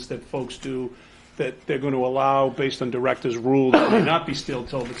functions that folks do that they're going to allow based on director's rule that may not be steel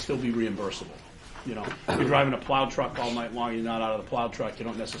toe but still be reimbursable. You know, if you're driving a plow truck all night long, you're not out of the plow truck, you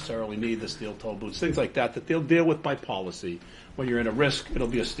don't necessarily need the steel toe boots, things like that they'll deal with by policy. When you're in a risk, it'll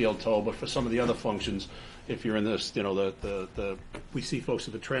be a steel toe, but for some of the other functions, if you're in this, you know, we see folks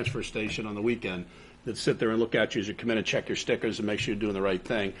at the transfer station on the weekend that sit there and look at you as you come in and check your stickers and make sure you're doing the right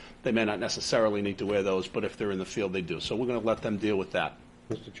thing. They may not necessarily need to wear those, but if they're in the field, they do. So we're going to let them deal with that.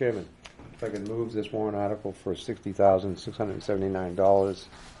 Mr. Chairman, if I could move this warrant article for $60,679. Is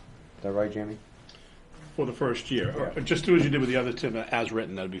that right, Jamie? For the first year. Or just do as you did with the other, Tim, as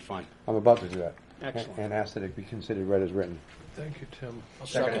written, that'd be fine. I'm about to do that. Excellent. And ask that it be considered read as written. Thank you, Tim.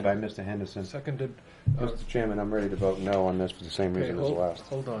 Seconded by Mr. Henderson. Seconded. Mr. Chairman, I'm ready to vote no on this for the same reason as the last.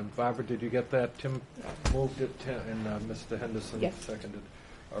 Hold on. Barbara, did you get that? Tim moved it, and Mr. Henderson seconded.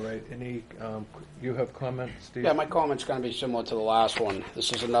 All right. Any, you have comments, Steve? Yeah, my comment's going to be similar to the last one.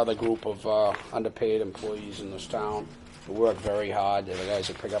 This is another group of underpaid employees in this town who work very hard. They're the guys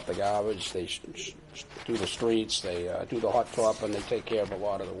that pick up the garbage, they do the streets, they do the hot top, and they take care of a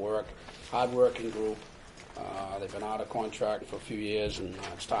lot of the work. Hard-working group. They've been out of contract for a few years, and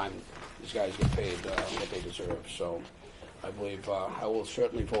it's time these guys get paid what they deserve. So I believe I will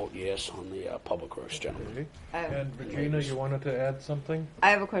certainly vote yes on the public works, gentlemen. And Regina, you wanted to add something? I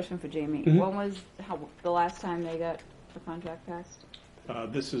have a question for Jamie. Mm-hmm. When was the last time they got the contract passed?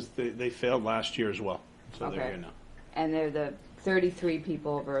 They failed last year as well, so Okay. they're here now. And they're the 33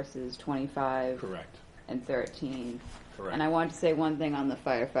 people versus 25 Correct. and 13. Correct. And I want to say one thing on the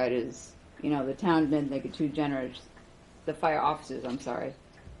firefighters. You know, the town didn't think it too generous. The fire officers, I'm sorry.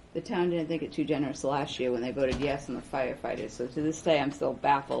 The town didn't think it too generous last year when they voted yes on the firefighters. So to this day, I'm still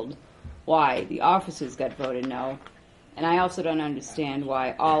baffled why the officers got voted no. And I also don't understand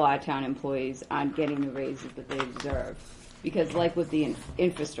why all our town employees aren't getting the raises that they deserve. Because like with the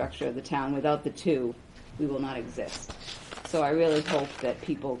infrastructure of the town, without the two, we will not exist. So I really hope that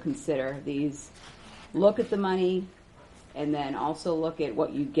people consider these, look at the money, and then also look at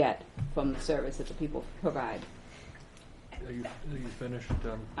what you get from the service that the people provide. Are you finished?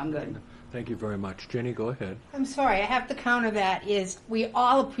 I'm good. Thank you very much. Jenny, go ahead. I'm sorry, I have to counter that is we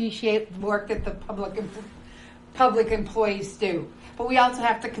all appreciate the work that the public employees do. But we also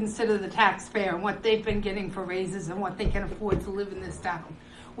have to consider the taxpayer and what they've been getting for raises and what they can afford to live in this town.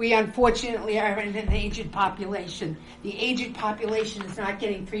 We unfortunately are in an aged population. The aged population is not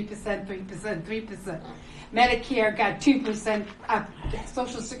getting 3%, 3%, 3%. Medicare got 2%,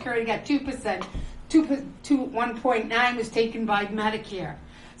 Social Security got 2%, 1.9 was taken by Medicare.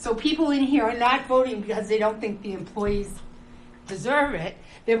 So people in here are not voting because they don't think the employees deserve it.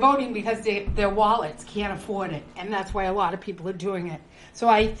 They're voting because their wallets can't afford it, and that's why a lot of people are doing it. So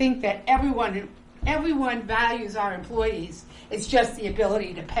I think that everyone values our employees. It's just the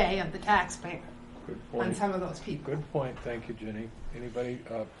ability to pay of the taxpayer on some of those people. Good point. Thank you, Jenny. Anybody?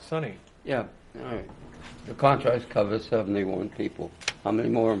 Sonny? Yeah, all right. The contract covers 71 people. How many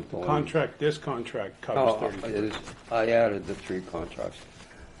more employees? This contract covers 30. I added the 3 contracts.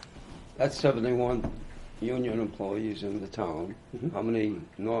 That's 71 union employees in the town. Mm-hmm. How many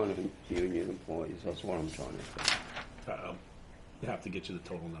non-union employees? That's what I'm trying to say. You have to get you the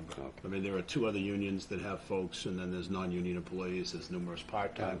total number. I mean, there are 2 other unions that have folks, and then there's non-union employees, there's numerous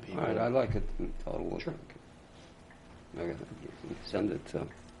part-time people. All right, I like it in total. Sure. Okay. Send it to.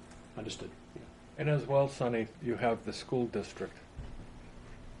 Understood. And as well, Sonny, you have the school district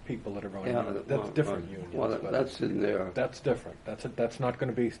people that are on. Yeah, That's well, different unions. well, but that's in there. That's different. That's not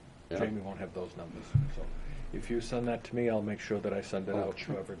going to be. Yeah. Jamie won't have those numbers. So, if you send that to me, I'll make sure that I send it out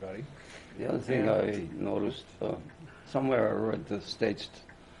to everybody. The other thing I noticed, somewhere I read the state's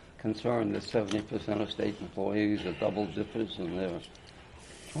concerned that 70% of state employees are double dippers, and they're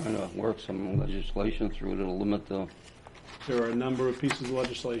trying to work some legislation through to limit the. There are a number of pieces of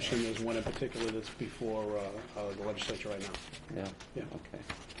legislation. There's one in particular that's before the legislature right now. Yeah. Yeah.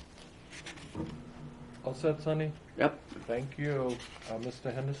 Okay. All set, Sonny? Yep. Thank you.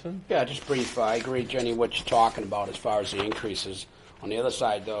 Mr. Henderson? Yeah, just brief. I agree, Jenny, what you're talking about as far as the increases. On the other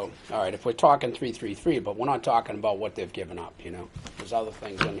side, though, all right, if we're talking 333, but we're not talking about what they've given up, you know. There's other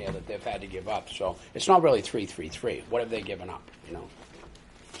things in here that they've had to give up. So it's not really 333. What have they given up, you know?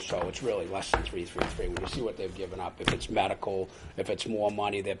 So it's really less than 333 when you see what they've given up. If it's medical, if it's more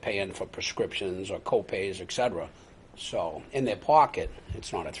money they're paying for prescriptions or co-pays, etc. So in their pocket,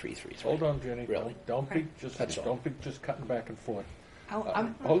 it's not a 333. Hold on, Jenny. Really? Don't be just That's all. don't be just cutting back and forth.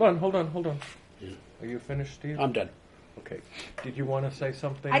 I'm- Hold on. Are you finished, Steve? I'm done. Okay. Did you want to say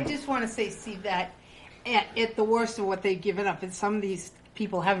something? I just want to say, Steve, that at the worst of what they've given up, and some of these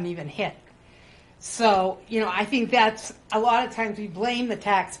people haven't even hit. So, I think that's a lot of times we blame the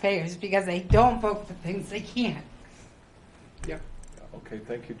taxpayers because they don't vote for things they can't. Yeah. Okay,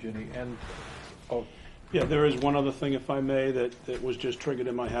 thank you, Jenny. And Yeah, there is one other thing, if I may, that was just triggered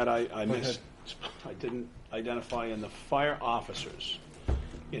in my head. I missed. I didn't identify in the fire officers.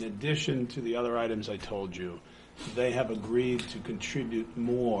 In addition to the other items I told you, they have agreed to contribute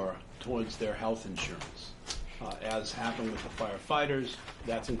more towards their health insurance. As happened with the firefighters,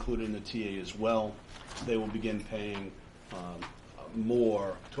 that's included in the TA as well. They will begin paying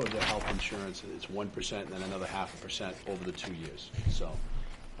more towards their health insurance. It's 1% and then another 0.5% over the 2 years. So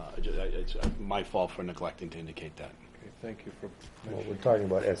it's my fault for neglecting to indicate that. okay, thank you for. Well, we're talking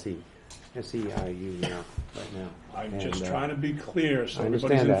about SEIU now, right now. I'm And, just trying to be clear so I everybody's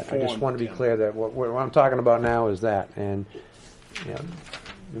understand that. informed. I just want to be Tim. clear that what I'm talking about now is that. And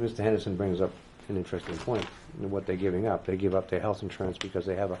Mr. Henderson brings up an interesting point. What they're giving up, they give up their health insurance because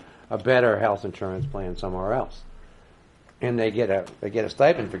they have a better health insurance plan somewhere else, and they get a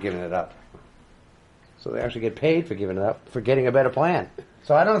stipend for giving it up. So they actually get paid for giving it up for getting a better plan.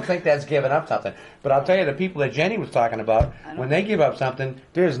 So I don't think that's giving up something. But I'll tell you, the people that Jenny was talking about, when they give up something,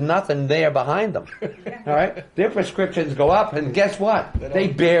 there's nothing there behind them. All right, their prescriptions go up, and guess what? They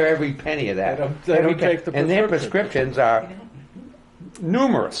bear every penny of that. They don't take the and their prescription. prescriptions are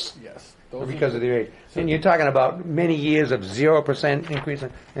numerous. Yes. Because of the rate. And you're talking about many years of 0% increase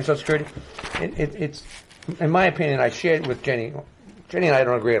in Social Security. It's, in my opinion, I shared with Jenny. Jenny and I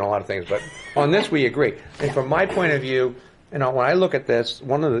don't agree on a lot of things, but on this we agree. And from my point of view, when I look at this,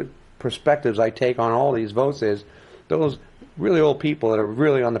 one of the perspectives I take on all these votes is those really old people that are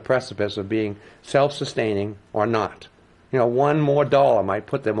really on the precipice of being self-sustaining or not. One more dollar might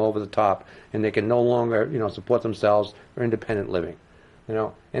put them over the top, and they can no longer, support themselves for independent living.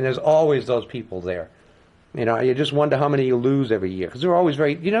 And there's always those people there. You just wonder how many you lose every year, because they're always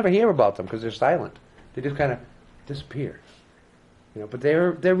you never hear about them because they're silent. They just kind of disappear. But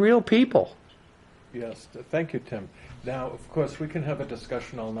they're real people. Yes, thank you, Tim. Now, of course, we can have a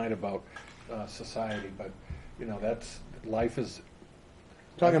discussion all night about society, but that's life is.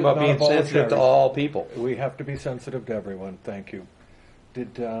 Talking about being sensitive to all people. We have to be sensitive to everyone. Thank you.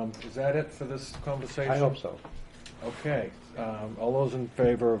 Is that it for this conversation? I hope so. Okay. All those in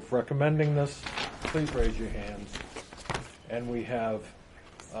favor of recommending this, please raise your hands. And we have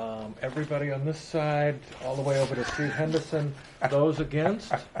everybody on this side, all the way over to Steve Henderson. Those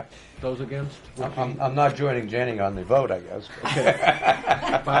against? Those against? I'm not joining Jenny on the vote, I guess.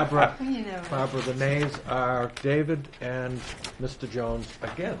 Okay. Barbara, the nays are David and Mr. Jones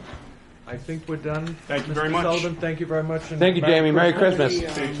again. I think we're done. Thank you Mr. very much. Sullivan, thank you very much. And Thank you, Jamie. Merry Christmas.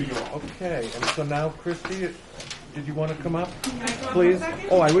 Thank you all. Okay, and so now, Christy, did you want to come up, please?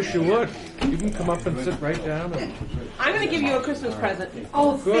 Oh, I wish you would. You can come up and sit right down. And I'm going to give you a Christmas present.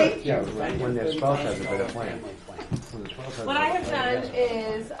 Oh, thank you. Yeah, when their spouse has a better plan. What I have done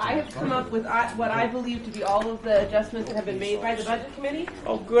is I have come up with what I believe to be all of the adjustments that have been made by the budget committee.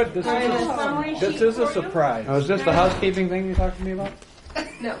 Oh, good. This is a surprise. Oh, is this the housekeeping thing you talked to me about?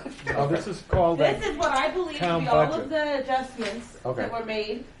 No. Oh, this is called This is what I believe to town be all budget. of the adjustments Okay. that were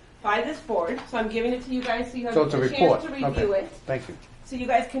made by this board. So I'm giving it to you guys so you have So it's a a report. chance to review Okay. it. Thank you. So you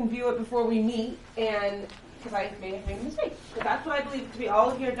guys can view it before we meet. And because I may have made a mistake. But that's what I believe to be all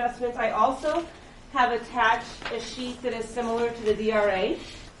of your adjustments. I also have attached a sheet that is similar to the DRA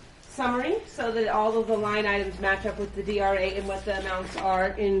summary, so that all of the line items match up with the DRA and what the amounts are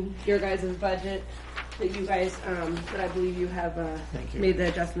in your guys' budget that you guys, that I believe you have made the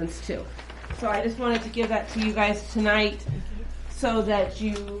adjustments to. So I just wanted to give that to you guys tonight so that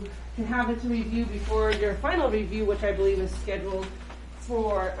you can have it to review before your final review, which I believe is scheduled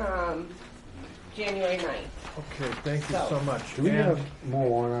for January 9th. Okay, thank you so much. Do we have more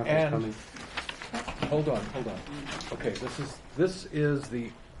warrant articles coming? Hold on. Okay, this is the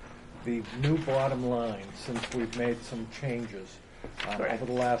new bottom line since we've made some changes over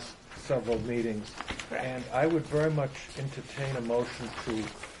the last several meetings. Correct. And I would very much entertain a motion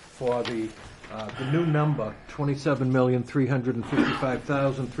for the new number,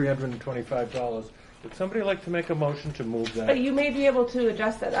 $27,355,325. Would somebody like to make a motion to move that? But you may be able to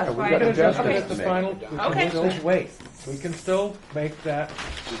adjust that. That's why. We can adjust it Okay. at the final. Okay. We can still make that.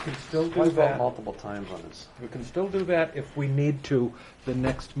 We can still do Why vote that multiple times on this? We can still do that if we need to the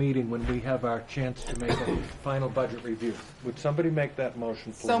next meeting when we have our chance to make a final budget review. Would somebody make that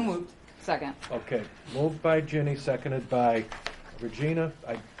motion, please? So moved. Second. Okay. Moved by Ginny, seconded by Regina.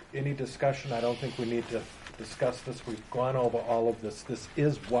 Any discussion? I don't think we need to discuss this. We've gone over all of this. This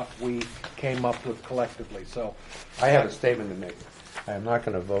is what we came up with collectively. So I have a statement to make. I am not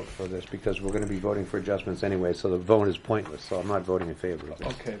going to vote for this because we're going to be voting for adjustments anyway, so the vote is pointless, so I'm not voting in favor of this.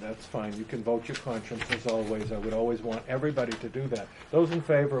 Okay, that's fine. You can vote your conscience as always. I would always want everybody to do that. Those in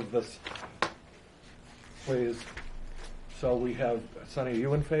favor of this, please. So we have, Sonny, are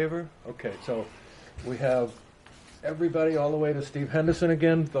you in favor? Okay, so we have everybody all the way to Steve Henderson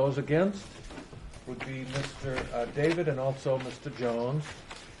again. Those against would be Mr. David and also Mr. Jones.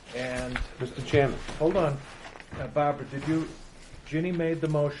 And Mr. Chairman. Hold on. Barbara, Ginny made the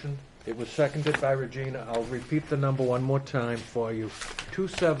motion. It was seconded by Regina. I'll repeat the number one more time for you.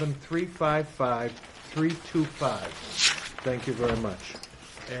 27355-325. Thank you very much.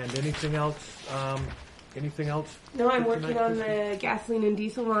 And anything else? Anything else? No, I'm working on the gasoline and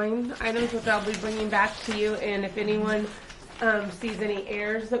diesel line items, which I'll be bringing back to you. And if anyone sees any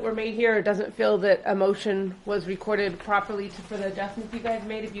errors that were made here or doesn't feel that a motion was recorded properly for the adjustments you guys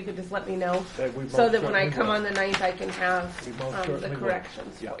made, if you could just let me know so that when I come on the 9th, I can have the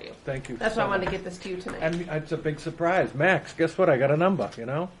corrections for you. Thank you. That's why I wanted to get this to you tonight. And it's a big surprise. Max, guess what? I got a number,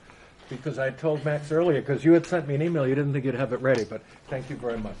 because I told Max earlier, because you had sent me an email, you didn't think you'd have it ready, but thank you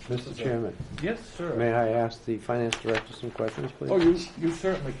very much. Mr. Chairman. Yes, sir. May I ask the finance director some questions, please? Oh, you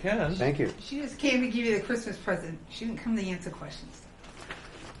certainly can. Thank you. She just came to give you the Christmas present. She didn't come to answer questions.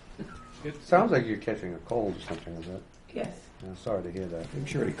 It sounds like you're catching a cold or something, is it? Yes. I'm sorry to hear that. I'm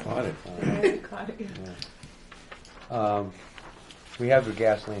sure he caught it. I caught it. Yeah. We have the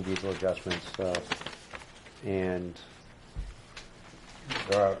gasoline diesel adjustments, and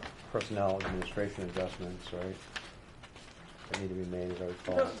there are personnel administration adjustments, right? That need to be made, as I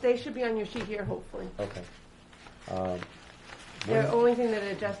recall. No, they should be on your sheet here, hopefully. Okay. The only thing that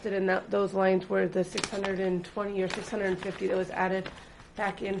adjusted in those lines were the 620 or 650 that was added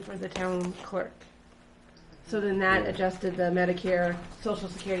back in for the town clerk. So then that adjusted the Medicare, Social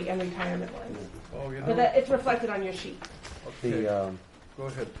Security, and retirement lines. Oh, But it's reflected on your sheet. Okay. Go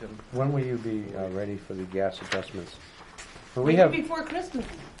ahead, Tim. When will you be ready for the gas adjustments? Well, Maybe before Christmas.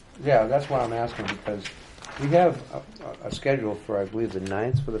 Yeah, that's why I'm asking, because we have a schedule for, I believe, the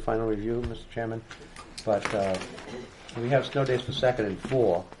 9th for the final review, Mr. Chairman. But we have snow days for 2nd and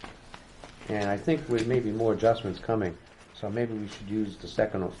 4, and I think there may be more adjustments coming. So maybe we should use the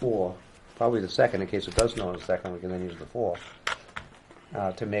 2nd or 4, probably the 2nd in case it does snow on the 2nd. We can then use the 4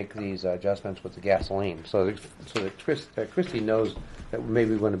 to make these adjustments with the gasoline. So that Christy knows that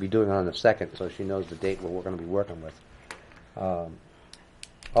maybe we're going to be doing it on the 2nd, so she knows the date we're going to be working with.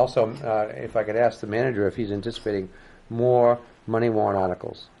 Also, if I could ask the manager if he's anticipating more money warrant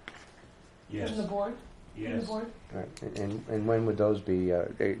articles. Yes. From the board? Yes. From the board? Right. And when would those be,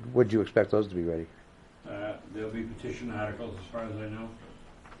 would you expect those to be ready? There'll be petition articles, as far as I know.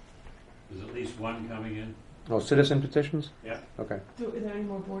 There's at least one coming in. Oh, citizen petitions? Yeah. Okay. So is there any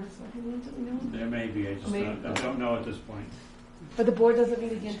more board of selectmen ones that we know? There may be, I just don't know at this point. But the board doesn't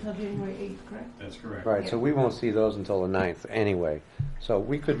meet again until January 8th, correct? That's correct. Right, so we won't see those until the 9th anyway. So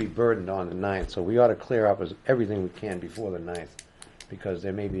we could be burdened on the 9th, so we ought to clear up everything we can before the 9th, because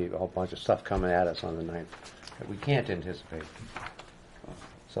there may be a whole bunch of stuff coming at us on the 9th that we can't anticipate.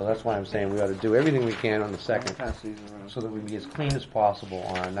 So that's why I'm saying we ought to do everything we can on the 2nd, so that we can be as clean as possible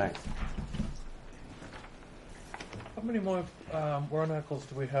on our 9th. How many more warrant articles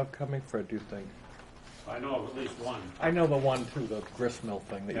do we have coming, Fred, do you think? I know of at least one. I know the one through the gristmill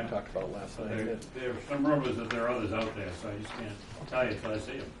thing that Yeah. you talked about last night. There are some rumors that there are others out there, so I just can't tell you until I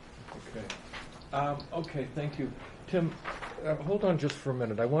see them. Okay. Okay, thank you. Tim, hold on just for a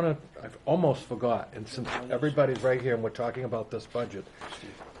minute. I've almost forgot, and since everybody's right here and we're talking about this budget.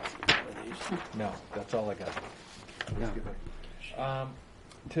 No, that's all I got.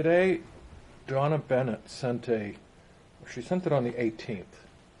 Today, Donna Bennett sent she sent it on the 18th.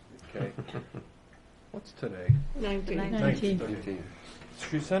 Okay. What's today? 19th. 19th.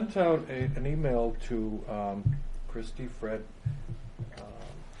 She sent out an email to Christy Fred,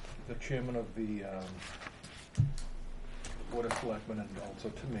 the chairman of the Board of Selectmen, and also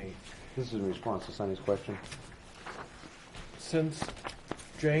to me. This is in response to Sonny's question. Since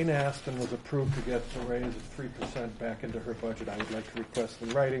Jane asked and was approved to get a raise of 3% back into her budget, I would like to request in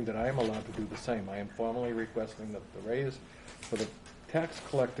writing that I am allowed to do the same. I am formally requesting that the raise for the tax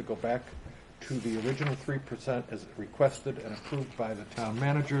collector go back to the original 3% as requested and approved by the town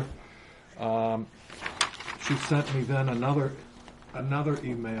manager. She sent me then another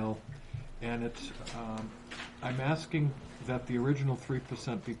email, and it's I'm asking that the original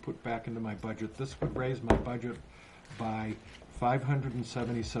 3% be put back into my budget. This would raise my budget by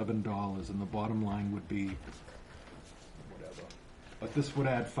 $577, and the bottom line would be whatever. But this would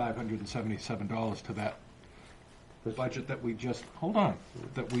add $577 to that budget that we just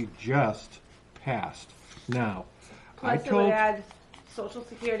passed. Now, Plus it would add Social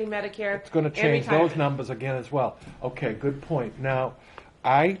Security, Medicare. It's going to change those numbers again as well. Okay, good point. Now,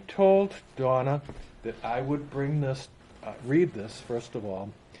 I told Donna that I would bring this, read this first of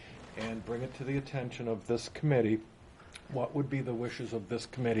all, and bring it to the attention of this committee. What would be the wishes of this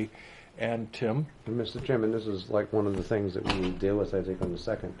committee? And Tim? And Mr. Chairman, this is like one of the things that we will deal with, I think, on the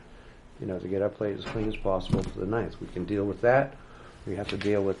second. To get our plate as clean as possible for the 9th. We can deal with that. We have to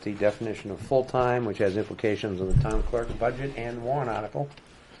deal with the definition of full-time, which has implications on the town clerk budget and the warrant article.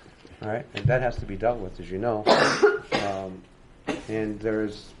 All right, and that has to be dealt with, as you know. And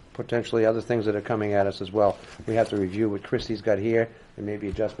there's potentially other things that are coming at us as well. We have to review what Christie's got here, and maybe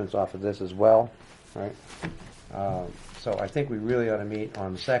adjustments off of this as well. Right. So I think we really ought to meet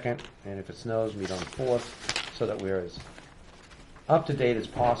on the 2nd, and if it snows, meet on the 4th, so that we're as up to date as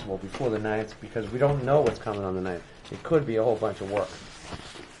possible before the 9th, because we don't know what's coming on the 9th. It could be a whole bunch of work.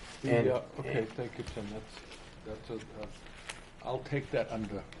 Okay, thank you, Tim. I'll take that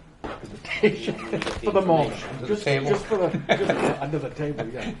under presentation for the moment. Under the table. Just under the table,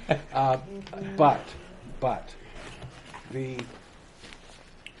 yeah. But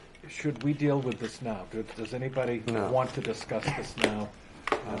should we deal with this now? Does anybody want to discuss this now?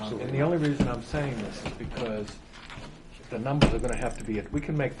 Absolutely. And the only reason I'm saying this is because the numbers are going to have to be. We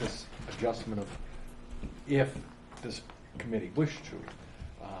can make this adjustment of if this committee wished to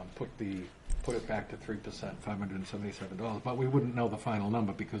put it back to 3%, $577, but we wouldn't know the final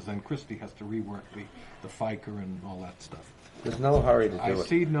number because then Christie has to rework the FICA and all that stuff. There's no hurry to do I it.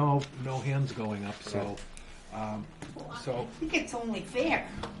 see no hands going up, so. I think it's only fair.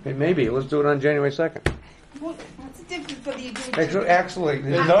 It may be. Let's do it on January 2nd. Well, what's the difference whether you do it? Actually,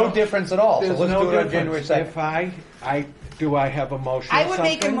 there's no difference at all. So let's do it on January 2nd. If I have a motion I or would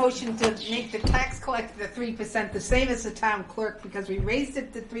make a something? motion to make the tax collector the 3%, the same as the town clerk, because we raised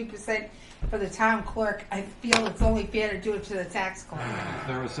it to 3% for the town clerk. I feel it's only fair to do it to the tax collector. Is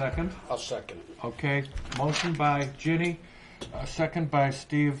there a second? I'll second it. Okay, motion by Ginny, second by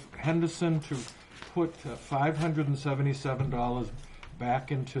Steve Henderson to put $577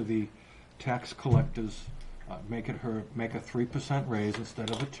 back into the tax collectors, make a 3% raise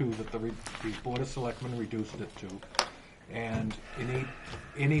instead of a 2% that the Board of Selectmen reduced it to. And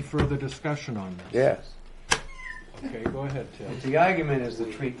any further discussion on this? Yes. Okay, go ahead, Tim. If the argument is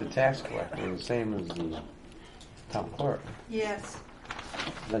to treat the tax collector the same as the town clerk, Yes.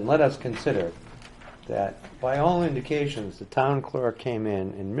 then let us consider that by all indications the town clerk came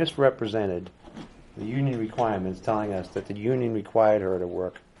in and misrepresented the union requirements, telling us that the union required her to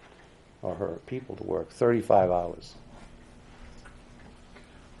work, or her people to work, 35 hours.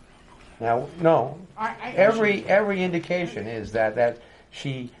 Now, no, every indication is that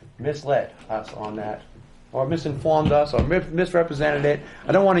she misled us on that, or misinformed us, or misrepresented it.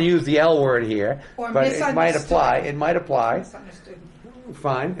 I don't want to use the L word here, Or but it might apply. It might apply. Misunderstood.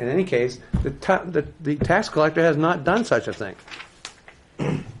 Fine. In any case, the tax collector has not done such a thing.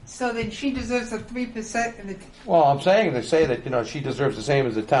 So then she deserves a 3% and Well, I'm saying they say that she deserves the same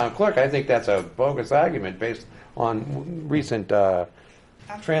as the town clerk. I think that's a bogus argument based on recent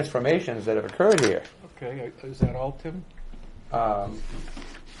transformations that have occurred here. Okay, is that all, Tim?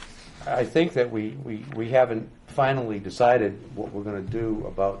 I think that we haven't finally decided what we're going to do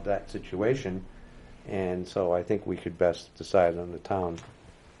about that situation, And so I think we could best decide on the town,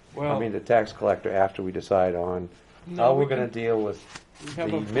 Well, the tax collector, after we decide on No, how we we're going to can- deal with we the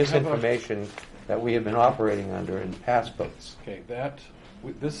have a- misinformation that we have been operating under in past votes. Okay,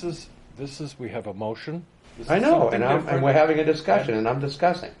 this is, we have a motion. This I is know, something and different. we're having a discussion, and I'm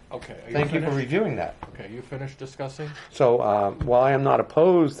discussing. Okay. are Thank you for finished? reviewing that. Okay, you finished discussing? So while I am not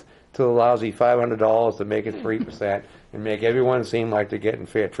opposed to the lousy $500 to make it 3% and make everyone seem like they're getting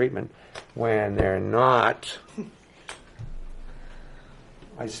fair treatment, when they're not,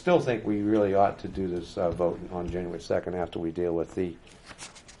 I still think we really ought to do this vote on January 2nd after we deal with the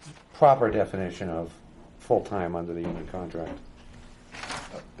proper definition of full-time under the union contract.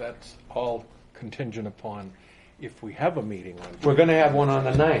 That's all contingent upon if we have a meeting on. We're going to have one on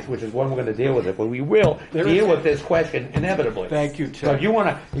the 9th, which is when we're going to deal with it, but we will There deal is- with this question inevitably. Thank you, Tim. So if you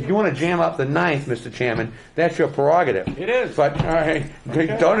want to jam up the 9th, Mr. Chairman, that's your prerogative. It is. But all right, Okay.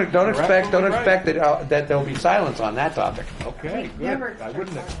 don't You're expect absolutely that there'll be silence on that topic. Okay, good. I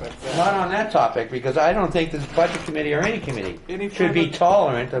wouldn't expect that. Not on that topic, because I don't think this budget committee or any committee Any should be further-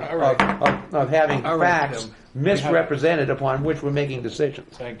 tolerant All right. of having All right, facts Tim. We have- misrepresented upon which we're making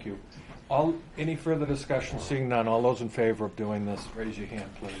decisions. Thank you. Any further discussion? Seeing none, all those in favor of doing this, raise your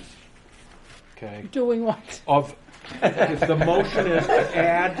hand, please. Okay. Doing what? If the motion is to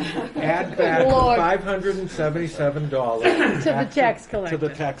add back Lord. $577 To the tax collector. to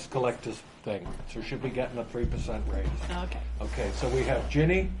the tax collector's thing. So she'll be getting a 3% raise. Okay. Okay, so we have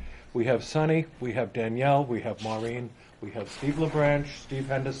Ginny, we have Sunny, we have Danielle, we have Maureen, we have Steve LaBranche, Steve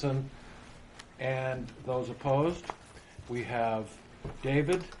Henderson, and those opposed. We have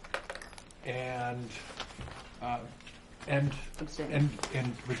David and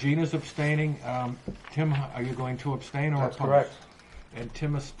Regina's abstaining. Tim, are you going to abstain or That's oppose? correct. And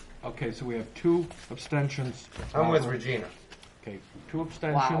Tim is, okay, so we have 2 abstentions. I'm with Regina. Okay, 2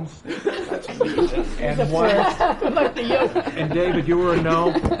 abstentions. And And one. Like the yoke. And David, you were a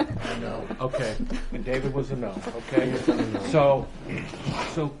no? No. Okay, and David was a no, okay? So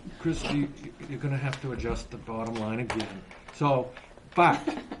Christie, you're gonna have to adjust the bottom line again. So, but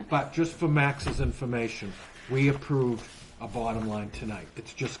just for Max's information, we approved a bottom line tonight.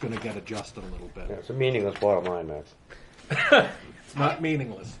 It's just gonna get adjusted a little Yeah, bit. it's a meaningless bottom line, Max. It's not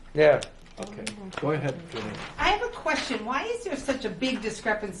meaningless. Yeah. Okay, go ahead, Jenny. I have a question. Why is there such a big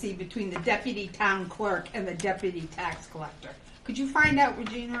discrepancy between the deputy town clerk and the deputy tax collector? Could you find out,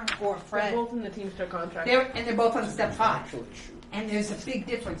 Regina or They're Fred? both in the Teamster contract. They're both on step 5. And there's a big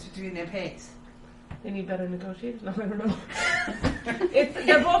difference between their pays. They need better negotiators? No, I don't know.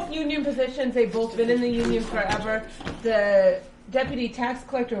 They're both union positions. They've both been in the union forever. The deputy tax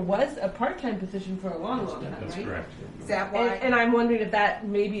collector was a part-time position for a long, long time, That's right? correct. Is that why? And I'm wondering if that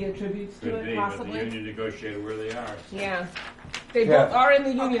maybe attributes to Could it, be, but the possibly. union negotiated where they are. Yeah. They Yeah. both are in the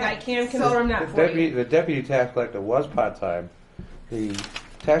union. Okay. I can So- confirm that for you. The deputy tax collector was part-time. The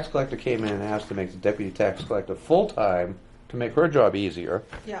tax collector came in and asked to make the deputy tax collector full-time to make her job easier.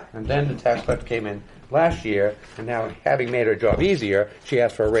 Yeah. And then the tax collector came in last year, and now having made her job easier, she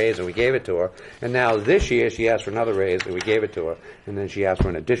asked for a raise and we gave it to her. And now this year, she asked for another raise and we gave it to her. And then she asked for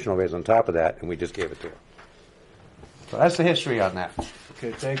an additional raise on top of that, and we just gave it to her. So that's the history on that.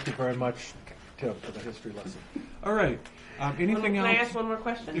 Okay, thank you very much, Tim, for the history lesson. All right, anything Can I else? ask one more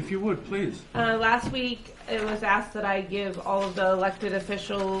question? If you would, please. Last week, it was asked that I give all of the elected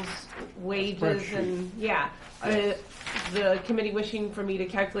officials' wages Spreadsheet. and, yeah. The committee wishing for me to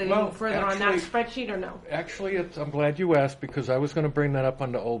calculate Well, any further on that actually- spreadsheet or no? Actually, I'm glad you asked because I was going to bring that up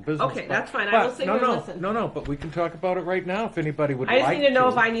under old business. Okay, but- that's fine. I but will sit no, here and no, listen. No, but we can talk about it right now if anybody would I like just need to know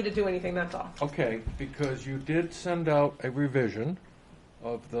if I need to do anything, that's all. Okay, because you did send out a revision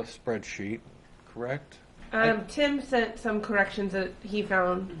of the spreadsheet, correct? Tim sent some corrections that he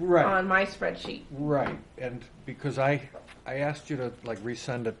found Right. on my spreadsheet. Right, and because I asked you to like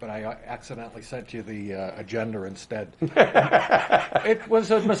resend it, but I accidentally sent you the agenda instead. It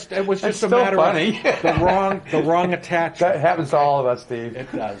was a mistake. It was That's just a still matter funny. of the wrong attachment. That happens to all of us, Steve.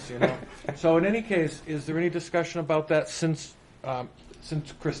 It does, you know. So in any case, is there any discussion about that since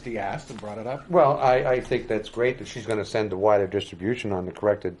Christie asked and brought it up? Well, I think that's great that she's going to send a wider distribution on the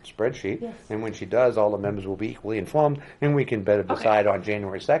corrected spreadsheet. Yes. And when she does, all the members will be equally informed, and we can better decide on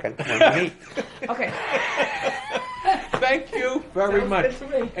January 2nd when we meet. Okay. Thank you very Sounds much.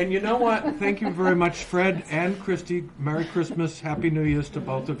 good to me. And you know what? Thank you very much, Fred and Christy. Merry Christmas, Happy New Year's to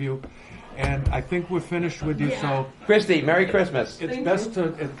both of you. And I think we're finished with you, so Christy, Merry Christmas. it's best to.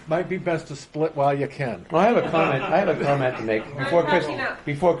 It might be best to split while you can. Well, I have a comment. I have a comment to make before Christy now.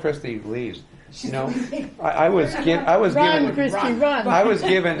 Christy leaves. You know, I was Run, given Christy, run. I was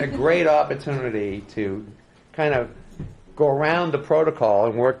given a great opportunity to kind of go around the protocol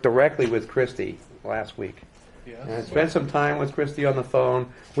and work directly with Christy last week. Yes. And I spent some time with Christy on the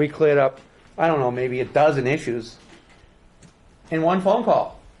phone. We cleared up, I don't know, maybe a dozen issues in one phone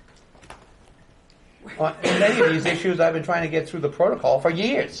call. On many of these issues, I've been trying to get through the protocol for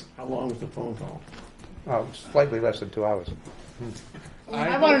years. How long was the phone call? Oh, slightly less than 2 hours.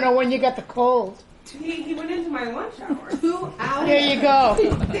 I want to know when you got the cold. He went into my lunch hour. 2 hours. There you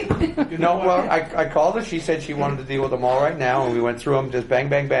go. You know, well, I called her. She said she wanted to deal with them all right now, and we went through them just bang,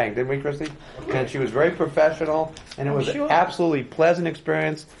 bang, bang. Didn't we, Christy? And she was very professional, and it was an absolutely pleasant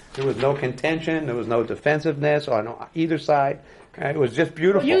experience. There was no contention. There was no defensiveness on either side. It was just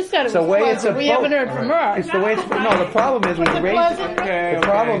beautiful. You said it the was way pleasant. it's We haven't heard from her. It's the way it's no. The problem is when you raise pleasant? the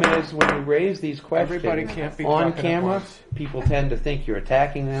problem is when you raise these questions Everybody can't be on talking at camera. once. People tend to think you're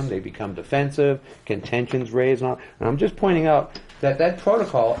attacking them. They become defensive. Contentions raised. And I'm just pointing out that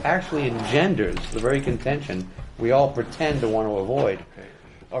protocol actually engenders the very contention we all pretend to want to avoid. Okay.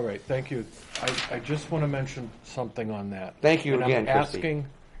 All right, thank you. I just want to mention something on that. Thank you And again, Christy.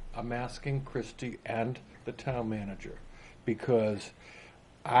 I'm asking Christy and the town manager, because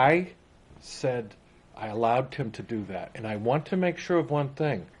I said I allowed Tim to do that, and I want to make sure of one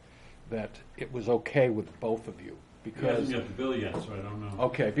thing, that it was okay with both of you. He Because hasn't got the bill yet, so I don't know.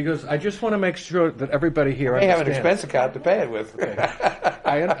 okay, because I just want to make sure that everybody here They have an understands. expense account to pay it with.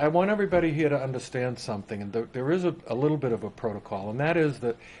 I want everybody here to understand something, and there is a little bit of a protocol, and that is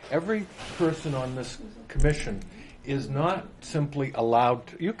that every person on this commission is not simply allowed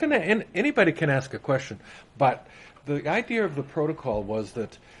to, anybody can ask a question, but the idea of the protocol was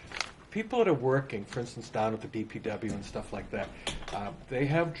that people that are working, for instance, down at the DPW and stuff like that, they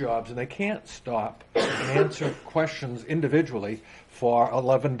have jobs and they can't stop and answer questions individually for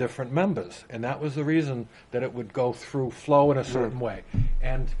 11 different members. And that was the reason that it would go through flow in a certain way.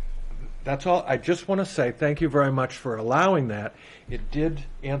 And that's all. I just want to say thank you very much for allowing that. It did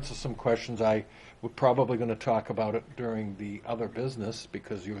answer some questions. We're probably going to talk about it during the other business,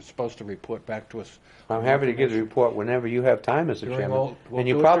 because you were supposed to report back to us. I'm happy to give the report whenever you have time, Mr. During Chairman. all- we'll And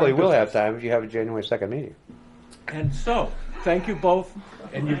you do it probably during will have business. time if you have a January 2nd meeting. And so, thank you both,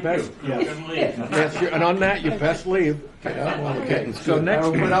 and you best, yes. Good leave. Yes, and on that, you best leave. Okay, so next. I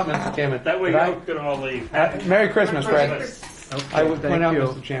will point out, Mr. Chairman. That way that you can all leave. Merry Christmas, Fred. I would point thank out, you.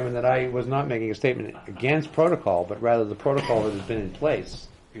 Mr. Chairman, that I was not making a statement against protocol, but rather the protocol that has been in place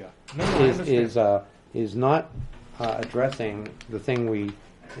Yeah. No, I understand. is not addressing the thing we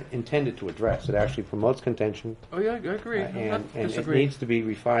intended to address. It actually promotes contention, Oh, yeah, I agree. I'm not and it disagreeing. needs to be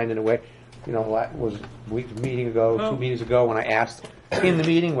refined in a way. You know, was a meeting ago, Oh. 2 meetings ago, when I asked in the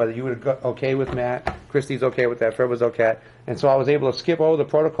meeting whether you were okay with Matt, Christie's okay with that, Fred was okay, and so I was able to skip over the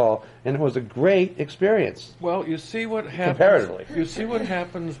protocol, and it was a great experience. Well, you see what happens. Comparatively. You see what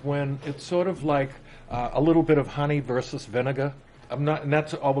happens when it's sort of like a little bit of honey versus vinegar. I'm not, and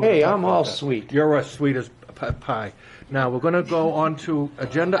that's all we're Hey, gonna talk I'm about all that. sweet. You're as sweet as pie. Now we're going to go on to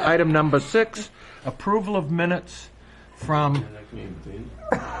agenda item number 6: approval of minutes from.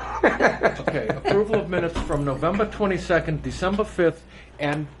 Okay, approval of minutes from November 22nd, December 5th,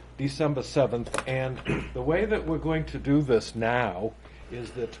 and December 7th. And the way that we're going to do this now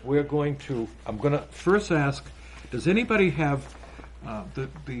is that we're going to. I'm going to first ask, does anybody have the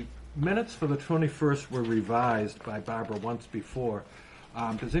minutes for the 21st were revised by Barbara once before.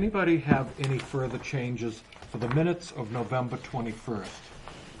 Does anybody have any further changes for the minutes of November 21st?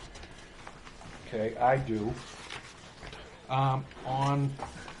 Okay, I do. On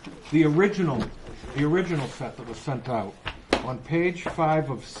the original set that was sent out, on page 5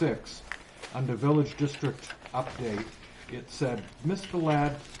 of 6, under Village District Update, it said, Mr.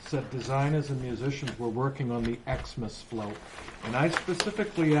 Ladd said designers and musicians were working on the Xmas float. And I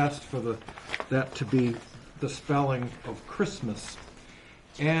specifically asked for that to be the spelling of Christmas.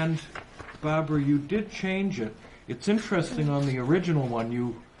 And, Barbara, you did change it. It's interesting, on the original one,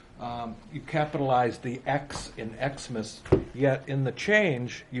 you capitalized the X in Xmas, yet in the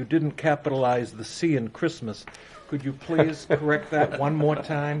change, you didn't capitalize the C in Christmas. Could you please correct that one more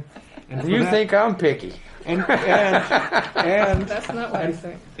time? And You think I'm picky. And That's not what I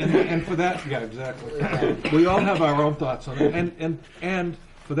said. and for that, yeah, exactly. We all have our own thoughts on it, and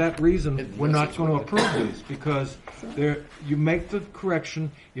for that reason, we're not going to approve these, because you make the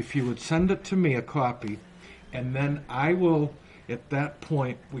correction. If you would send it to me, a copy, and then I will. At that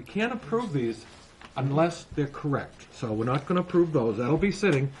point, we can't approve these unless they're correct. So we're not going to approve those. That'll be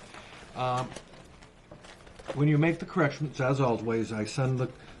sitting. When you make the corrections, as always, I send the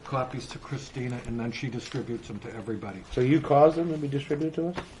copies to Christina, and then she distributes them to everybody. So you caused them to be distributed to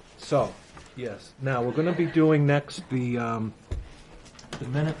us? So, yes. Now, we're going to be doing next the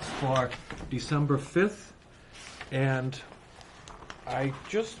minutes for December 5th, and I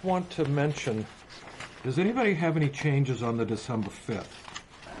just want to mention, does anybody have any changes on the December 5th?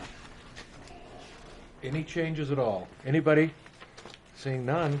 Any changes at all? Anybody? Seeing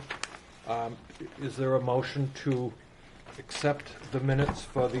none, is there a motion to accept the minutes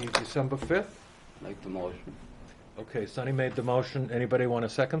for the December 5th? Make the motion. Okay, Sonny made the motion. Anybody want to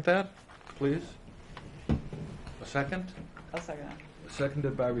second that, please? A second? I'll second that.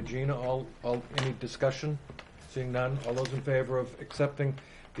 Seconded by Regina. Any discussion? Seeing none, all those in favor of accepting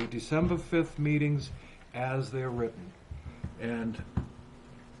the December 5th meetings as they're written? And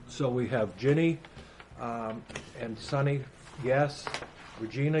so we have Ginny and Sonny, yes.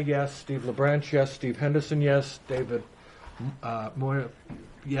 Regina, yes. Steve LeBranch, yes. Steve Henderson, yes. David Moyer,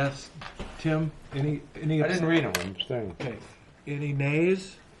 yes. Tim, any? I didn't read them, I'm saying. Okay. Any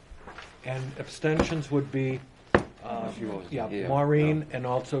nays? And abstentions would be, She wasn't yeah, here. Maureen No. and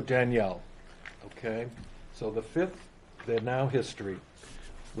also Danielle. Okay? So the 5th, they're now history,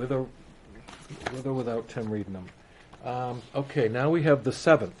 with or without Tim reading them. Okay, now we have the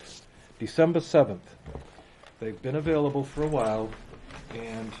 7th, December 7th. They've been available for a while,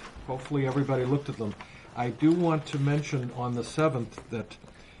 and hopefully everybody looked at them. I do want to mention on the 7th that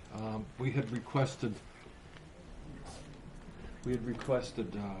we had requested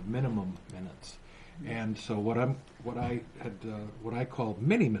minimum minutes, and so what I call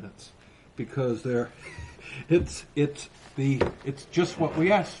mini minutes, because it's just what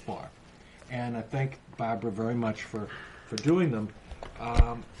we asked for, and I thank Barbara very much for doing them.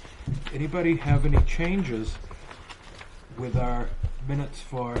 Anybody have any changes with our minutes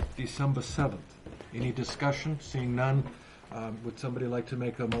for December 7th? Any discussion? Seeing none, would somebody like to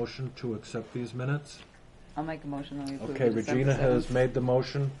make a motion to accept these minutes? I'll make a motion that we approve Okay, the December Regina has 7th. made the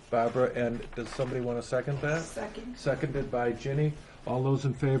motion, Barbara, and does somebody want to second that? Second. Seconded by Ginny. All those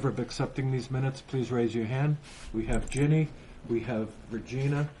in favor of accepting these minutes, please raise your hand. We have Ginny, we have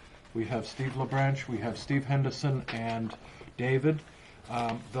Regina, we have Steve LeBranch, we have Steve Henderson and David.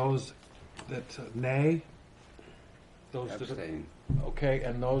 Those that nay? Those that Abstain. okay,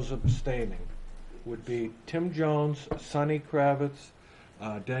 and those abstaining would be Tim Jones, Sonny Kravitz,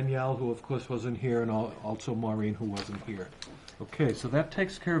 Danielle, who of course wasn't here, and also Maureen, who wasn't here. Okay, so that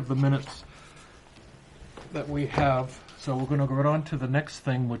takes care of the minutes that we have. So we're going to go on to the next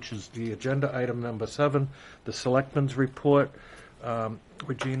thing, which is the agenda item number 7, the Selectmen's Report.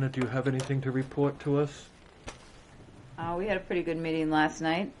 Regina, do you have anything to report to us? We had a pretty good meeting last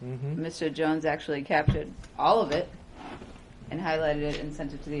night. Mm-hmm. Mr. Jones actually captured all of it and highlighted it and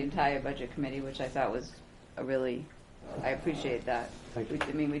sent it to the entire budget committee, which I thought was I appreciate that. Thank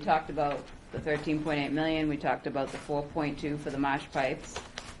you. We talked about the 13.8 million. We talked about the 4.2 for the marsh pipes.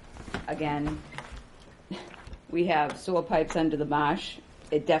 Again, we have sewer pipes under the marsh.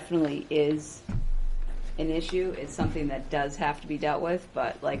 It definitely is an issue. It's something that does have to be dealt with,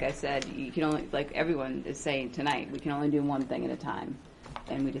 but like I said, you can only, like everyone is saying tonight, we can only do one thing at a time.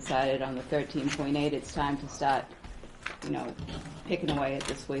 And we decided on the 13.8, it's time to start, picking away at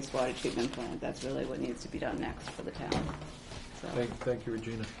this wastewater treatment plant. That's really what needs to be done next for the town. So. Thank you,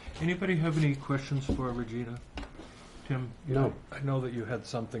 Regina. Anybody have any questions for Regina? Tim? No. I know that you had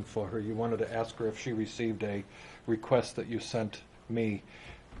something for her. You wanted to ask her if she received a request that you sent me.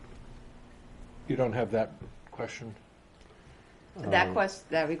 You don't have that question?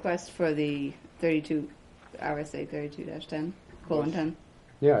 That request for the 32, RSA 32-10, colon 10.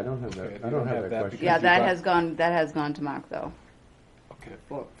 Yeah, I don't have that. Okay, I don't have that question. Yeah, that has gone to Mark though. Okay.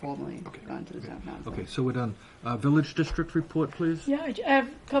 Formally gone to the town council. Okay, so we're done. Village District Report, please. Yeah, I have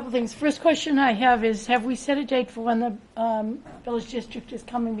a couple things. First question I have is, have we set a date for when the village district is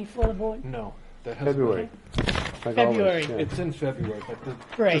coming before the board? No, that has February. Like February. always, yeah. It's in February, but the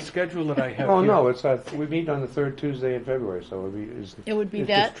Right. schedule that I have Oh, here- no, it's, we meet on the 3rd Tuesday in February, so It would be it's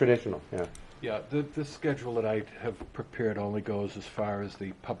that? just traditional, yeah. Yeah, the schedule that I have prepared only goes as far as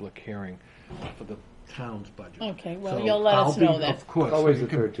the public hearing for the town's budget. Okay, well, So you'll let us I'll be- know that. Of course. Always so you the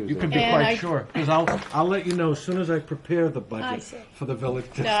can- third Tuesday. You can be And quite I- sure, because I'll let you know as soon as I prepare the I budget see. for the village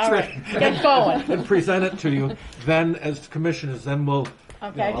district. All right, get going. And present it to you. Then, as commissioners, then we'll,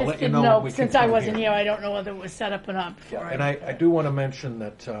 Okay, I'll I just let you didn't know know, when we can since I come wasn't here, I don't know whether it was set up or not before. And I do want to mention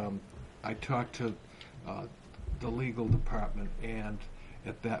that I talked to the legal department, and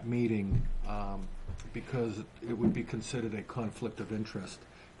at that meeting, because it would be considered a conflict of interest,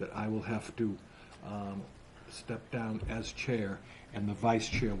 that I will have to step down as chair, and the vice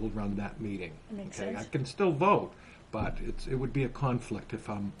chair will run that meeting. That makes Okay, sense. I can still vote, but it would be a conflict if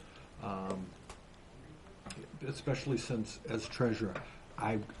I'm, especially since as treasurer,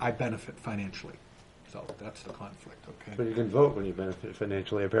 I benefit financially. So that's the conflict, But okay? you can vote when you benefit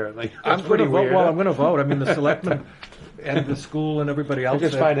financially, apparently. I'm That's going to pretty vote, weird, well, huh? I'm going to vote. I mean, the selectmen and the school and everybody I else.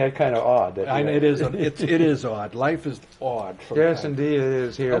 just said- find that kind of odd. That, I know it is, it is odd. Life is odd. Yes, sometimes. indeed, it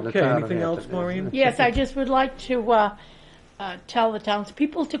is here in the Okay, town of anything else, Hampton. Maureen? Yes, I just would like to tell the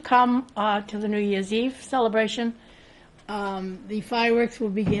townspeople to come to the New Year's Eve celebration. The fireworks will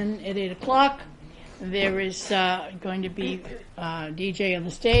begin at 8 o'clock. There is going to be DJ on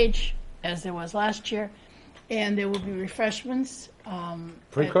the stage, as there was last year, and there will be refreshments.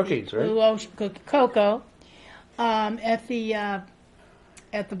 Free at cookies, right? Blue Ocean Cocoa at the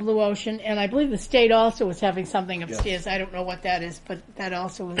Blue Ocean, and I believe the state also is having something upstairs. I don't know what that is, but that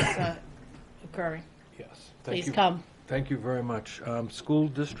also is occurring. Yes. Please you. come. Thank you very much. School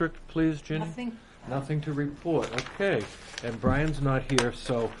district, please, Ginny? Nothing. Nothing to report. Okay. And Brian's not here,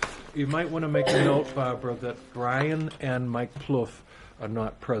 so you might want to make a note, Barbara, that Brian and Mike Plouffe are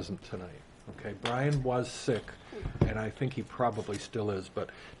not present tonight. Okay. Brian was sick, and I think he probably still is, but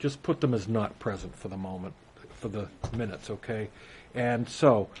just put them as not present for the moment, for the minutes, okay? And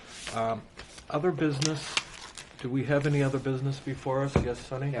so, other business. Do we have any other business before us? Yes,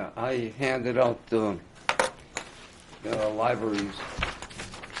 Sonny? Yeah, I handed out the library's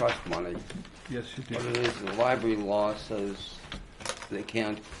trust money. Yes, you did. What it is, the library law says they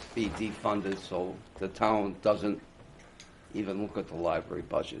can't be defunded, so the town doesn't even look at the library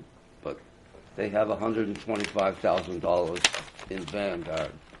budget. But they have $125,000 in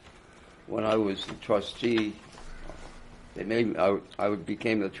Vanguard. When I was the trustee, they made I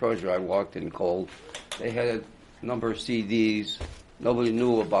became the treasurer. I walked in cold. They had a number of CDs. Nobody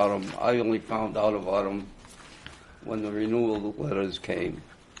knew about them. I only found out about them when the renewal letters came.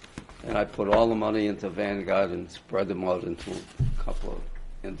 And I put all the money into Vanguard and spread them out into a couple of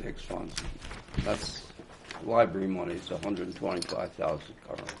index funds. That's library money. It's $125,000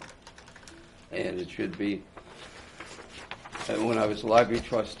 currently, and it should be. And when I was library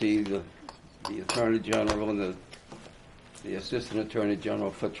trustee, the attorney general and the assistant attorney general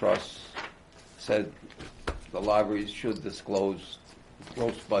for trusts said the libraries should disclose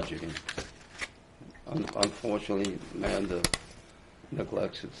gross budgeting. Unfortunately, Amanda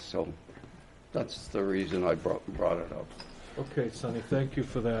neglects it, so that's the reason I brought it up. Okay, Sonny, thank you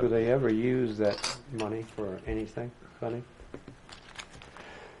for that. Do they ever use that money for anything, Sonny?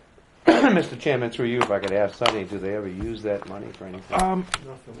 Mr. Chairman, through you, if I could ask Sonny, do they ever use that money for anything?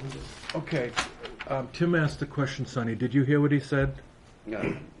 Okay, Tim asked the question, Sonny. Did you hear what he said?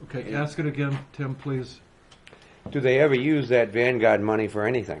 Yeah. Okay, ask it again, Tim, please. Do they ever use that Vanguard money for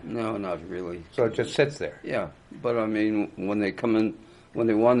anything? No, not really. So it just sits there? Yeah, but I mean, when they come in, when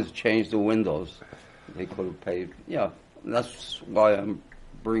they wanted to change the windows, they could have paid. Yeah, that's why I'm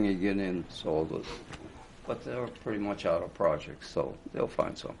bringing it in, so that. But they're pretty much out of projects, so they'll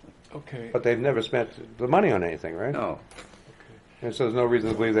find something. Okay. But they've never spent the money on anything, right? No. And so there's no reason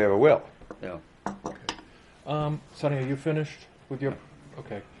to believe they ever will. Yeah. Okay. Sonny, are you finished with your?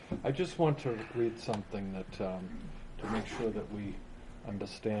 Okay. I just want to read something that to make sure that we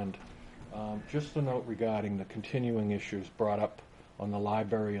understand. Just a note regarding the continuing issues brought up on the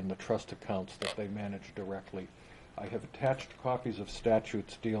library and the trust accounts that they manage directly. I have attached copies of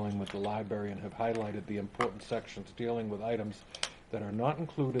statutes dealing with the library and have highlighted the important sections dealing with items that are not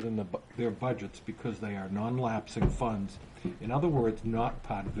included in their budgets because they are non-lapsing funds. In other words, not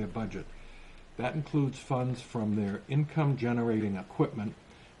part of their budget. That includes funds from their income-generating equipment,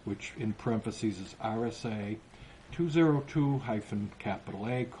 which in parentheses is RSA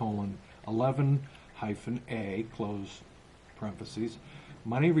 202-A:11-A, close parentheses.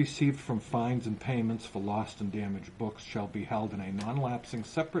 Money received from fines and payments for lost and damaged books shall be held in a non-lapsing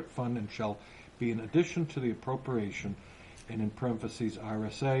separate fund and shall be in addition to the appropriation, and in parentheses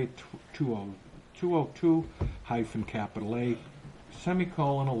RSA 202-A,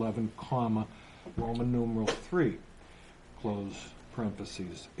 semicolon 11, comma, Roman numeral 3, close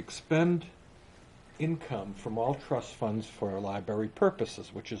parentheses. Expend income from all trust funds for library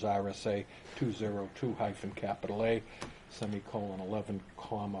purposes, which is RSA 202-A, semicolon 11,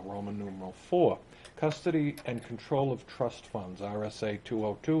 comma, Roman numeral 4. Custody and control of trust funds, RSA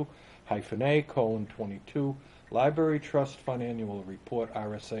 202-A, colon 22. Library Trust Fund Annual Report,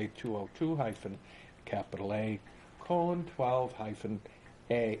 RSA 202-A, colon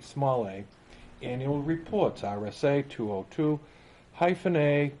 12-A, small a. Annual Reports, RSA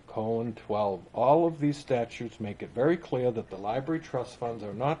 202-A, colon 12. All of these statutes make it very clear that the library trust funds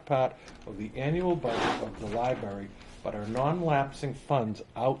are not part of the annual budget of the library, but are non-lapsing funds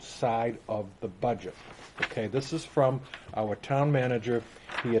outside of the budget. Okay, this is from our town manager.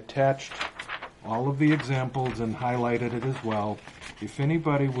 He attached all of the examples and highlighted it as well. If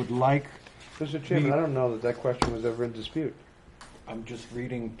anybody would like Mr. Chairman, I don't know that question was ever in dispute. I'm just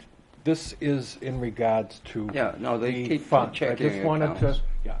reading, this is in regards to Yeah, no, they the keep fund. checking accounts.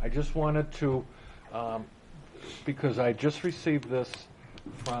 I just wanted to, because I just received this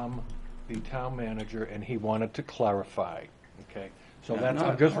from the town manager, and he wanted to clarify, okay? So Yeah, that's, no,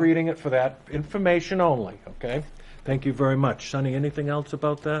 I'm just no. reading it for that information only, okay? Thank you very much. Sonny, anything else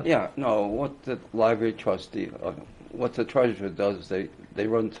about that? Yeah, no, what the library trustee, what the treasurer does, they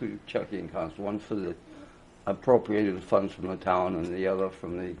run two checking accounts, one for the appropriated funds from the town and the other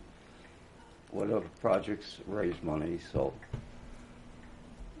from the whatever projects raise money, so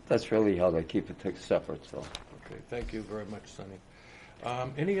that's really how they keep it separate, so. Okay, thank you very much, Sonny.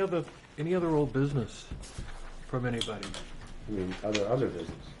 Any other old business from anybody? I mean, other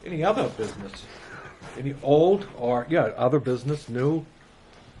business. Any other business? Any old or, other business, new?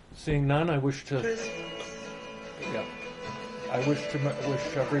 Seeing none, I wish to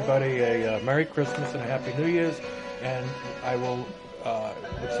wish everybody a Merry Christmas and a Happy New Year's, and I will,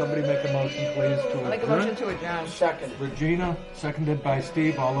 would somebody make a motion, please, to adjourn? Make a motion to adjourn. Second. Regina, seconded by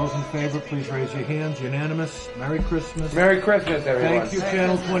Steve. All those in favor, please raise your hands. Unanimous. Merry Christmas. Merry Christmas, everyone. Thank you,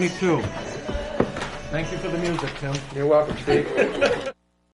 Channel 22. Thank you for the music, Tim. You're welcome, Steve.